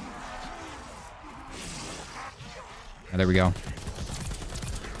this. Oh, there we go.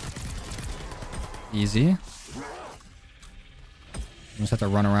 Easy. Just have to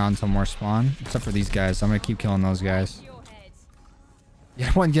run around until more spawn. Except for these guys. I'm going to keep killing those guys.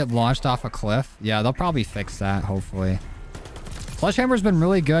 Yeah, one get launched off a cliff. Yeah, they'll probably fix that, hopefully. Sledgehammer's been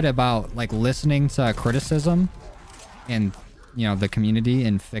really good about, like, listening to criticism. And, you know, the community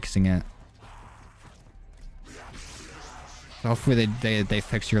and fixing it. So hopefully they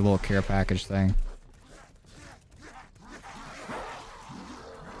fix your little care package thing.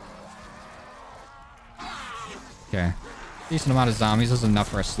 Okay. Decent amount of zombies. This is enough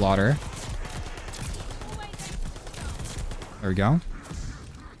for a slaughter. There we go.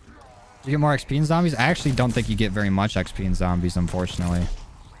 You get more XP in zombies? I actually don't think you get very much XP in zombies, unfortunately.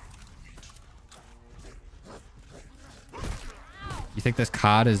 You think this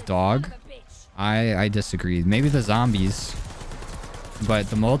COD is dog? I disagree. Maybe the zombies. But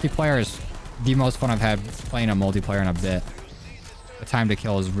the multiplayer is the most fun I've had playing a multiplayer in a bit. The time to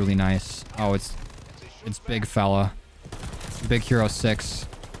kill is really nice. Oh, it's big fella. Big Hero 6. Why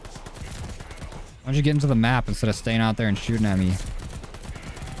don't you get into the map instead of staying out there and shooting at me?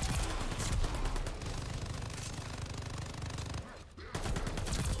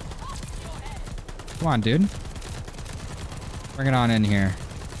 Come on, dude. Bring it on in here.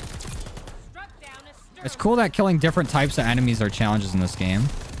 It's cool that killing different types of enemies are challenges in this game.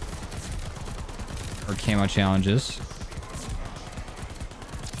 Or camo challenges.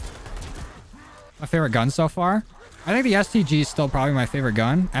 My favorite gun so far? I think the STG is still probably my favorite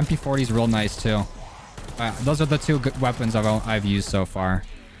gun. MP40 is real nice too. Those are the 2 good weapons I've used so far.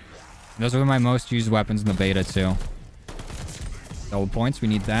 Those are my most used weapons in the beta too. Double points, we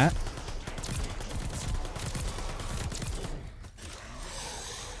need that.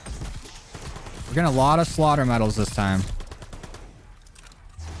 We're getting a lot of slaughter medals this time.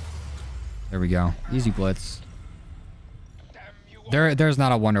 There we go. Easy blitz. There's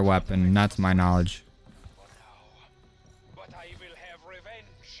not a wonder weapon, not to my knowledge.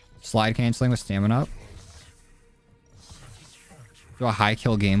 Slide canceling with stamina up. Do a high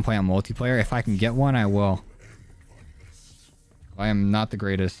kill gameplay on multiplayer. If I can get one, I will. I am not the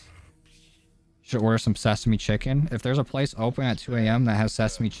greatest. Should order some sesame chicken. If there's a place open at 2 AM that has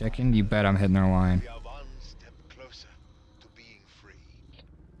sesame chicken, you bet I'm hitting their line. We are one step closer to being free.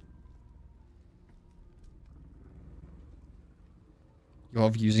 You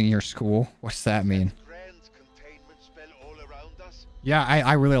love using your school? What's that mean? Grand containment spell all around us. Yeah,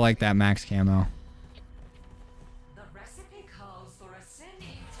 I really like that max camo. The recipe calls for a sin eater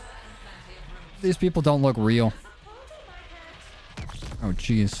and plenty of room. These people don't look real. Oh,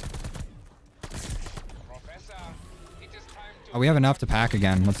 jeez. Professor, it is time to Oh, we have enough to pack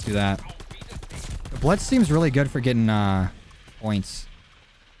again. Let's do that. The Blitz seems really good for getting points.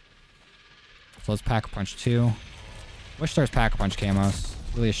 So let's pack a punch 2. Wish there's pack a punch camos.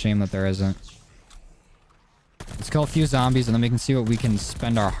 Really a shame that there isn't. Let's kill a few zombies and then we can see what we can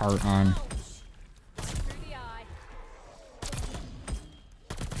spend our heart on. Through the eye.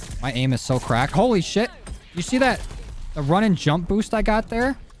 My aim is so cracked. Holy shit! You see that? The run and jump boost I got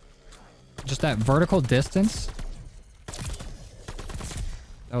there? Just that vertical distance.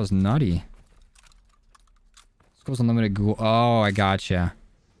 That was nutty. This goes unlimited Google. Oh, I gotcha.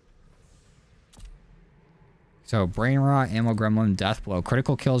 So, Brain Rot, Ammo Gremlin, Death Blow.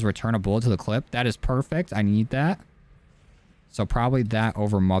 Critical kills return a bullet to the clip. That is perfect. I need that. So, probably that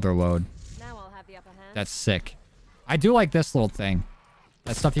over Motherload. Now I'll have the upper hand. That's sick. I do like this little thing.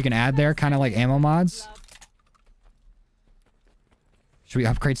 That stuff you can add there, kind of like ammo mods. Should we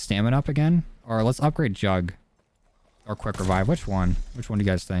upgrade Stamina up again? Or let's upgrade Jug. Or Quick Revive. Which one? Which one do you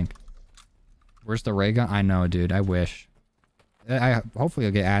guys think? Where's the ray gun? I know, dude. I wish. Hopefully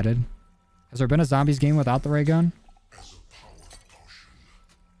it'll get added. Has there been a zombies game without the ray gun?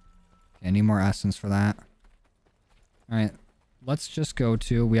 Okay, need more essence for that. Alright. Let's just go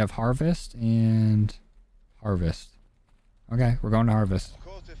to... We have Harvest and... Harvest. Okay, we're going to Harvest.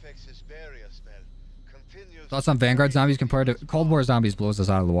 Cortifex's barrier spell continues. Thoughts on Vanguard zombies compared to... Cold War zombies blows us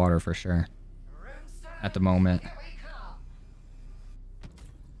out of the water for sure. At the moment.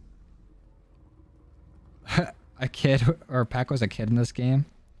 A kid... Or Peck was a kid in this game.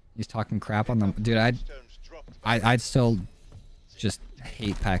 He's talking crap on them. Dude, I'd still just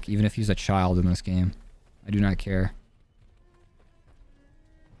hate Peck, even if he's a child in this game. I do not care.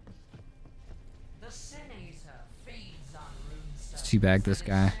 Let's teabag this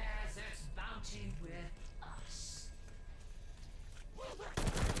guy.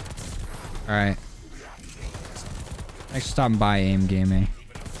 Alright. Thanks for stopping by, AIM Gaming.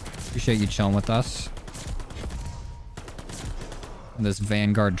 Appreciate you chilling with us. On this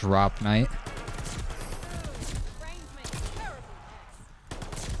Vanguard drop night.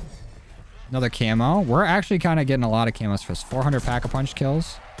 Another camo. We're actually kind of getting a lot of camos for this. 400 pack-a-punch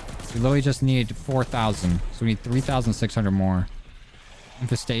kills. We literally just need 4,000. So we need 3,600 more.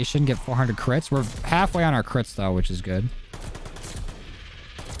 Infestation, get 400 crits. We're halfway on our crits, though, which is good.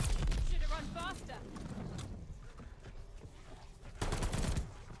 Should've run faster.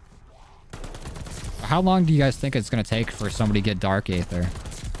 How long do you guys think it's going to take for somebody to get Dark Aether?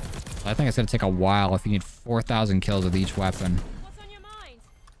 I think it's going to take a while if you need 4,000 kills with each weapon. What's on your mind?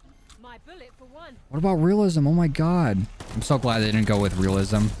 My bullet for one. What about realism? Oh my god. I'm so glad they didn't go with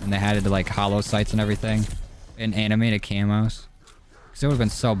realism and they had it to like hollow sights and everything and animated camos. Because it would have been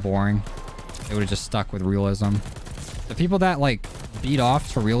so boring. They would have just stuck with realism. The people that like beat off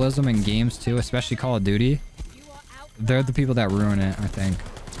for realism in games too, especially Call of Duty, they're the people that ruin it, I think.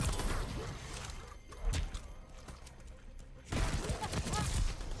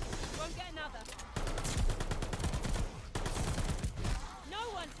 Won't get another. No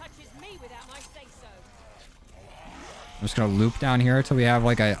one touches me without my say-so. I'm just gonna loop down here until we have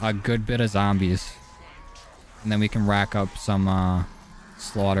like a good bit of zombies. And then we can rack up some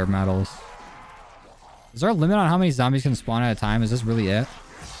slaughter medals. Is there a limit on how many zombies can spawn at a time? Is this really it?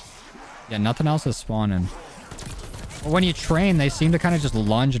 Yeah, nothing else is spawning. But when you train, they seem to kind of just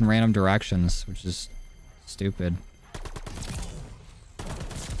lunge in random directions, which is stupid.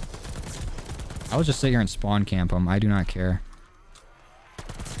 I would just sit here and spawn camp them. I do not care.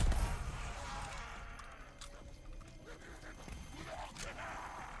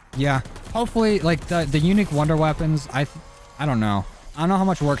 Yeah, hopefully, like, the unique wonder weapons, I don't know. I don't know how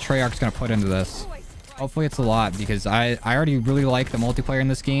much work Treyarch's gonna put into this. Hopefully it's a lot, because I already really like the multiplayer in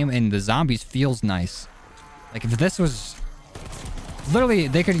this game, and the zombies feels nice. Like, if this was... Literally,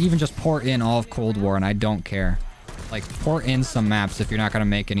 they could even just port in all of Cold War, and I don't care. Like, port in some maps if you're not gonna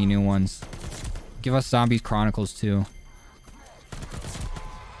make any new ones. Give us Zombies Chronicles too.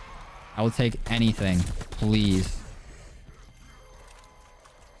 I will take anything, please.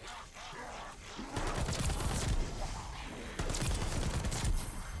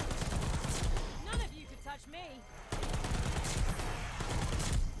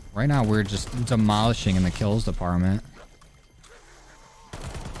 Right now, we're just demolishing in the kills department.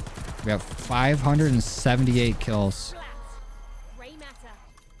 We have 578 kills.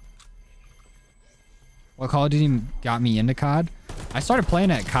 What Call of Duty got me into COD? I started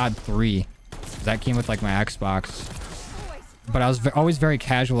playing at COD 3. That came with like my Xbox. But I was always very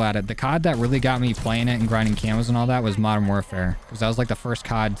casual at it. The COD that really got me playing it and grinding camos and all that was Modern Warfare. Because that was like the first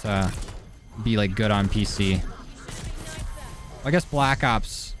COD to be like good on PC. I guess Black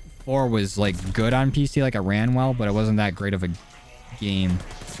Ops 4 was like good on PC, like it ran well, but it wasn't that great of a game,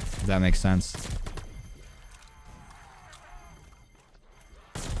 if that makes sense.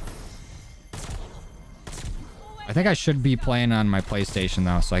 I think I should be playing on my PlayStation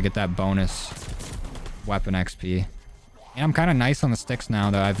though, so I get that bonus weapon XP. And I'm kind of nice on the sticks now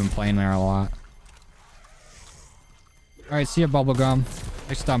that I've been playing there a lot. Alright, see ya, Bubblegum. Thanks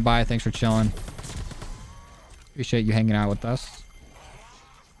for stopping by. Thanks for chilling. Appreciate you hanging out with us.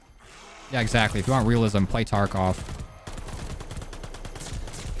 Yeah, exactly. If you want realism, play Tarkov.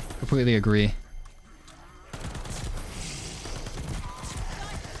 Completely agree.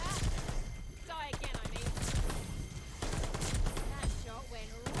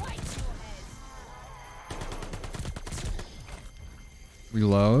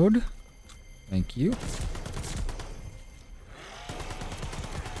 Reload. Thank you.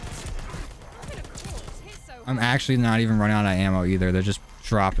 I'm actually not even running out of ammo either. They're just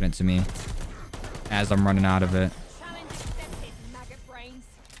dropping it to me as I'm running out of it.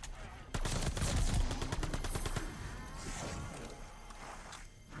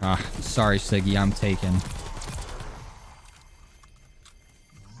 Ah, sorry, Siggy. I'm taken.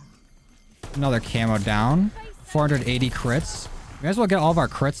 Another camo down. 480 crits. We might as well get all of our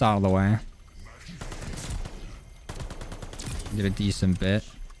crits out of the way. Get a decent bit.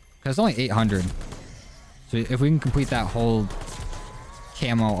 Because it's only 800. So if we can complete that whole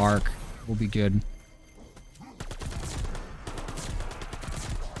camo arc, we'll be good.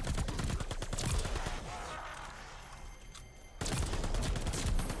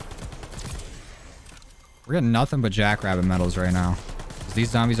 We're getting nothing but jackrabbit medals right now. These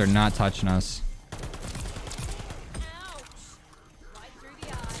zombies are not touching us.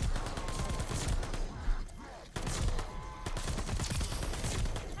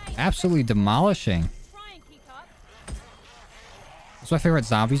 Absolutely demolishing. What's my favorite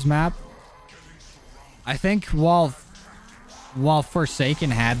zombies map? I think while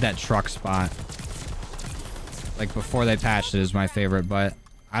Forsaken had that truck spot, like before they patched it, is my favorite, but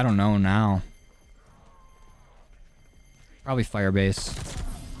I don't know now. Probably Firebase.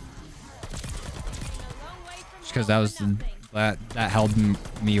 Just because that was that held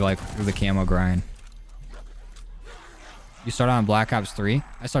me like through the camo grind. You started on Black Ops 3?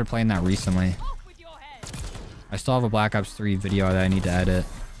 I started playing that recently. I still have a Black Ops 3 video that I need to edit.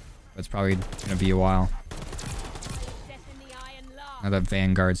 But it's probably gonna be a while. Now that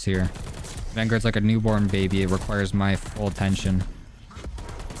Vanguard's here. Vanguard's like a newborn baby. It requires my full attention.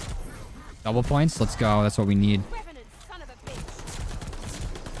 Double points? Let's go. That's what we need.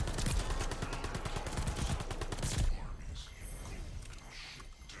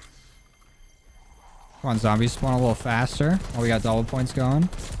 Come on, zombies, spawn a little faster. Oh, we got double points going.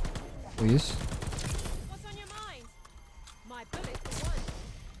 Please. What's on your mind? My bullet for one.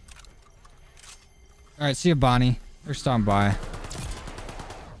 Alright, see ya, Bonnie. They're stopping by.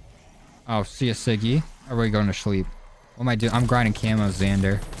 Oh, see ya, Siggy. Everybody going to sleep. What am I doing? I'm grinding camo,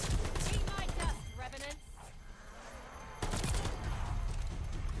 Xander.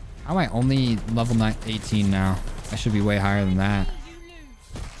 How am I only level 18 now? I should be way higher than that.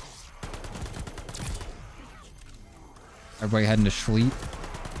 Everybody heading to sleep.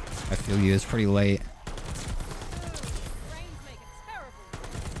 I feel you. It's pretty late.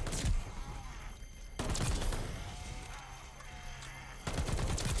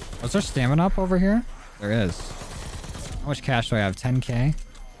 Was there stamina up over here? There is. How much cash do I have? 10k?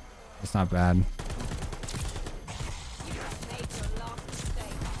 That's not bad.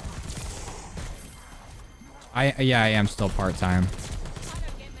 Yeah, I am still part-time.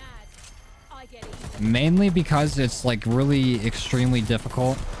 Mainly because it's like really extremely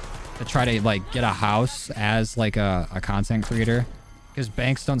difficult to try to like get a house as like a content creator, because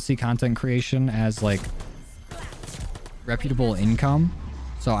banks don't see content creation as like reputable income.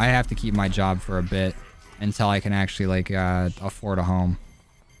 So I have to keep my job for a bit until I can actually like afford a home.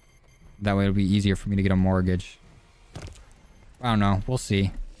 That way it'll be easier for me to get a mortgage. I don't know. We'll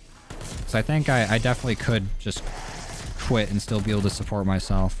see. So I think I definitely could just quit and still be able to support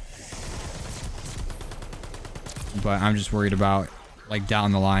myself. But I'm just worried about, like,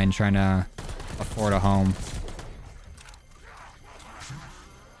 down the line trying to afford a home.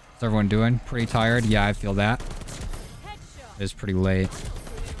 What's everyone doing? Pretty tired? Yeah, I feel that. It's pretty late.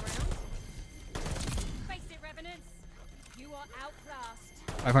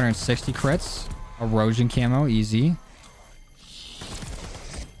 560 crits. Erosion camo, easy.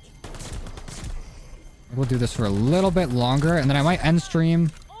 We'll do this for a little bit longer, and then I might end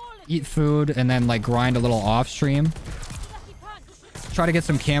stream, eat food, and then like grind a little off stream. Try to get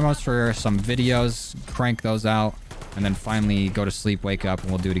some camos for some videos, crank those out, and then finally go to sleep, wake up, and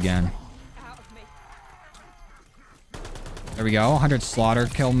we'll do it again. There we go. 100 slaughter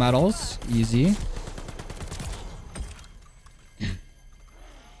kill medals. Easy.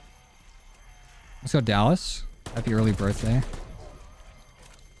 Let's go, Dallas. Happy early birthday.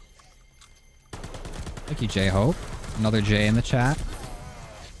 Thank you, J-Hope. Another J in the chat.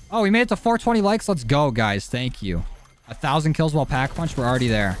 Oh, we made it to 420 likes. Let's go, guys. Thank you. 1,000 kills while pack punch. We're already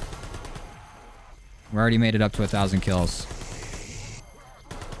there. We already made it up to 1,000 kills.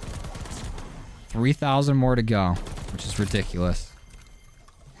 3,000 more to go, which is ridiculous.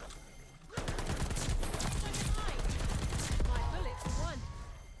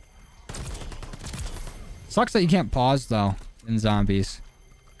 Sucks that you can't pause, though, in zombies.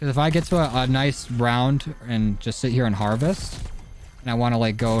 Because if I get to a nice round and just sit here and harvest, and I want to,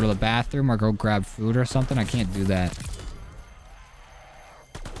 like, go to the bathroom or go grab food or something, I can't do that.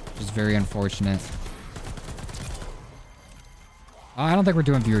 Which is very unfortunate. I don't think we're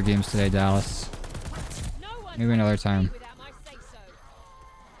doing viewer games today, Dallas. Maybe another time.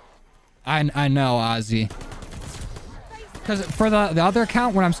 I know, Ozzy. Because for the other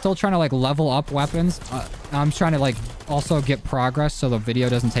account, when I'm still trying to, like, level up weapons, I'm trying to, like, also get progress so the video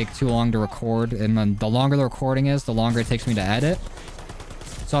doesn't take too long to record. And then the longer the recording is, the longer it takes me to edit.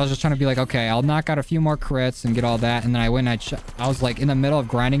 So I was just trying to be like, okay, I'll knock out a few more crits and get all that. And then I went and I was, like, in the middle of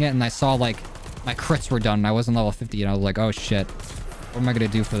grinding it, and I saw, like, my crits were done. And I wasn't level 50, and I was like, oh, shit. What am I going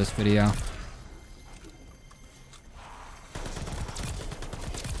to do for this video?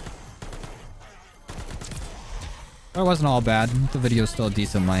 But it wasn't all bad. The video is still a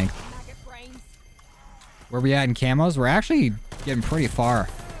decent length. Where we at in camos? We're actually getting pretty far.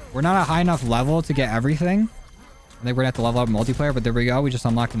 We're not a high enough level to get everything. I think we're gonna have to level up multiplayer, but there we go. We just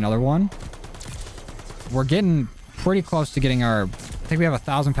unlocked another one. We're getting pretty close to getting our... I think we have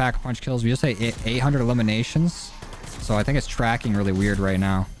 1,000 pack punch kills. We just hit 800 eliminations. So I think it's tracking really weird right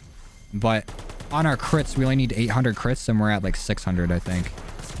now. But on our crits, we only need 800 crits, and we're at like 600, I think.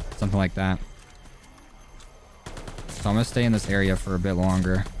 Something like that. So I'm gonna stay in this area for a bit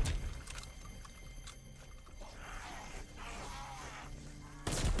longer.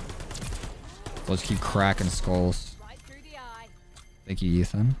 So let's keep cracking skulls. Thank you,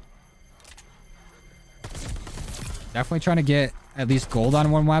 Ethan. Definitely trying to get at least gold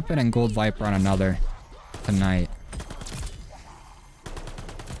on one weapon and gold viper on another tonight.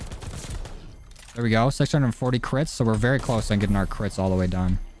 There we go. 640 crits. So we're very close on getting our crits all the way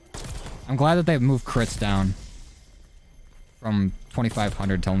done. I'm glad that they've moved crits down from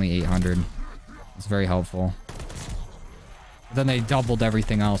 2,500 to only 800. It's very helpful. But then they doubled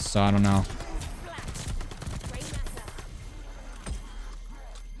everything else, so I don't know.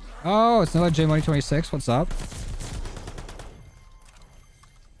 Oh, it's another JMoney26. What's up?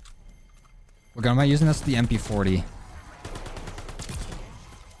 What gun am I using? That's the MP40.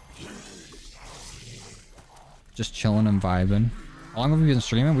 Just chilling and vibing. How long have we been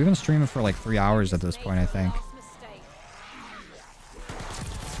streaming? We've been streaming for like 3 hours at this point, I think.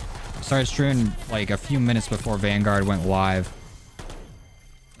 Started streaming like a few minutes before Vanguard went live.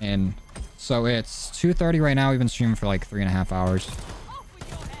 And so it's 2:30 right now. We've been streaming for like 3.5 hours.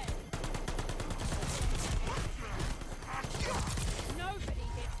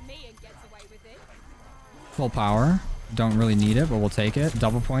 Full power. Don't really need it, but we'll take it.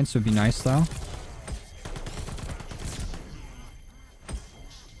 Double points would be nice though.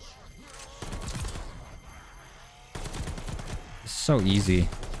 It's so easy.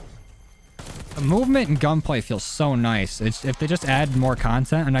 The movement and gunplay feels so nice. If they just add more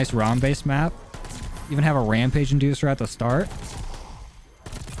content, a nice round-based map, even have a rampage inducer at the start,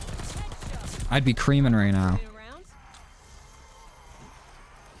 I'd be creaming right now.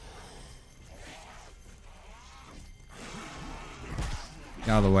 Get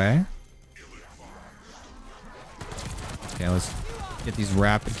out of the way. Okay, let's get these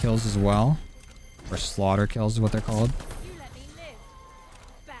rapid kills as well. Or slaughter kills is what they're called.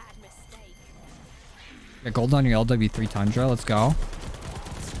 Got gold on your LW3 Tundra. Let's go.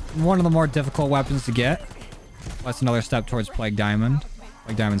 One of the more difficult weapons to get. That's another step towards Plague Diamond.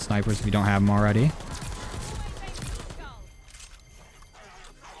 Plague Diamond snipers if you don't have them already.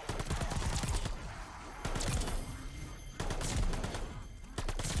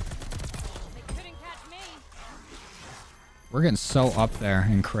 We're getting so up there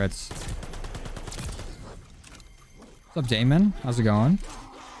in crits. What's up, Damon? How's it going?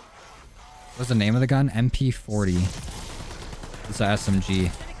 What's the name of the gun? MP40. It's a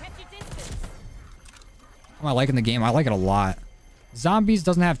SMG. am I liking the game? I like it a lot. Zombies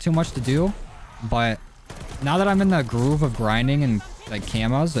doesn't have too much to do, but now that I'm in the groove of grinding and like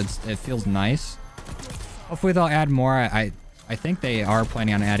camos, it feels nice. Hopefully they'll add more. I think they are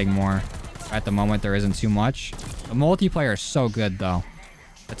planning on adding more. At the moment, there isn't too much. The multiplayer is so good, though.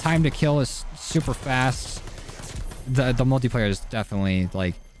 The time to kill is super fast. The multiplayer is definitely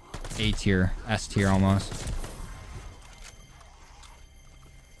like A tier, S tier almost.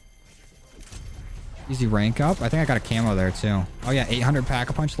 Easy rank up. I think I got a camo there too. Oh yeah, 800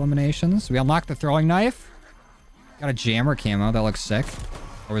 pack-a-punch eliminations. We unlocked the throwing knife. Got a jammer camo. That looks sick.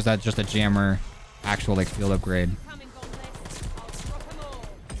 Or was that just a jammer actual like field upgrade?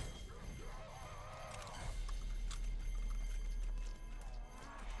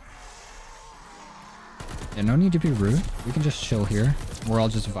 Yeah, no need to be rude. We can just chill here. We're all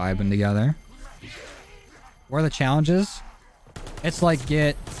just vibing together. What are the challenges? It's like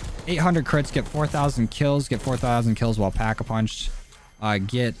get 800 crits, get 4,000 kills, get 4,000 kills while pack-a-punched.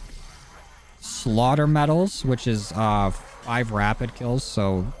 Get slaughter medals, which is 5 rapid kills.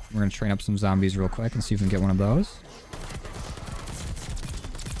 So we're going to train up some zombies real quick and see if we can get one of those.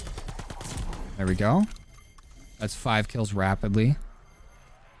 There we go. That's 5 kills rapidly.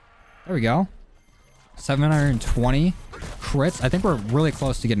 There we go. 720 crits. I think we're really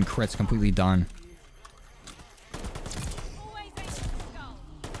close to getting crits completely done.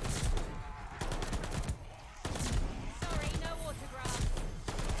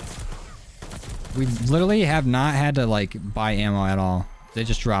 We literally have not had to like buy ammo at all. They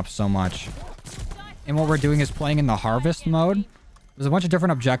just drop so much. And what we're doing is playing in the harvest mode. There's a bunch of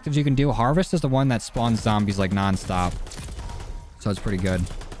different objectives you can do. Harvest is the one that spawns zombies like non-stop. So it's pretty good.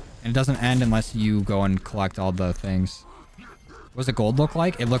 And it doesn't end unless you go and collect all the things. What does the gold look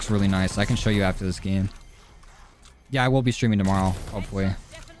like? It looks really nice. I can show you after this game. Yeah, I will be streaming tomorrow, hopefully.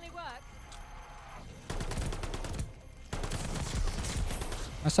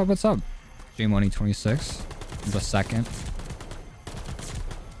 What's up? What's up? J-Money26. The second.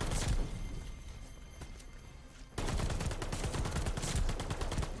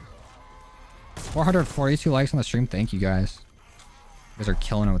 $442 likes on the stream. Thank you guys. You guys are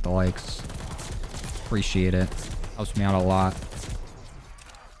killing it with the likes. Appreciate it. Helps me out a lot.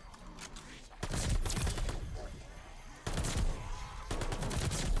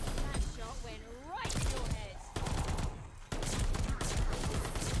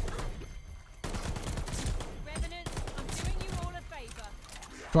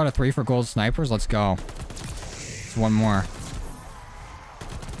 Two out of 3 for gold snipers. Let's go. It's one more.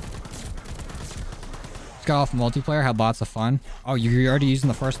 Just got off multiplayer. Had lots of fun. Oh, you're already using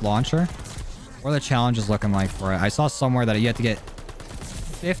the first launcher? What are the challenges looking like for it? I saw somewhere that you have to get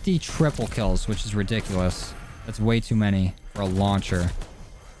 50 triple kills, which is ridiculous. That's way too many for a launcher.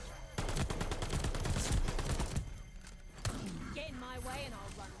 Get in my way and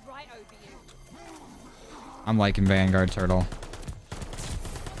I'll run right over you. I'm liking Vanguard Turtle.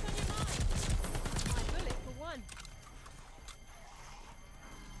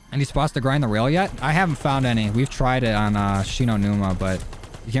 Any spots to grind the rail yet? I haven't found any. We've tried it on Shinonuma, but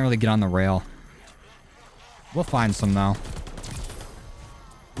you can't really get on the rail. We'll find some though.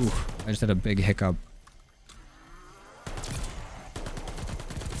 Oof, I just had a big hiccup.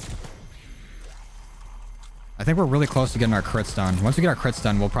 I think we're really close to getting our crits done. Once we get our crits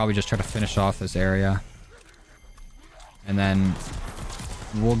done, we'll probably just try to finish off this area. And then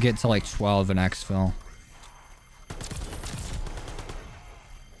we'll get to like 12 in exfil.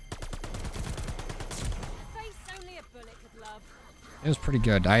 It was pretty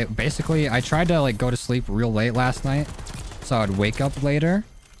good. I tried to like go to sleep real late last night, so I'd wake up later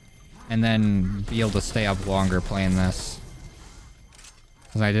and then be able to stay up longer playing this.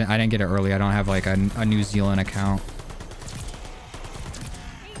 Cause I didn't get it early. I don't have like a New Zealand account.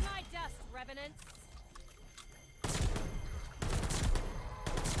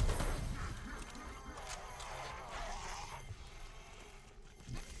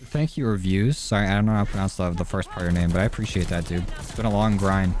 Thank you, Reviews. Sorry, I don't know how to pronounce the first part of your name, but I appreciate that, dude. It's been a long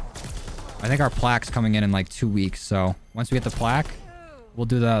grind. I think our plaque's coming in like 2 weeks, so once we get the plaque, we'll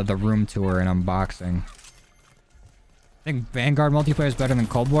do the room tour and unboxing. I think Vanguard multiplayer is better than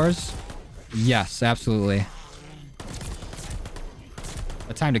Cold Wars. Yes, absolutely.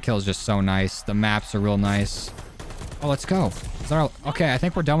 The time to kill is just so nice. The maps are real nice. Oh, let's go. Okay, I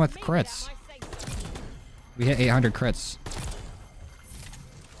think we're done with crits. We hit 800 crits.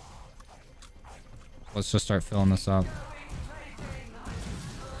 Let's just start filling this up.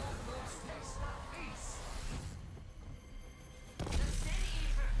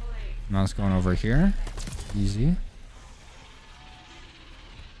 Mouse going over here. Easy.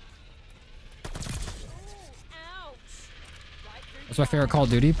 What's my favorite Call of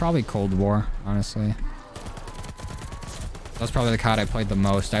Duty? Probably Cold War, honestly. That's probably the COD I played the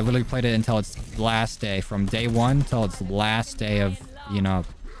most. I literally played it until its last day. From day one till its last day of being up.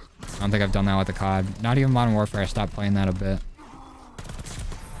 I don't think I've done that with the COD. Not even Modern Warfare. I stopped playing that a bit.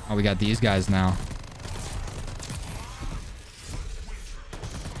 Oh, we got these guys now.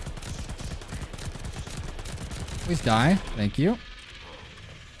 Please die. Thank you.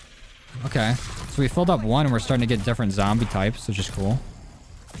 Okay. So we filled up one and we're starting to get different zombie types, which is cool.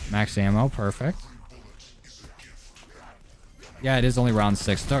 Max ammo. Perfect. Yeah, it is only round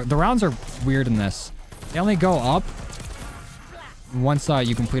 6. The rounds are weird in this. They only go up once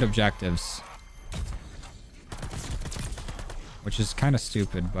you complete objectives. Which is kind of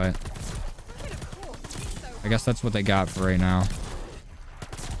stupid, but I guess that's what they got for right now.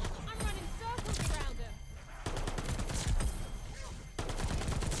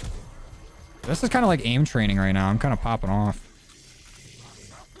 This is kind of like aim training right now. I'm kind of popping off.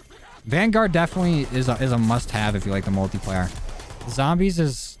 Vanguard definitely is a must-have if you like the multiplayer. Zombies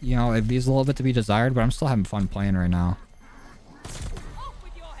is, you know, it leaves a little bit to be desired, but I'm still having fun playing right now.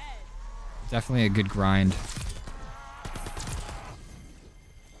 Definitely a good grind.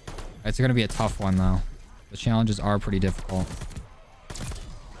 It's going to be a tough one, though. The challenges are pretty difficult.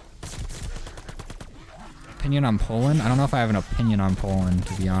 Opinion on Poland? I don't know if I have an opinion on Poland,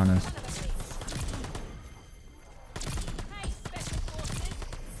 to be honest.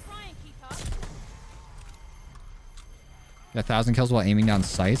 Got 1,000 kills while aiming down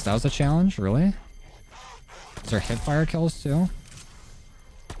sights. That was a challenge? Really? Is there hipfire kills, too?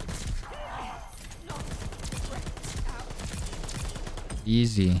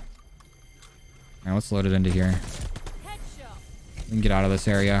 Easy. Alright, let's load it into here. We can get out of this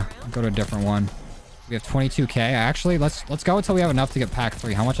area. Go to a different one. We have 22k. Actually, let's go until we have enough to get pack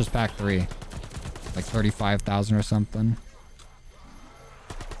 3. How much is pack 3? Like 35,000 or something.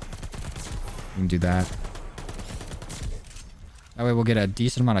 We can do that. That way we'll get a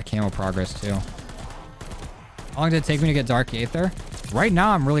decent amount of camo progress too. How long did it take me to get Dark Aether? Right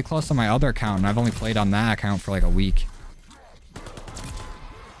now I'm really close to my other account and I've only played on that account for like a week.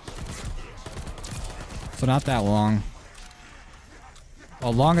 So not that long.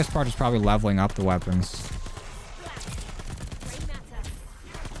 Well, longest part is probably leveling up the weapons.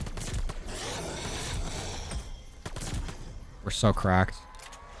 We're so cracked.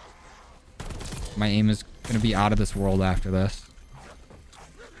 My aim is going to be out of this world after this.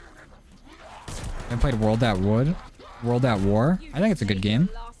 I played World at Wood. World at War. I think it's a good game.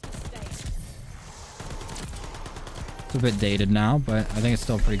 It's a bit dated now, but I think it's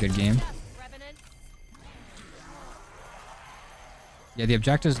still a pretty good game. Yeah, the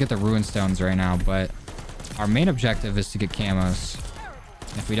objective is get the Ruin Stones right now, but our main objective is to get Camos.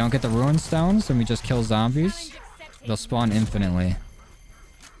 If we don't get the Ruin Stones and we just kill zombies, they'll spawn infinitely.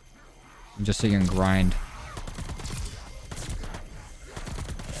 And just so you can grind.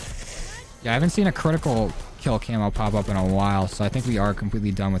 Yeah, I haven't seen a critical kill camo pop up in a while, so I think we are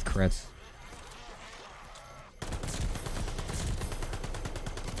completely done with crits.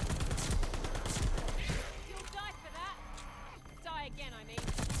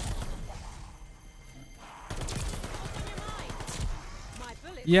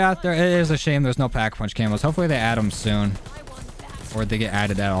 Yeah, it is a shame there's no pack punch camos. Hopefully they add them soon. Or they get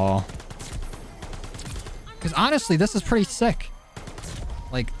added at all. Because honestly, this is pretty sick.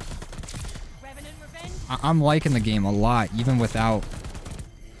 Like, I'm liking the game a lot, even without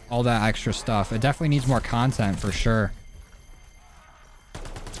all that extra stuff. It definitely needs more content for sure.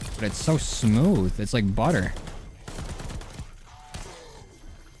 But it's so smooth. It's like butter.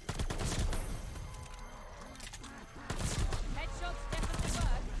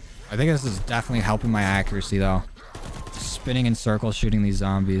 I think this is definitely helping my accuracy, though. Spinning in circles, shooting these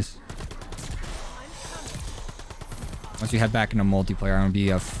zombies. Once we head back into multiplayer, I'm gonna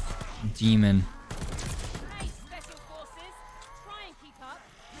be a demon.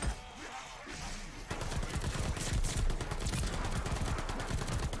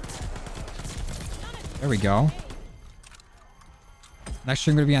 There we go. Next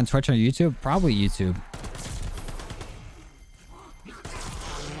stream gonna be on Twitch or YouTube? Probably YouTube.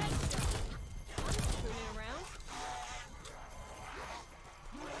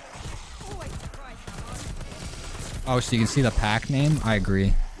 Oh, so you can see the pack name? I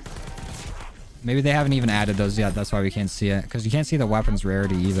agree. Maybe they haven't even added those yet. That's why we can't see it. Because you can't see the weapons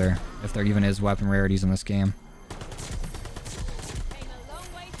rarity either. If there even is weapon rarities in this game.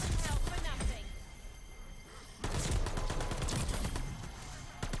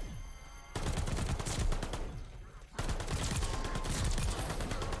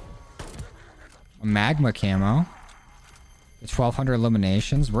 A magma camo. The 1200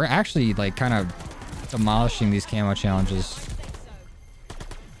 eliminations. We're actually like kind of demolishing these camo challenges.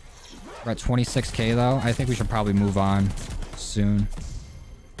 We're at 26k though. I think we should probably move on soon.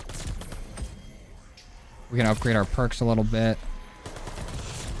 We can upgrade our perks a little bit.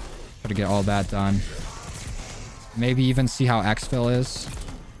 Try to get all that done. Maybe even see how exfil is.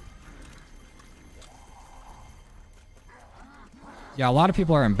 Yeah, a lot of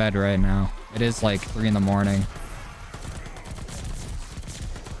people are in bed right now. It is like 3 in the morning.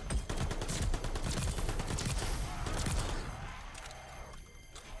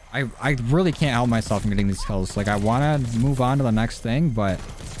 I really can't help myself from getting these kills. Like, I want to move on to the next thing, but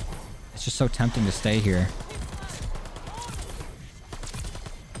it's just so tempting to stay here.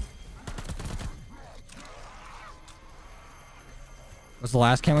 Was the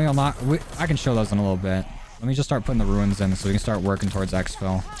last camo unlock? I can show those in a little bit. Let me just start putting the ruins in so we can start working towards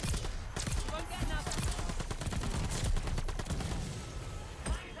exfil.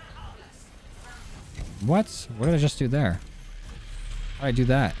 What? What did I just do there? How did I do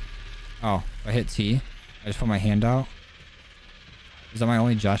that? Oh, I hit T. I just put my hand out. Is that my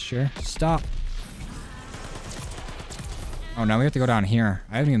only gesture? Stop. Oh, now we have to go down here.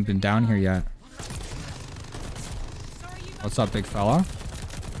 I haven't even been down here yet. What's up, big fella?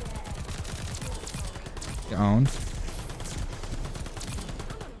 Get owned.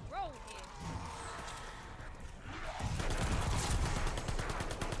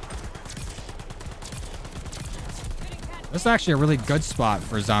 This is actually a really good spot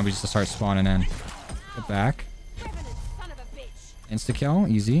for zombies to start spawning in. Get back. Insta-kill,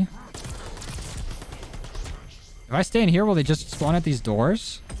 easy. If I stay in here, will they just spawn at these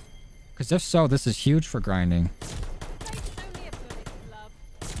doors? Because if so, this is huge for grinding.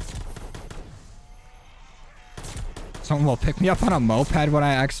 Someone will pick me up on a moped when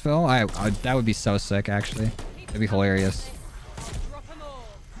I exfil. That would be so sick, actually. That'd be hilarious.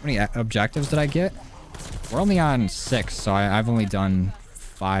 How many objectives did I get? We're only on 6, so I've only done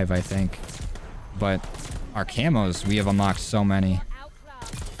 5, I think. But our camos, we have unlocked so many.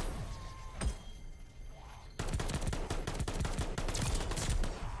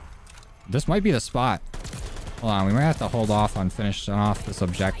 This might be the spot. Hold on, we might have to hold off on finishing off this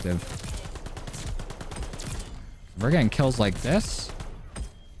objective. If we're getting kills like this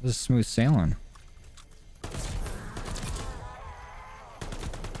is smooth sailing.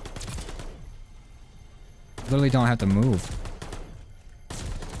 Literally don't have to move.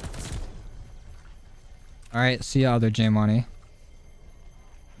 Alright, see ya, other J Money.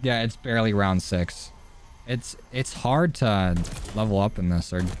 Yeah, it's barely round 6. It's hard to level up in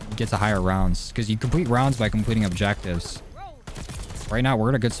this or get to higher rounds because you complete rounds by completing objectives. Right now, we're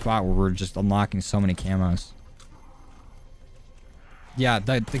at a good spot where we're just unlocking so many camos. Yeah,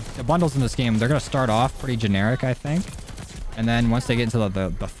 the bundles in this game, they're going to start off pretty generic, I think. And then once they get into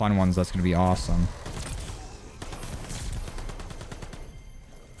the fun ones, that's going to be awesome.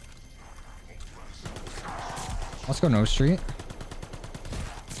 Let's go No Street.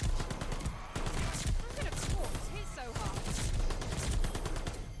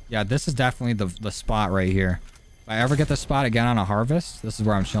 Yeah, this is definitely the spot right here. If I ever get this spot again on a harvest, this is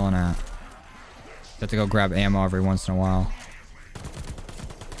where I'm chilling at. Have to go grab ammo every once in a while.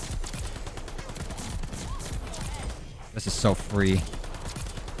 This is so free.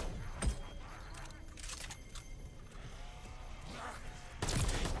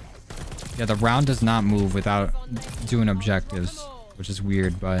 Yeah, the round does not move without doing objectives, which is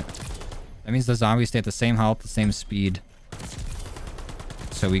weird, but that means the zombies stay at the same health, the same speed.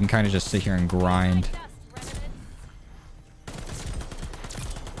 So we can kind of just sit here and grind.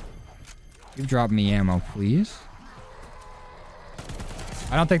 You drop me ammo, please.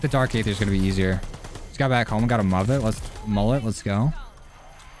 I don't think the Dark Aether is going to be easier. Just got back home, got a mullet. Let's go.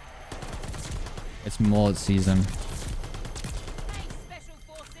 It's mullet season.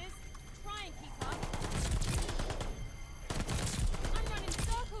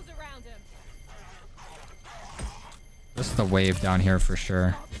 This is the wave down here for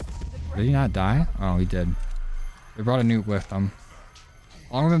sure. Did he not die? Oh, he did. We brought a nuke with them.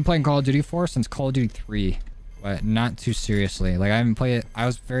 How long have I been playing Call of Duty for? Since Call of Duty 3. But not too seriously. Like, I haven't played it. I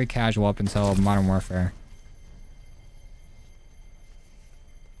was very casual up until Modern Warfare.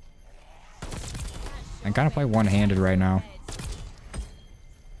 I kind of play one-handed right now.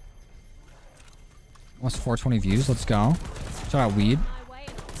 Almost 420 views. Let's go. Shout out Weed.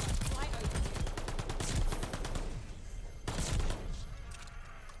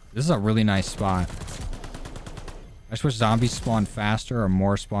 This is a really nice spot. I just wish zombies spawn faster or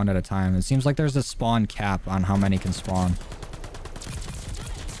more spawned at a time. It seems like there's a spawn cap on how many can spawn.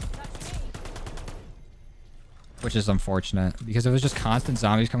 Which is unfortunate, because if it was just constant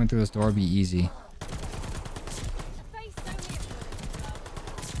zombies coming through this door, it'd be easy. The face only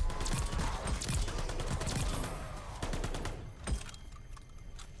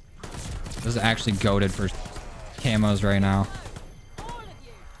a bullet. This is actually goated for camos right now. All of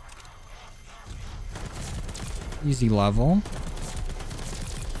you. Easy level.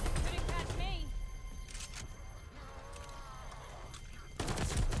 Couldn't catch me.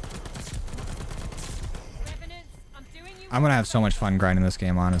 Revenants, I'm doing you. I'm gonna have so much fun grinding this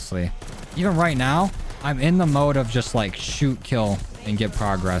game, honestly. Even right now, I'm in the mode of just like shoot, kill, and get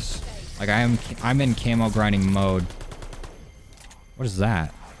progress. Like I'm in camo grinding mode. What is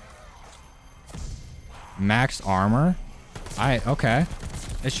that? Max armor? Okay.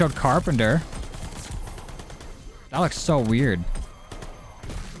 It showed carpenter. That looks so weird.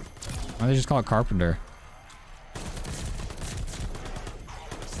 Why don't they just call it carpenter?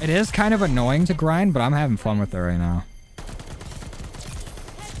 It is kind of annoying to grind, but I'm having fun with it right now.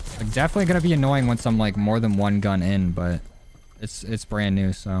 Like, definitely gonna be annoying once I'm like more than one gun in, but it's brand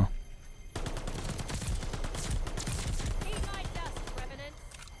new, so. Eat my dust, revenants.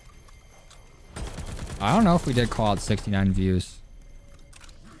 I don't know if we did call it 69 views.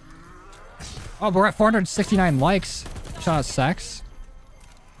 Oh, but we're at 469 likes. Shout out Sex.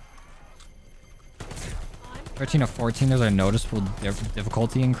 13 to 14, there's a noticeable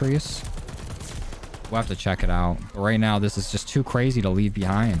difficulty increase. We'll have to check it out. But right now, this is just too crazy to leave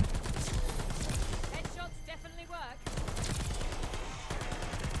behind. Headshots definitely work.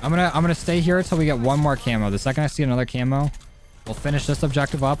 I'm gonna stay here until we get one more camo. The second I see another camo, we'll finish this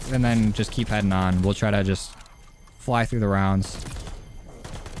objective up and then just keep heading on. We'll try to just fly through the rounds. I'm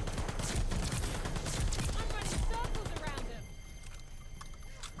running circles around him.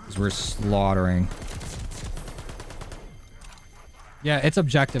 Because we're slaughtering. Yeah, it's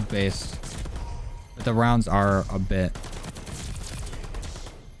objective based. But the rounds are a bit.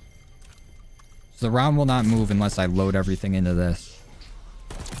 So the round will not move unless I load everything into this.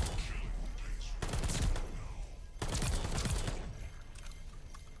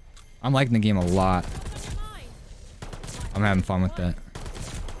 I'm liking the game a lot. I'm having fun with it.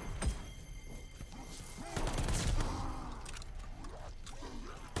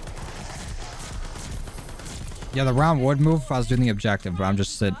 Yeah, the round would move if I was doing the objective, but I'm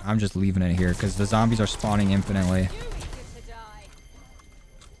just leaving it here because the zombies are spawning infinitely.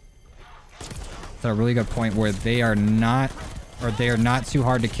 It's a really good point where they are not too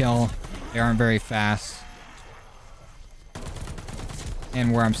hard to kill. They aren't very fast.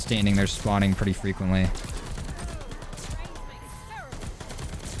 And where I'm standing, they're spawning pretty frequently.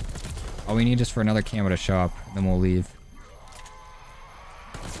 All we need is for another camo to show up, then we'll leave.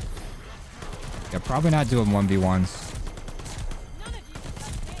 Yeah, probably not doing 1v1s.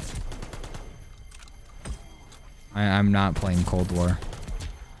 I'm not playing Cold War.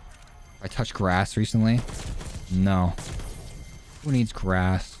 I touched grass recently? No. Who needs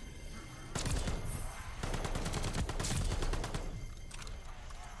grass?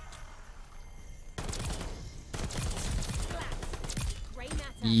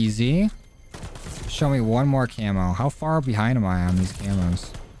 Easy. Show me one more camo. How far behind am I on these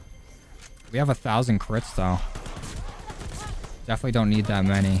camos? We have 1,000 crits though. Definitely don't need that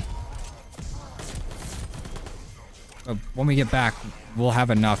many. But when we get back, we'll have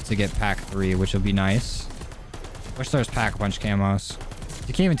enough to get pack 3, which will be nice. Wish there was pack a punch camos.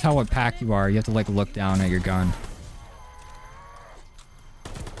 You can't even tell what pack you are. You have to like look down at your gun.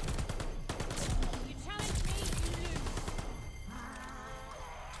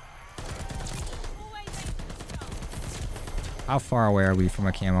 How far away are we from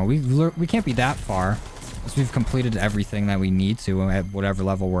a camo? We can't be that far. Unless we've completed everything that we need to at whatever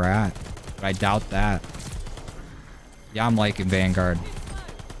level we're at. But I doubt that. Yeah, I'm liking Vanguard.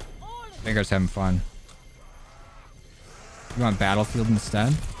 Vanguard's having fun. You want Battlefield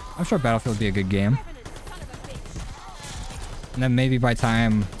instead? I'm sure Battlefield would be a good game. And then maybe by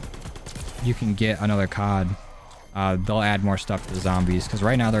time you can get another COD, they'll add more stuff to the zombies. Because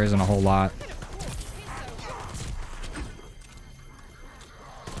right now there isn't a whole lot.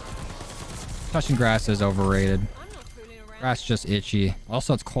 Touching grass is overrated. Grass just itchy.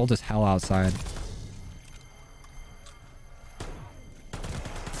 Also, it's cold as hell outside.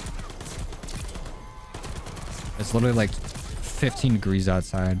 It's literally like 15 degrees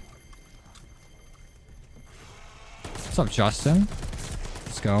outside. What's up, Justin?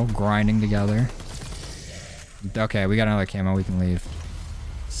 Let's go. Grinding together. Okay, we got another camo. We can leave.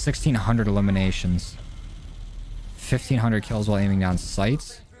 1,600 eliminations. 1,500 kills while aiming down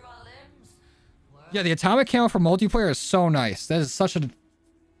sights. Yeah, the atomic camo for multiplayer is so nice. That is such a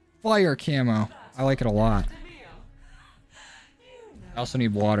fire camo. I like it a lot. I also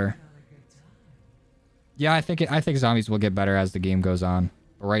need water. Yeah, I think zombies will get better as the game goes on.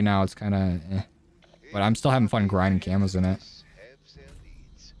 But right now it's kind of eh. But I'm still having fun grinding camos in it.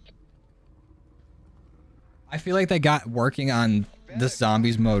 I feel like they got working on this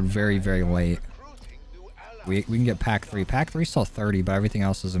zombies mode very, very late. We can get pack 3. Pack 3 is still 30, but everything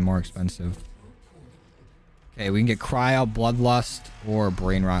else is more expensive. Okay, we can get cryo, bloodlust, or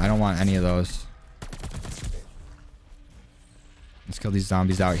brain rot. I don't want any of those. Let's kill these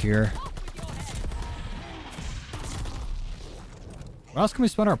zombies out here. What else can we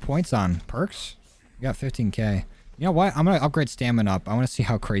spend our points on? Perks? We got 15k. You know what? I'm gonna upgrade stamina up. I want to see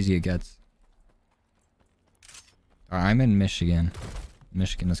how crazy it gets. Alright, I'm in Michigan.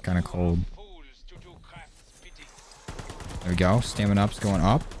 Michigan is kind of cold. There we go. Stamina up's going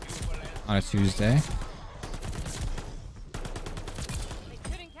up on a Tuesday. They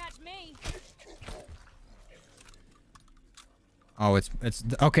couldn't catch me. Oh, it's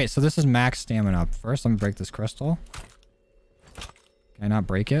okay. So this is max stamina up. First, let me break this crystal. Can I not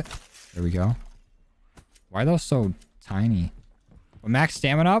break it? There we go. Why are those so tiny? With max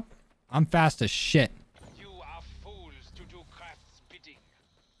stamina up, I'm fast as shit. You are fools to do craft's bidding.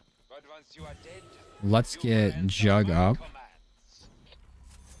 But once you are dead, Let's get Jug up.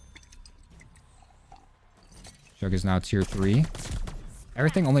 Jug is now tier 3.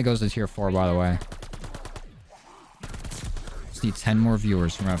 Everything only goes to tier 4, by the way. Just need 10 more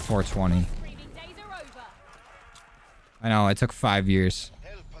viewers from at 420. I know, it took 5 years.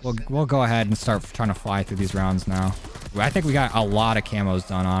 We'll go ahead and start trying to fly through these rounds now. I think we got a lot of camos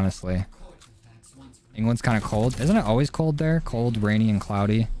done, honestly. England's kind of cold. Isn't it always cold there? Cold, rainy, and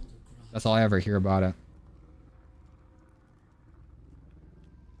cloudy. That's all I ever hear about it.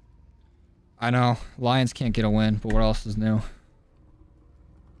 I know. Lions can't get a win, but what else is new?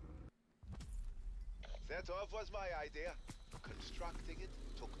 That was my idea. Constructing it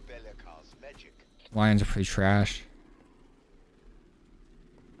took Bellicar's magic. Lions are pretty trash.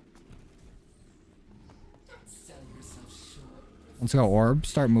 Let's go, Orb.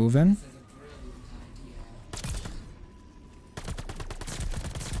 Start moving.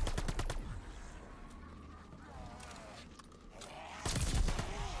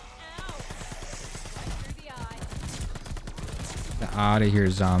 Get out of here,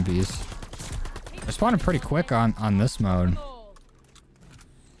 zombies. They're spawning pretty quick on this mode.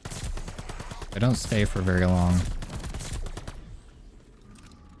 They don't stay for very long.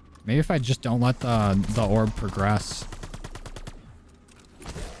 Maybe if I just don't let the orb progress.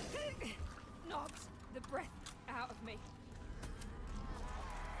 Knocks the breath out of me.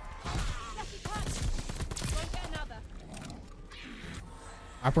 Won't get another.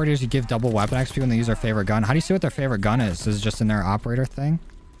 Operators, you give double weapon XP when they use their favorite gun. How do you see what their favorite gun is? Is it just in their operator thing?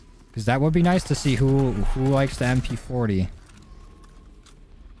 Because that would be nice to see who likes the MP40.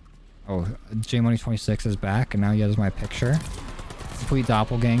 Oh, JMoney26 is back, and now he has my picture. Complete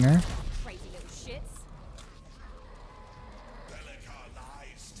doppelganger. Crazy little shits.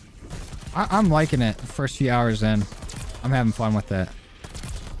 I'm liking it. First few hours in, I'm having fun with it.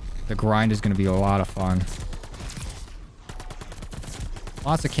 The grind is going to be a lot of fun.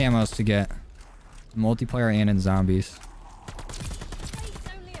 Lots of camos to get. Multiplayer and in zombies.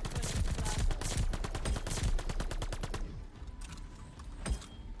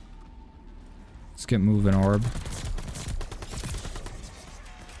 Let's get moving, Orb.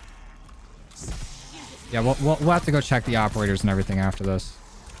 Yeah, we'll have to go check the operators and everything after this.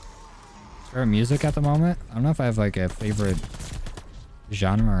 Is there music at the moment? I don't know if I have like a favorite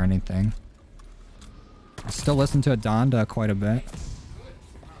genre or anything. I still listen to Donda quite a bit.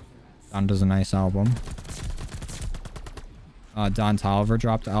 Donda's a nice album. Don Tolliver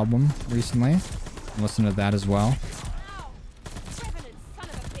dropped an album recently. Listen to that as well.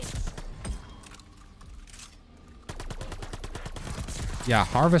 Yeah,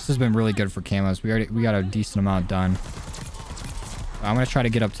 Harvest has been really good for camos. We got a decent amount done. I'm gonna try to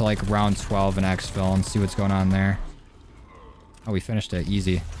get up to like round 12 in exfil and see what's going on there. Oh, we finished it.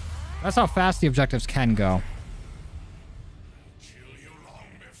 Easy. That's how fast the objectives can go.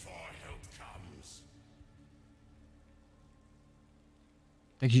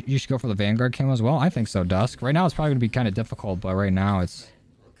 Think you should go for the Vanguard camo as well? I think so, Dusk. Right now it's probably going to be kind of difficult, but right now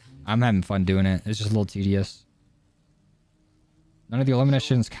I'm having fun doing it. It's just a little tedious. None of the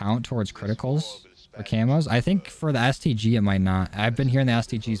eliminations count towards criticals for camos. I think for the STG it might not. I've been hearing the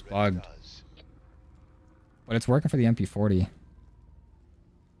STG's bugged. But it's working for the MP40.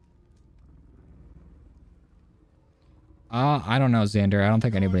 I don't know, Xander. I don't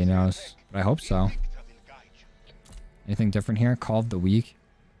think anybody knows. But I hope so. Anything different here? Call of the week.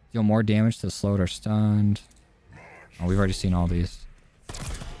 Deal more damage to slowed or stunned. Oh, we've already seen all these.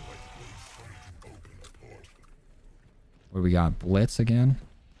 What do we got? Blitz again?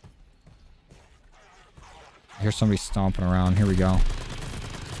 I hear somebody stomping around. Here we go.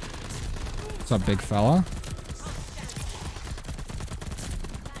 What's up, big fella?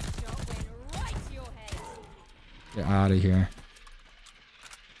 That shot went right to your head. Get out of here.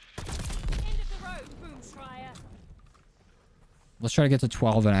 End of the road, boom trier. Let's try to get to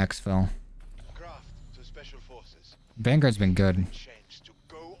 12 in exfil. Craft to special forces. Vanguard's been good. Change to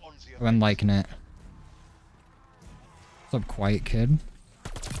go on the I've been liking it. What's up, quiet kid?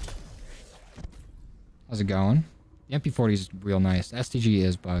 How's it going? The MP40 is real nice. STG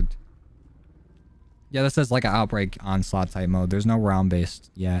is bugged. Yeah, this is like an Outbreak Onslaught type mode. There's no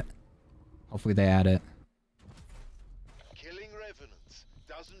round-based yet. Hopefully they add it. killing revenants.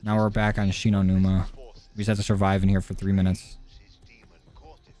 Doesn't Now we're back on Shinonuma. We just have to survive in here for 3 minutes. his demon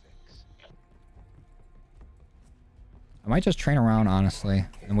cortifex. I might just train around, honestly,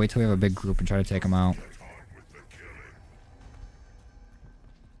 and wait till we have a big group and try to take them out.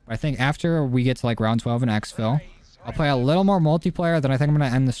 I think after we get to like round 12 in exfil, I'll play a little more multiplayer. Then I think I'm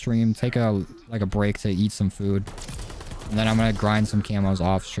gonna end the stream, take a break to eat some food, and then I'm gonna grind some camos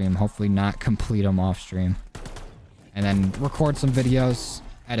off stream. Hopefully not complete them off stream, and then record some videos,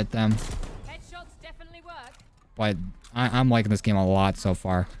 edit them. Headshots definitely work. But I'm liking this game a lot so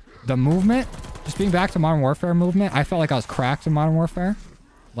far. The movement, just being back to Modern Warfare movement, I felt like I was cracked in Modern Warfare.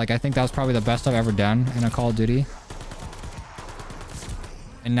 Like, I think that was probably the best I've ever done in a Call of Duty.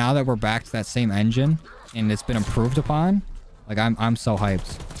 And now that we're back to that same engine and it's been improved upon, like I'm so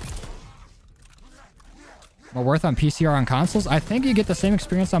hyped. More worth on PC or on consoles? I think you get the same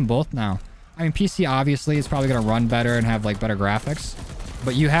experience on both now. I mean, PC obviously is probably gonna run better and have like better graphics,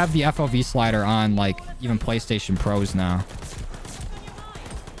 but you have the FOV slider on like even PlayStation Pros now.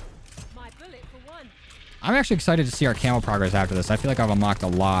 My bullet for one. I'm actually excited to see our camo progress after this. I feel like I've unlocked a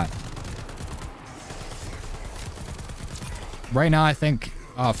lot. Right now, I think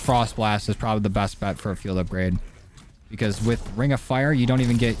Frost Blast is probably the best bet for a field upgrade. Because with Ring of Fire, you don't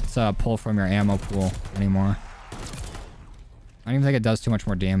even get to pull from your ammo pool anymore. I don't even think it does too much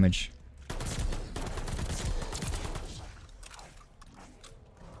more damage.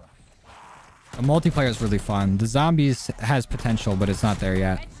 The multiplayer is really fun. The zombies has potential, but it's not there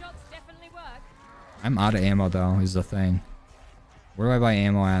yet. Headshots definitely work. I'm out of ammo, though, is the thing. Where do I buy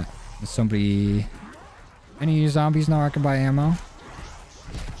ammo at? Is somebody... Any zombies know where I can buy ammo?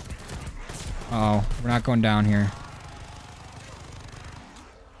 Uh-oh, we're not going down here.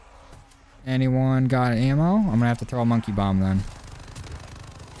 Anyone got ammo? I'm gonna have to throw a monkey bomb then.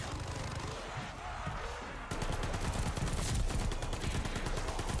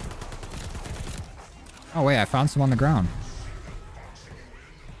 Oh wait, I found some on the ground.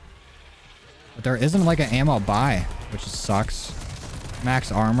 But there isn't like an ammo buy, which sucks.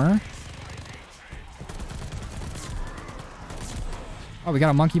 Max armor. Oh, we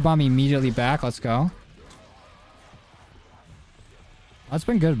got a monkey bomb immediately back. Let's go. That's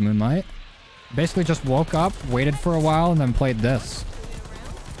been good, Moonlight. Basically just woke up, waited for a while, and then played this.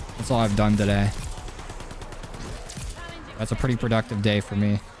 That's all I've done today. That's a pretty productive day for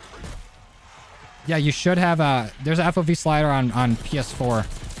me. Yeah, you should have a... There's an FOV slider on PS4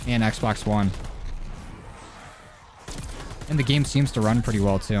 and Xbox One. And the game seems to run pretty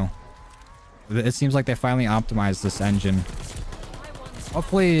well, too. It seems like they finally optimized this engine.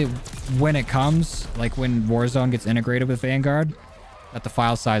 Hopefully, when it comes, like when Warzone gets integrated with Vanguard, that the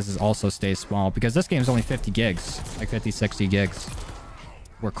file sizes also stay small. Because this game is only 50 gigs. Like 50, 60 gigs.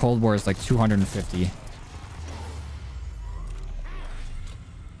 Where Cold War is like 250.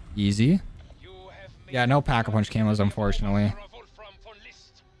 Easy. Yeah, no Pack-a-Punch camos, unfortunately.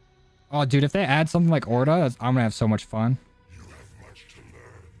 Oh, dude, if they add something like Orta, I'm gonna have so much fun. You have much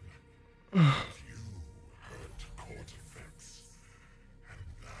to learn.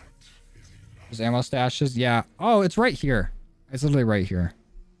 There's ammo stashes. Yeah. Oh, it's right here. It's literally right here.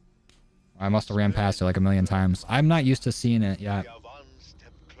 I must have ran past it like a million times. I'm not used to seeing it yet.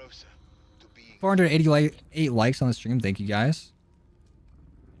 488 likes on the stream. Thank you, guys.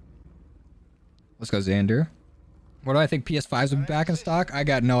 Let's go, Xander. What do I think PS5s will be back in stock? I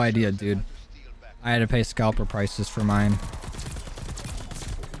got no idea, dude. I had to pay scalper prices for mine.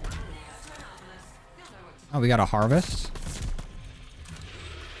 Oh, we got a harvest.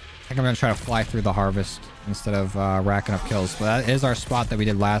 I think I'm going to try to fly through the harvest instead of racking up kills. But that is our spot that we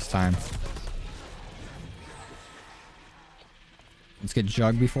did last time. Let's get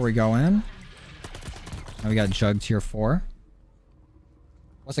Jug before we go in. Now we got Jug tier 4.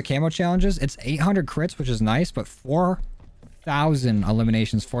 What's the camo challenges? It's 800 crits, which is nice, but 4,000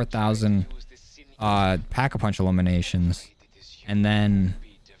 eliminations, 4,000 Pack-a-Punch eliminations. And then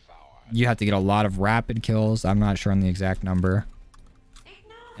you have to get a lot of rapid kills. I'm not sure on the exact number.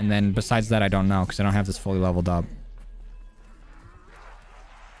 And then besides that, I don't know because I don't have this fully leveled up.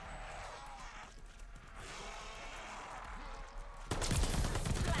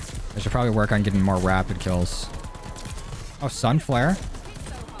 I should probably work on getting more rapid kills. Oh, Sunflare.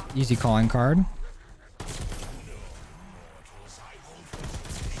 Easy calling card.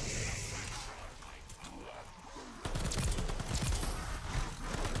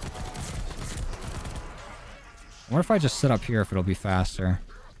 I wonder if I just sit up here if it'll be faster.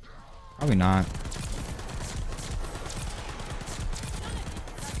 Probably not.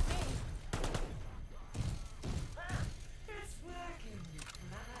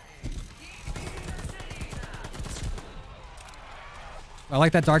 I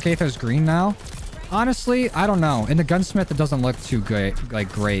like that Dark Aether's green now. Honestly, I don't know. In the Gunsmith, it doesn't look too good,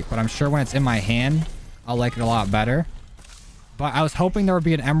 great, but I'm sure when it's in my hand, I'll like it a lot better. But I was hoping there would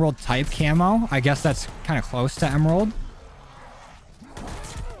be an Emerald type camo. I guess that's kind of close to Emerald.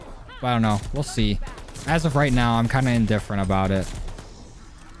 But I don't know. We'll see. As of right now, I'm kind of indifferent about it.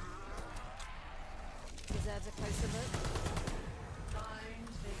 Deserves a closer look.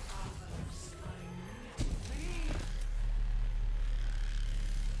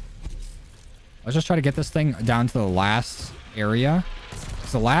 Let's just try to get this thing down to the last area.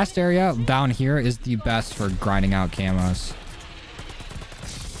 So the last area down here is the best for grinding out camos.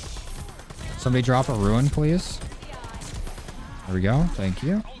 Somebody drop a ruin, please. There we go. Thank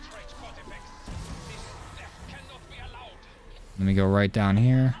you. Let me go right down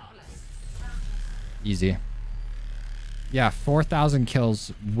here. Easy. Yeah, 4,000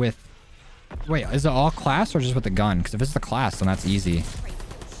 kills with... Wait, is it all class or just with the gun? Because if it's the class, then that's easy.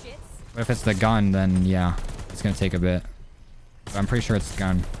 But if it's the gun, then yeah, it's going to take a bit. But I'm pretty sure it's the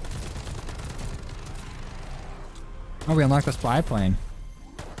gun. Oh, we unlocked the spy plane.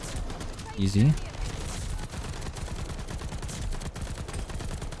 Easy.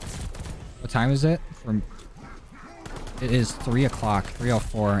 What time is it? It is 3 o'clock,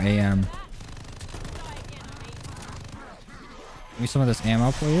 3:04 a.m. Give me some of this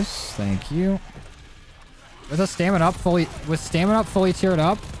ammo, please. Thank you. With stamina up fully tiered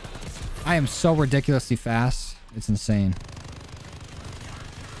up, I am so ridiculously fast. It's insane.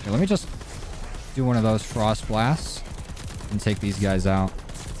 Okay, let me just do one of those frost blasts and take these guys out.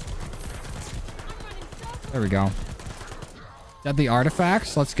 There we go. Deadly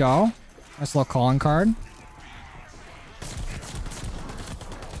artifacts. Let's go. Nice little calling card.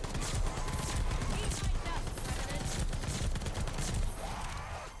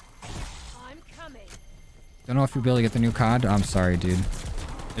 Don't know if you'll be able to get the new COD. I'm sorry, dude.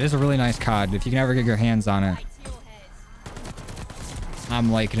 It is a really nice COD. If you can ever get your hands on it. I'm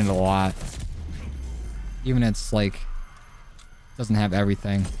liking it a lot. Even it's like... doesn't have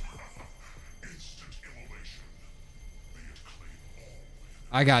everything.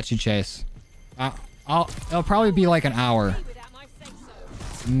 I got you, Chase. It'll probably be like an hour.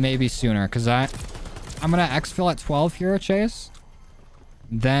 Maybe sooner. Because I'm going to exfil at 12 here, Chase.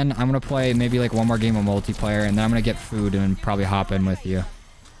 Then I'm going to play maybe like one more game of multiplayer. And then I'm going to get food and probably hop in with you.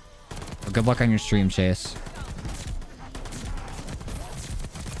 Well, good luck on your stream, Chase.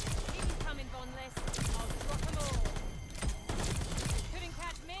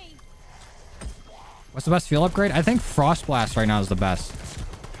 What's the best field upgrade? I think Frost Blast right now is the best.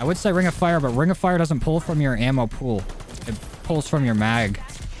 I would say Ring of Fire, but Ring of Fire doesn't pull from your ammo pool. It pulls from your mag,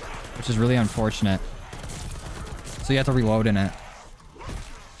 which is really unfortunate. So you have to reload in it.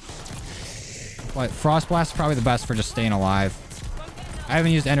 But Frost Blast is probably the best for just staying alive. I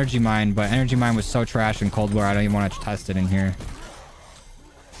haven't used Energy Mine, but Energy Mine was so trash in Cold War, I don't even want to test it in here.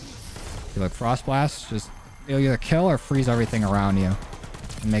 Okay, look, Frost Blast, just it'll either kill or freeze everything around you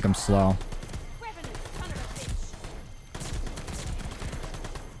and make them slow.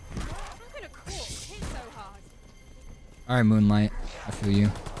 Alright, Moonlight. I feel you.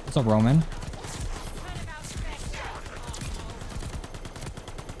 What's up, Roman?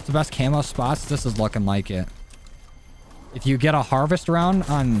 It's the best camo spots. This is looking like it. If you get a harvest round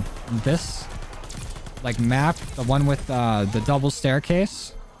on this, like map, the one with the double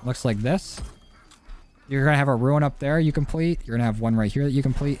staircase, looks like this. You're going to have a ruin up there you complete. You're going to have one right here that you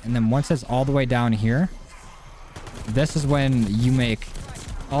complete. And then once it's all the way down here, this is when you make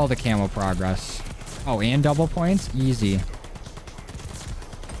all the camo progress. Oh, and double points? Easy.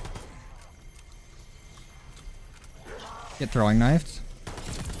 Get throwing knives.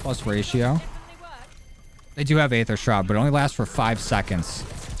 Plus ratio. They do have Aether Shroud, but it only lasts for 5 seconds.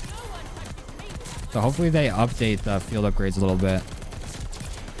 So hopefully they update the field upgrades a little bit.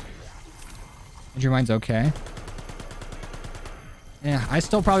 Injury Mine's okay. Yeah, I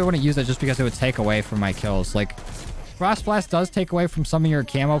still probably wouldn't use it just because it would take away from my kills. Like, Frost Blast does take away from some of your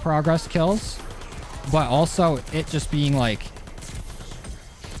camo progress kills, but also it just being like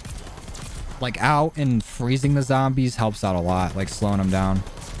out and freezing the zombies helps out a lot, like slowing them down.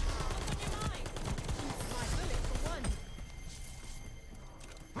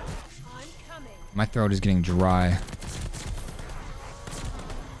 My throat is getting dry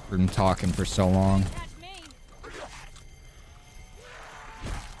from talking for so long.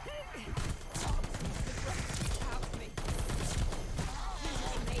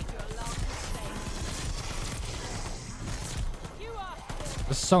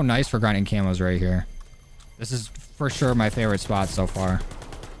 This is so nice for grinding camos right here. This is for sure my favorite spot so far.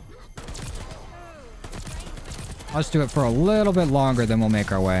 Let's do it for a little bit longer, then we'll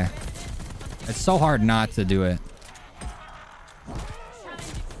make our way. It's so hard not to do it.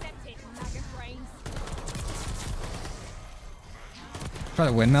 Try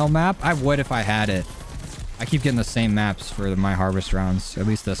the windmill map? I would if I had it. I keep getting the same maps for my harvest rounds, at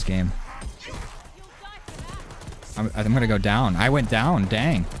least this game. I'm gonna go down. I went down.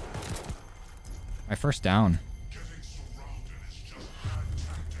 Dang. My first down.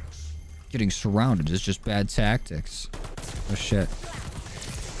 Getting surrounded is just bad tactics. Oh shit.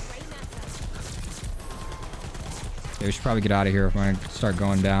 Okay, we should probably get out of here if I start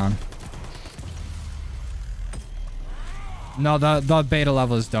going down. No, the beta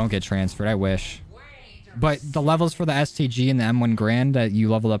levels don't get transferred. I wish. But the levels for the STG and the M1 Grand that you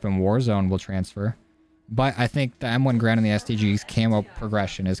leveled up in Warzone will transfer. But I think the M1 Grand and the STG's camo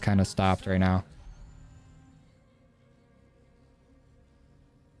progression is kind of stopped right now.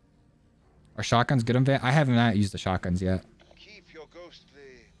 Are shotguns good in Van? I have not used the shotguns yet. Keep your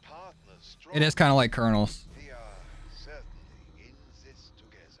ghostly partners strong. It is kind of like Colonel's. We are certainly in this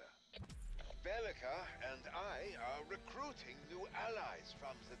together. Bellica and I are recruiting new allies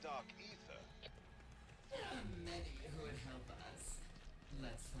from the Dark Ether. There are many who would help us.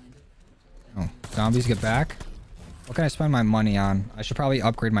 Let's find a portal. Oh, zombies get back? What can I spend my money on? I should probably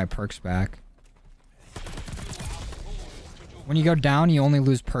upgrade my perks back. When you go down, you only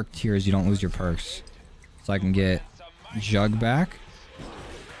lose perk tiers. You don't lose your perks. So I can get Jug back.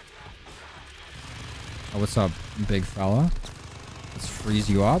 Oh, what's up, big fella? Let's freeze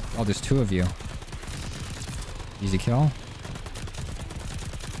you up. Oh, there's two of you. Easy kill.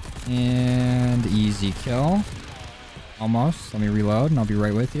 And easy kill. Almost. Let me reload and I'll be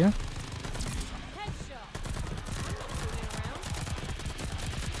right with you.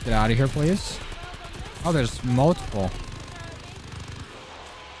 Get out of here, please. Oh, there's multiple.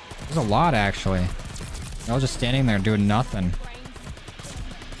 There's a lot, actually. They're all just standing there doing nothing.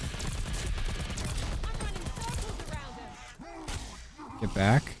 Get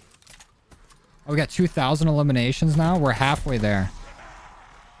back. Oh, we got 2,000 eliminations now? We're halfway there.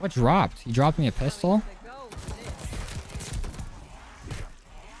 What dropped? He dropped me a pistol?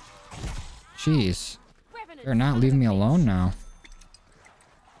 Jeez. They're not leaving me alone now.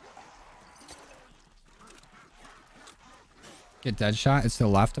 Get Deadshot. It's to the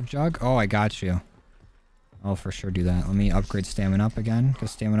left of Jug. Oh, I got you. I'll for sure do that. Let me upgrade Stamina Up again,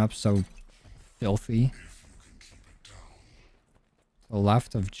 because Stamina Up's so filthy. The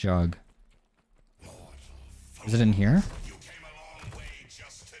left of Jug. Is it in here?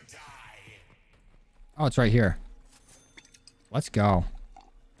 Oh, it's right here. Let's go.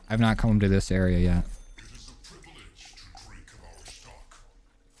 I've not come to this area yet.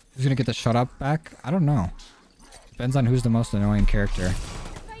 Who's gonna get the shut up back? I don't know. Depends on who's the most annoying character.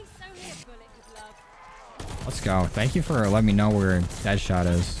 Let's go. Thank you for letting me know where Deadshot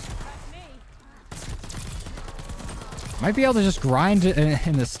is. Might be able to just grind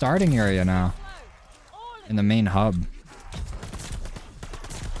in the starting area now. In the main hub.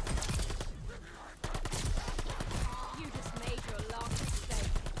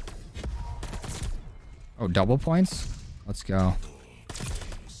 Oh, double points? Let's go.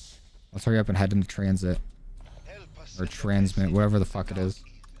 Let's hurry up and head into transit. Or transmit, whatever the fuck it is.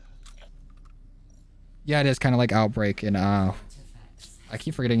 Yeah, it is kind of like Outbreak and I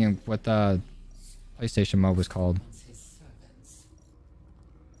keep forgetting what the PlayStation mode was called.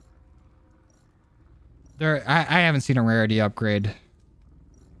 I haven't seen a rarity upgrade.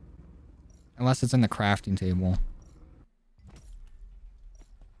 Unless it's in the crafting table.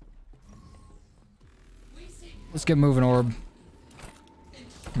 Let's get moving, Orb.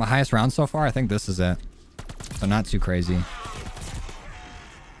 My highest round so far, I think this is it. So not too crazy.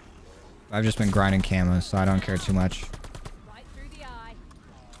 I've just been grinding camos, so I don't care too much. Right through the eye.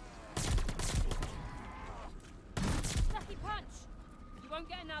 Lucky punch. You won't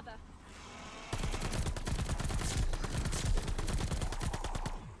get another.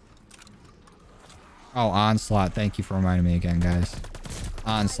 Oh, Onslaught. Thank you for reminding me again, guys.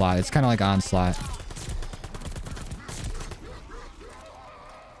 Onslaught. It's kind of like Onslaught.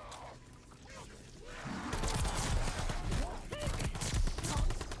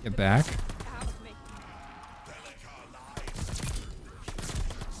 Get back. Out of me.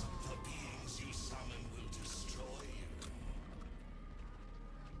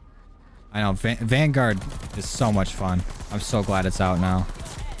 I know. Vanguard is so much fun. I'm so glad it's out now.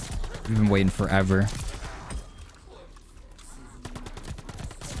 We've been waiting forever.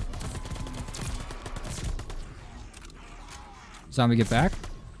 Zombie, get back.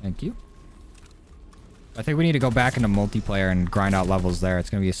 Thank you. I think we need to go back into multiplayer and grind out levels there. It's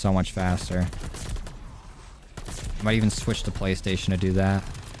going to be so much faster. I might even switch to PlayStation to do that.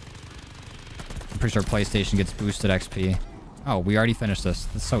 I'm pretty sure PlayStation gets boosted XP. Oh, we already finished this.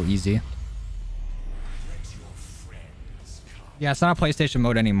 That's so easy. Yeah, it's not a PlayStation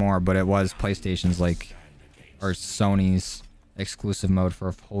mode anymore, but it was PlayStation's, like, or Sony's exclusive mode for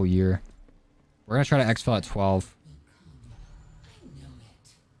a whole year. We're going to try to exfil at 12.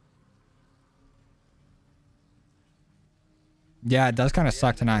 Yeah, it does kind of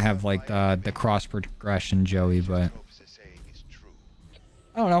suck to not have, like, the cross progression, Joey, but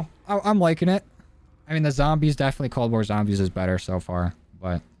I don't know. I'm liking it. I mean, the zombies, definitely Cold War Zombies is better so far,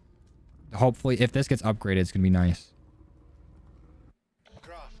 but hopefully if this gets upgraded, it's going to be nice.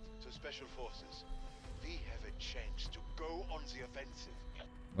 Craft to Special Forces. We have a chance to go on the offensive.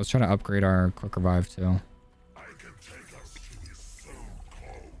 Let's try to upgrade our quick revive, too. I can take us to the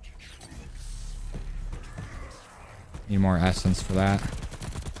so-called truth. Need more essence for that.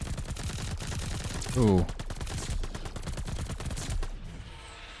 Ooh.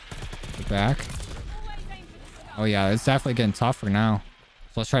 Get back. Oh yeah, it's definitely getting tougher now.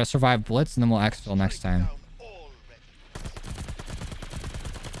 So let's try to survive Blitz and then we'll exfil next time.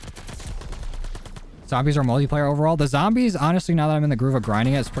 Zombies are multiplayer overall. The zombies, honestly, now that I'm in the groove of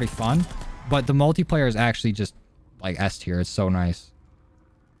grinding it, it's pretty fun. But the multiplayer is actually just like S tier. It's so nice.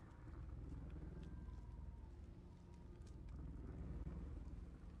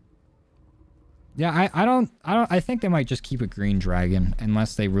 Yeah, I think they might just keep a green dragon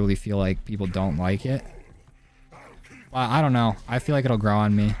unless they really feel like people don't like it. Well, I don't know. I feel like it'll grow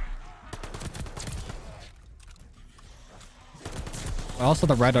on me. But also,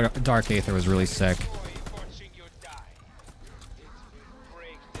 the red Dark Aether was really sick.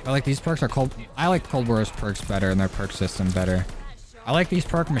 I like these perks are cold. I like Cold War's perks better and their perk system better. I like these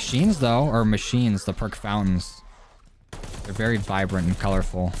perk machines though, or machines, the perk fountains. They're very vibrant and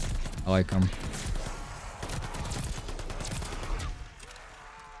colorful. I like them.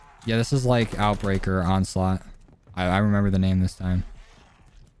 Yeah, this is like Outbreak or Onslaught. I remember the name this time.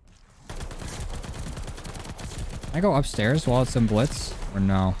 Can I go upstairs while it's in Blitz? Or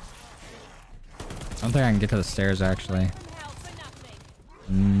no? I don't think I can get to the stairs, actually.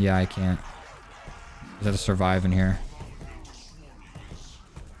 Yeah, I can't. I have to survive in here.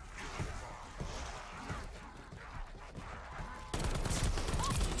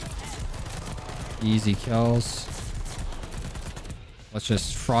 Easy kills. Let's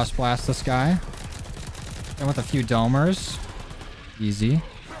just Frost Blast this guy. And with a few domers. Easy.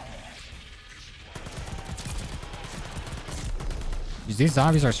 These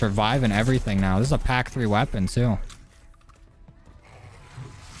zombies are surviving everything now. This is a pack 3 weapon too.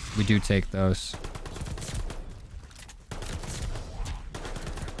 We do take those.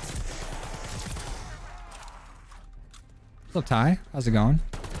 What's up, Ty? How's it going?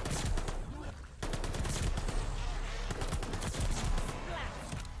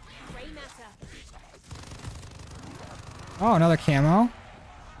 Oh, another camo.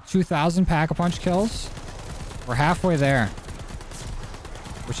 2,000 pack-a-punch kills. We're halfway there.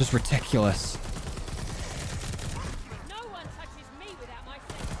 Which is ridiculous.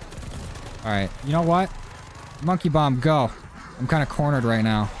 Alright, you know what? Monkey Bomb, go. I'm kind of cornered right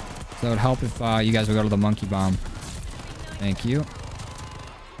now. So it would help if you guys would go to the Monkey Bomb. Thank you.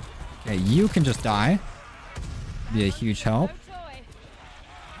 Okay, you can just die. Be a huge help.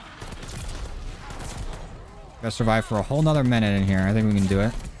 Gotta survive for a whole nother minute in here. I think we can do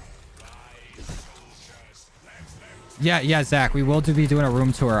it. Yeah, Zach, we will be doing a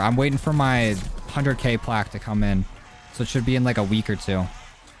room tour. I'm waiting for my 100K plaque to come in. So it should be in like a week or two.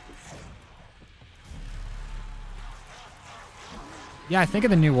 Yeah, I think in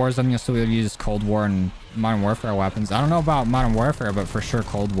the new Warzone you'll still be able to use Cold War and Modern Warfare weapons. I don't know about Modern Warfare, but for sure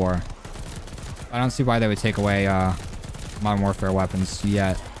Cold War. I don't see why they would take away Modern Warfare weapons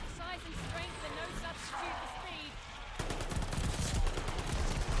yet.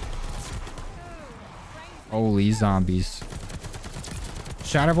 Holy zombies.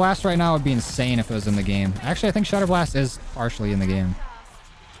 Shatter Blast right now would be insane if it was in the game. Actually, I think Shatter Blast is partially in the game.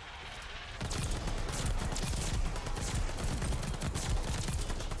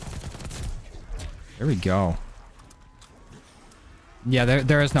 There we go. Yeah,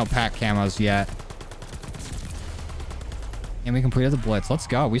 there is no pack camos yet. And we completed the blitz. Let's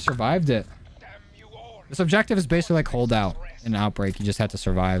go. We survived it. This objective is basically like holdout in an outbreak. You just had to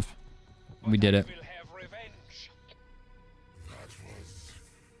survive. We did it.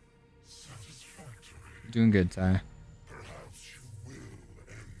 Doing good, Ty.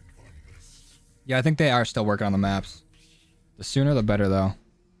 Yeah, I think they are still working on the maps. The sooner the better, though.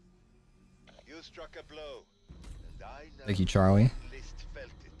 You struck a blow, and I know Thank you, Charlie. List felt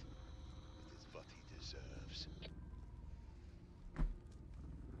it. It is what he deserves.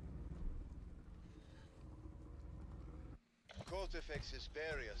 Cortifex's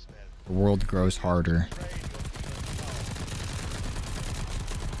barrier spell. The world grows harder.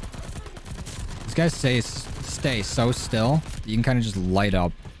 These guys stay so still, you can kind of just light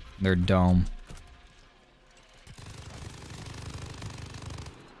up their dome.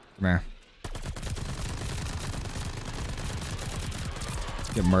 Come here.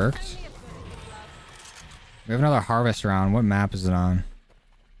 Let's get murked. We have another harvest round. What map is it on?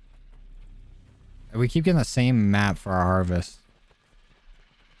 We keep getting the same map for our harvest.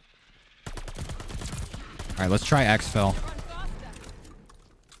 Alright, let's try exfil.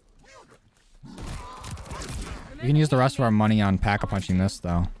 We can use the rest of our money on pack-a-punching this,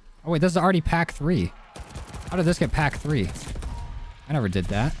 though. Oh, wait, this is already pack 3. How did this get pack 3? I never did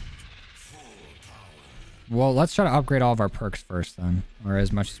that. Well, let's try to upgrade all of our perks first, then. Or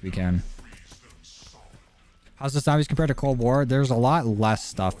as much as we can. How's the zombies compared to Cold War? There's a lot less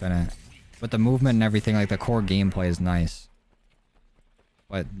stuff in it. But the movement and everything, like the core gameplay is nice.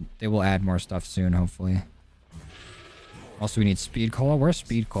 But they will add more stuff soon, hopefully. Also, we need Speed Cola. Where's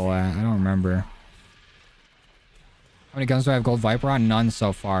Speed Cola at? I don't remember. How many guns do I have Gold Viper on? None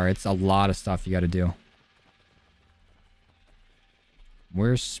so far. It's a lot of stuff you gotta do.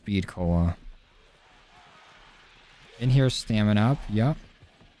 Where's Speed Cola? In here, stamina up. Yep.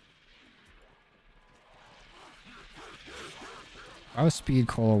 If I was Speed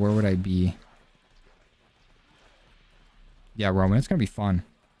Cola, where would I be? Yeah, Roman, it's gonna be fun.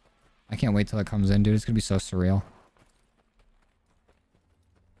 I can't wait till it comes in, dude. It's gonna be so surreal.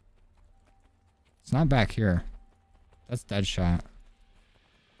 It's not back here. That's Deadshot.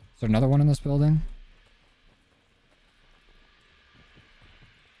 Is there another one in this building?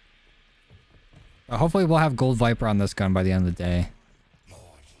 Hopefully we'll have Gold Viper on this gun by the end of the day.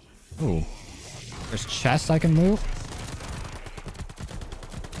 Ooh. There's chests I can loot?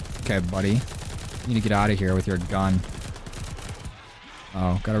 Okay, buddy. You need to get out of here with your gun.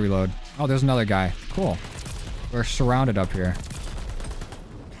 Oh, gotta reload. Oh, there's another guy. Cool. We're surrounded up here.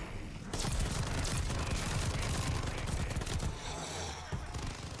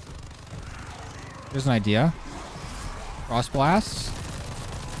 Here's an idea. Cross blasts.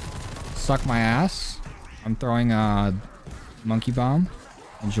 Suck my ass. I'm throwing a monkey bomb.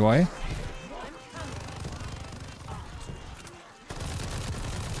 Enjoy.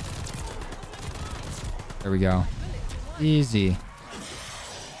 There we go. Easy.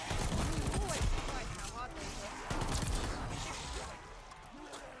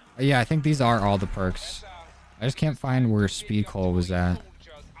 Yeah, I think these are all the perks. I just can't find where Speed Cola was at.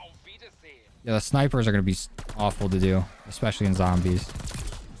 Yeah, the snipers are going to be awful to do, especially in zombies.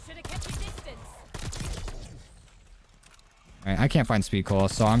 Alright, I can't find Speed Cola,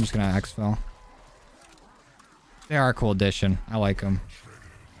 so I'm just going to exfil. They are a cool addition. I like them.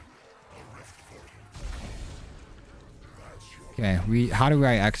 Okay, how do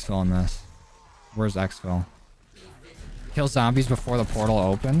I exfil in this? Where's exfil? Kill zombies before the portal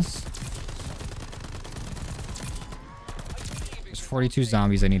opens. There's 42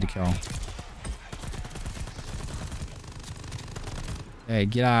 zombies I need to kill. Hey,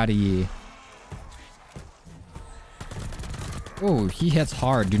 get out of here. Oh, he hits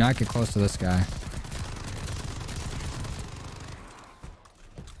hard. Do not get close to this guy.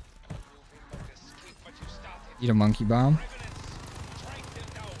 Eat a monkey bomb.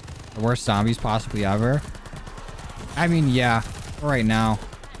 The worst zombies possibly ever. I mean, yeah, for right now.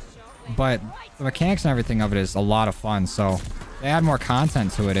 But the mechanics and everything of it is a lot of fun, so if they add more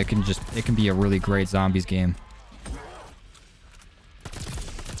content to it, it can be a really great zombies game.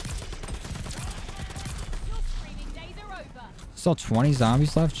 Still 20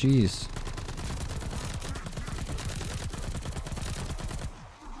 zombies left? Jeez.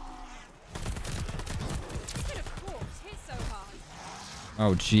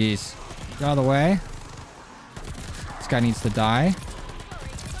 Oh, jeez. Get out of the way. This guy needs to die.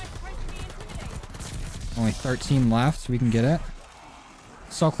 Only 13 left, so we can get it.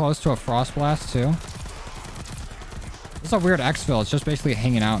 So close to a Frost Blast, too. This is a weird exfil. It's just basically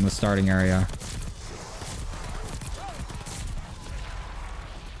hanging out in the starting area.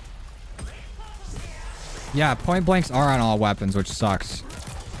 Yeah, point blanks are on all weapons, which sucks.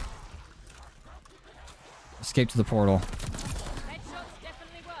 Escape to the portal.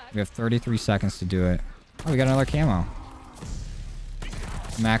 We have 33 seconds to do it. Oh, we got another camo.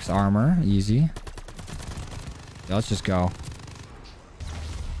 Max armor. Easy. Yeah, let's just go.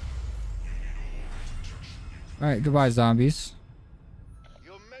 Alright, goodbye, zombies.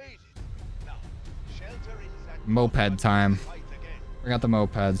 You made it. Now, shelter in that Moped time. fight again. Bring out the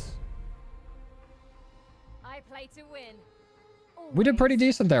mopeds. I play to win. We did pretty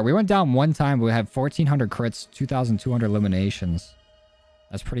decent there. We went down one time, but we had 1,400 crits, 2,200 eliminations.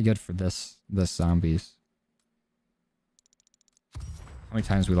 That's pretty good for this zombies. How many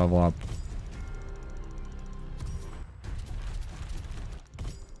times we level up?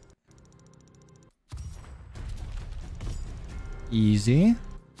 Easy.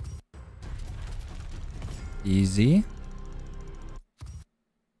 Easy.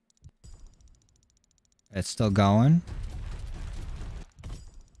 It's still going.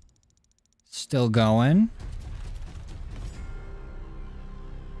 Still going.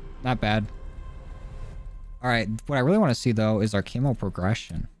 Not bad. Alright, what I really want to see, though, is our camo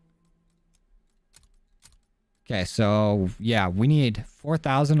progression. Okay, so, yeah, we need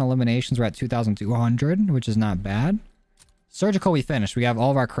 4,000 eliminations. We're at 2,200, which is not bad. Surgical, we finished. We have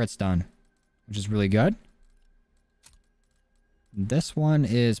all of our crits done, which is really good. This one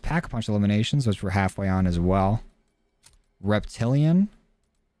is Pack-a-Punch eliminations, which we're halfway on as well. Reptilian.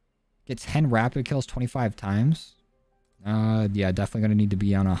 Get 10 rapid kills 25 times. Yeah, definitely going to need to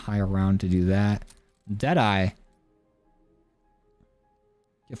be on a higher round to do that. Deadeye.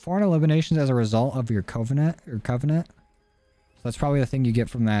 Get 400 eliminations as a result of your covenant. So that's probably the thing you get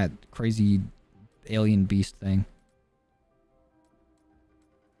from that crazy alien beast thing.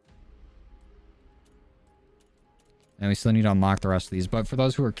 And we still need to unlock the rest of these. But for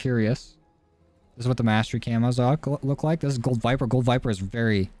those who are curious, this is what the mastery camos look like. This is Gold Viper. Gold Viper is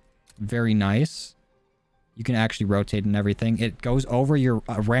very, very nice. You can actually rotate and everything. It goes over your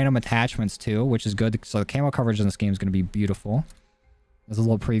random attachments too, which is good. So the camo coverage in this game is going to be beautiful. There's a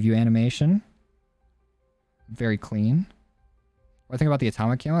little preview animation. Very clean. What do I think about the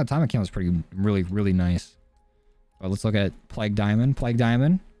atomic camo? Atomic camo is really nice. But let's look at Plague Diamond. Plague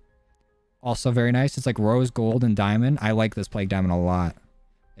Diamond. Also very nice. It's like rose gold and diamond. I like this Plague Diamond a lot.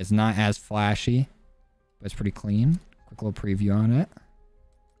 It's not as flashy, but it's pretty clean. Quick little preview on it.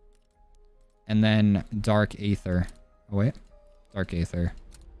 And then Dark Aether. Oh, wait. Dark Aether.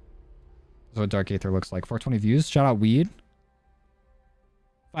 This is what Dark Aether looks like. 420 views. Shout out Weed.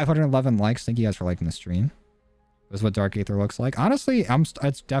 511 likes. Thank you guys for liking the stream. This is what Dark Aether looks like. Honestly,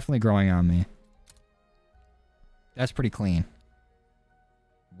 it's definitely growing on me. That's pretty clean.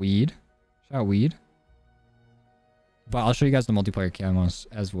 Weed. Shout out Weed. But I'll show you guys the multiplayer camos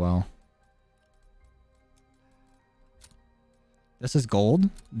as well. This is gold.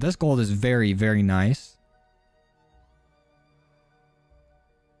 This gold is very, very nice.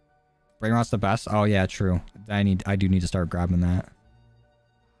 Brain Rot's the best. Oh yeah, true. I do need to start grabbing that.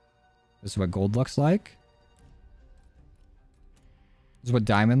 This is what gold looks like. This is what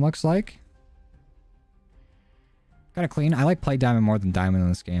diamond looks like. Kind of clean. I like Plague Diamond more than diamond in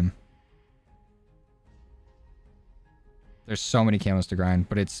this game. There's so many camos to grind,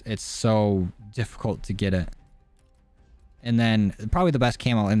 but it's so difficult to get it. And then probably the best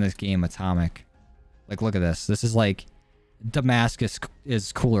camo in this game, Atomic. Like, look at this. This is like Damascus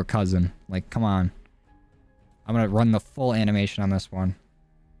is cooler cousin. Like, come on. I'm going to run the full animation on this one.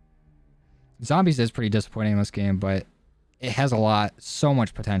 Zombies is pretty disappointing in this game, but it has so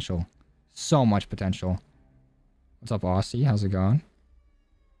much potential. So much potential. What's up, Aussie? How's it going?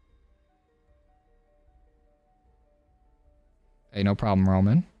 Hey, no problem,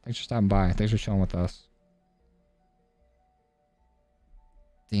 Roman. Thanks for stopping by. Thanks for chilling with us.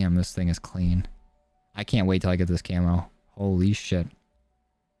 Damn, this thing is clean. I can't wait till I get this camo. Holy shit.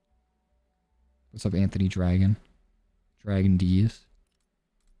 What's up, Anthony Dragon? Dragon D's.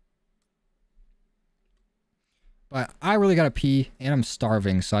 But I really gotta pee, and I'm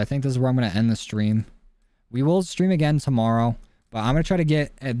starving, so I think this is where I'm gonna end the stream. We will stream again tomorrow, but I'm gonna try to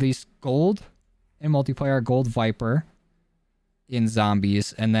get at least gold in multiplayer, Gold Viper in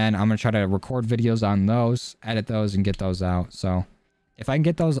zombies, and then I'm gonna try to record videos on those, edit those, and get those out. So if I can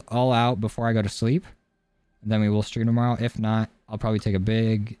get those all out before I go to sleep, then we will stream tomorrow. If not, I'll probably take a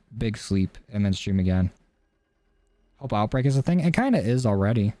big sleep and then stream again. Hope Outbreak is a thing. It kind of is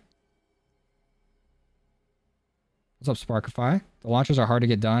already. What's up, Sparkify? The launchers are hard to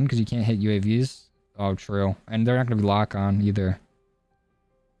get done because you can't hit UAVs. Oh, true. And they're not going to be lock on either.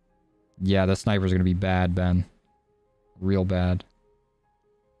 Yeah, the sniper's going to be bad, Ben. Real bad.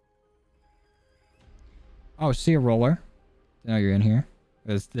 Oh, see a roller. I know you're in here.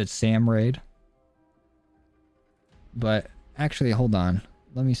 It's Sam raid. But actually, hold on.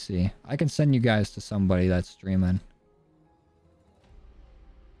 Let me see. I can send you guys to somebody that's streaming.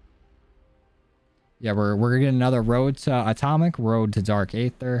 Yeah, we're gonna get another Road to Atomic, Road to Dark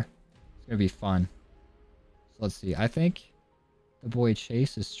Aether. It's gonna be fun. So let's see. I think the boy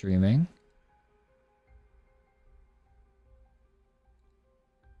Chase is streaming.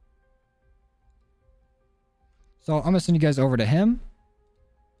 So I'm gonna send you guys over to him.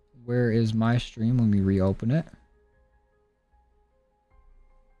 Where is my stream? Let me reopen it.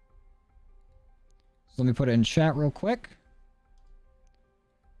 So let me put it in chat real quick.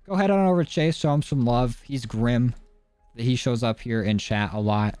 Go head on over to Chase, show him some love. He's Grim. He shows up here in chat a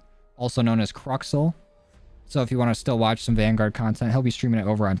lot. Also known as Cruxel. So if you want to still watch some Vanguard content, he'll be streaming it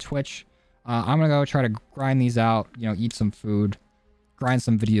over on Twitch. I'm going to go try to grind these out, you know, eat some food, grind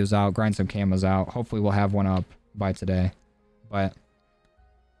some videos out, grind some camos out. Hopefully we'll have one up by today. But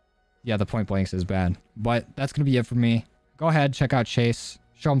yeah, the point blanks is bad. But that's going to be it for me. Go ahead, check out Chase.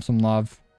 Show him some love.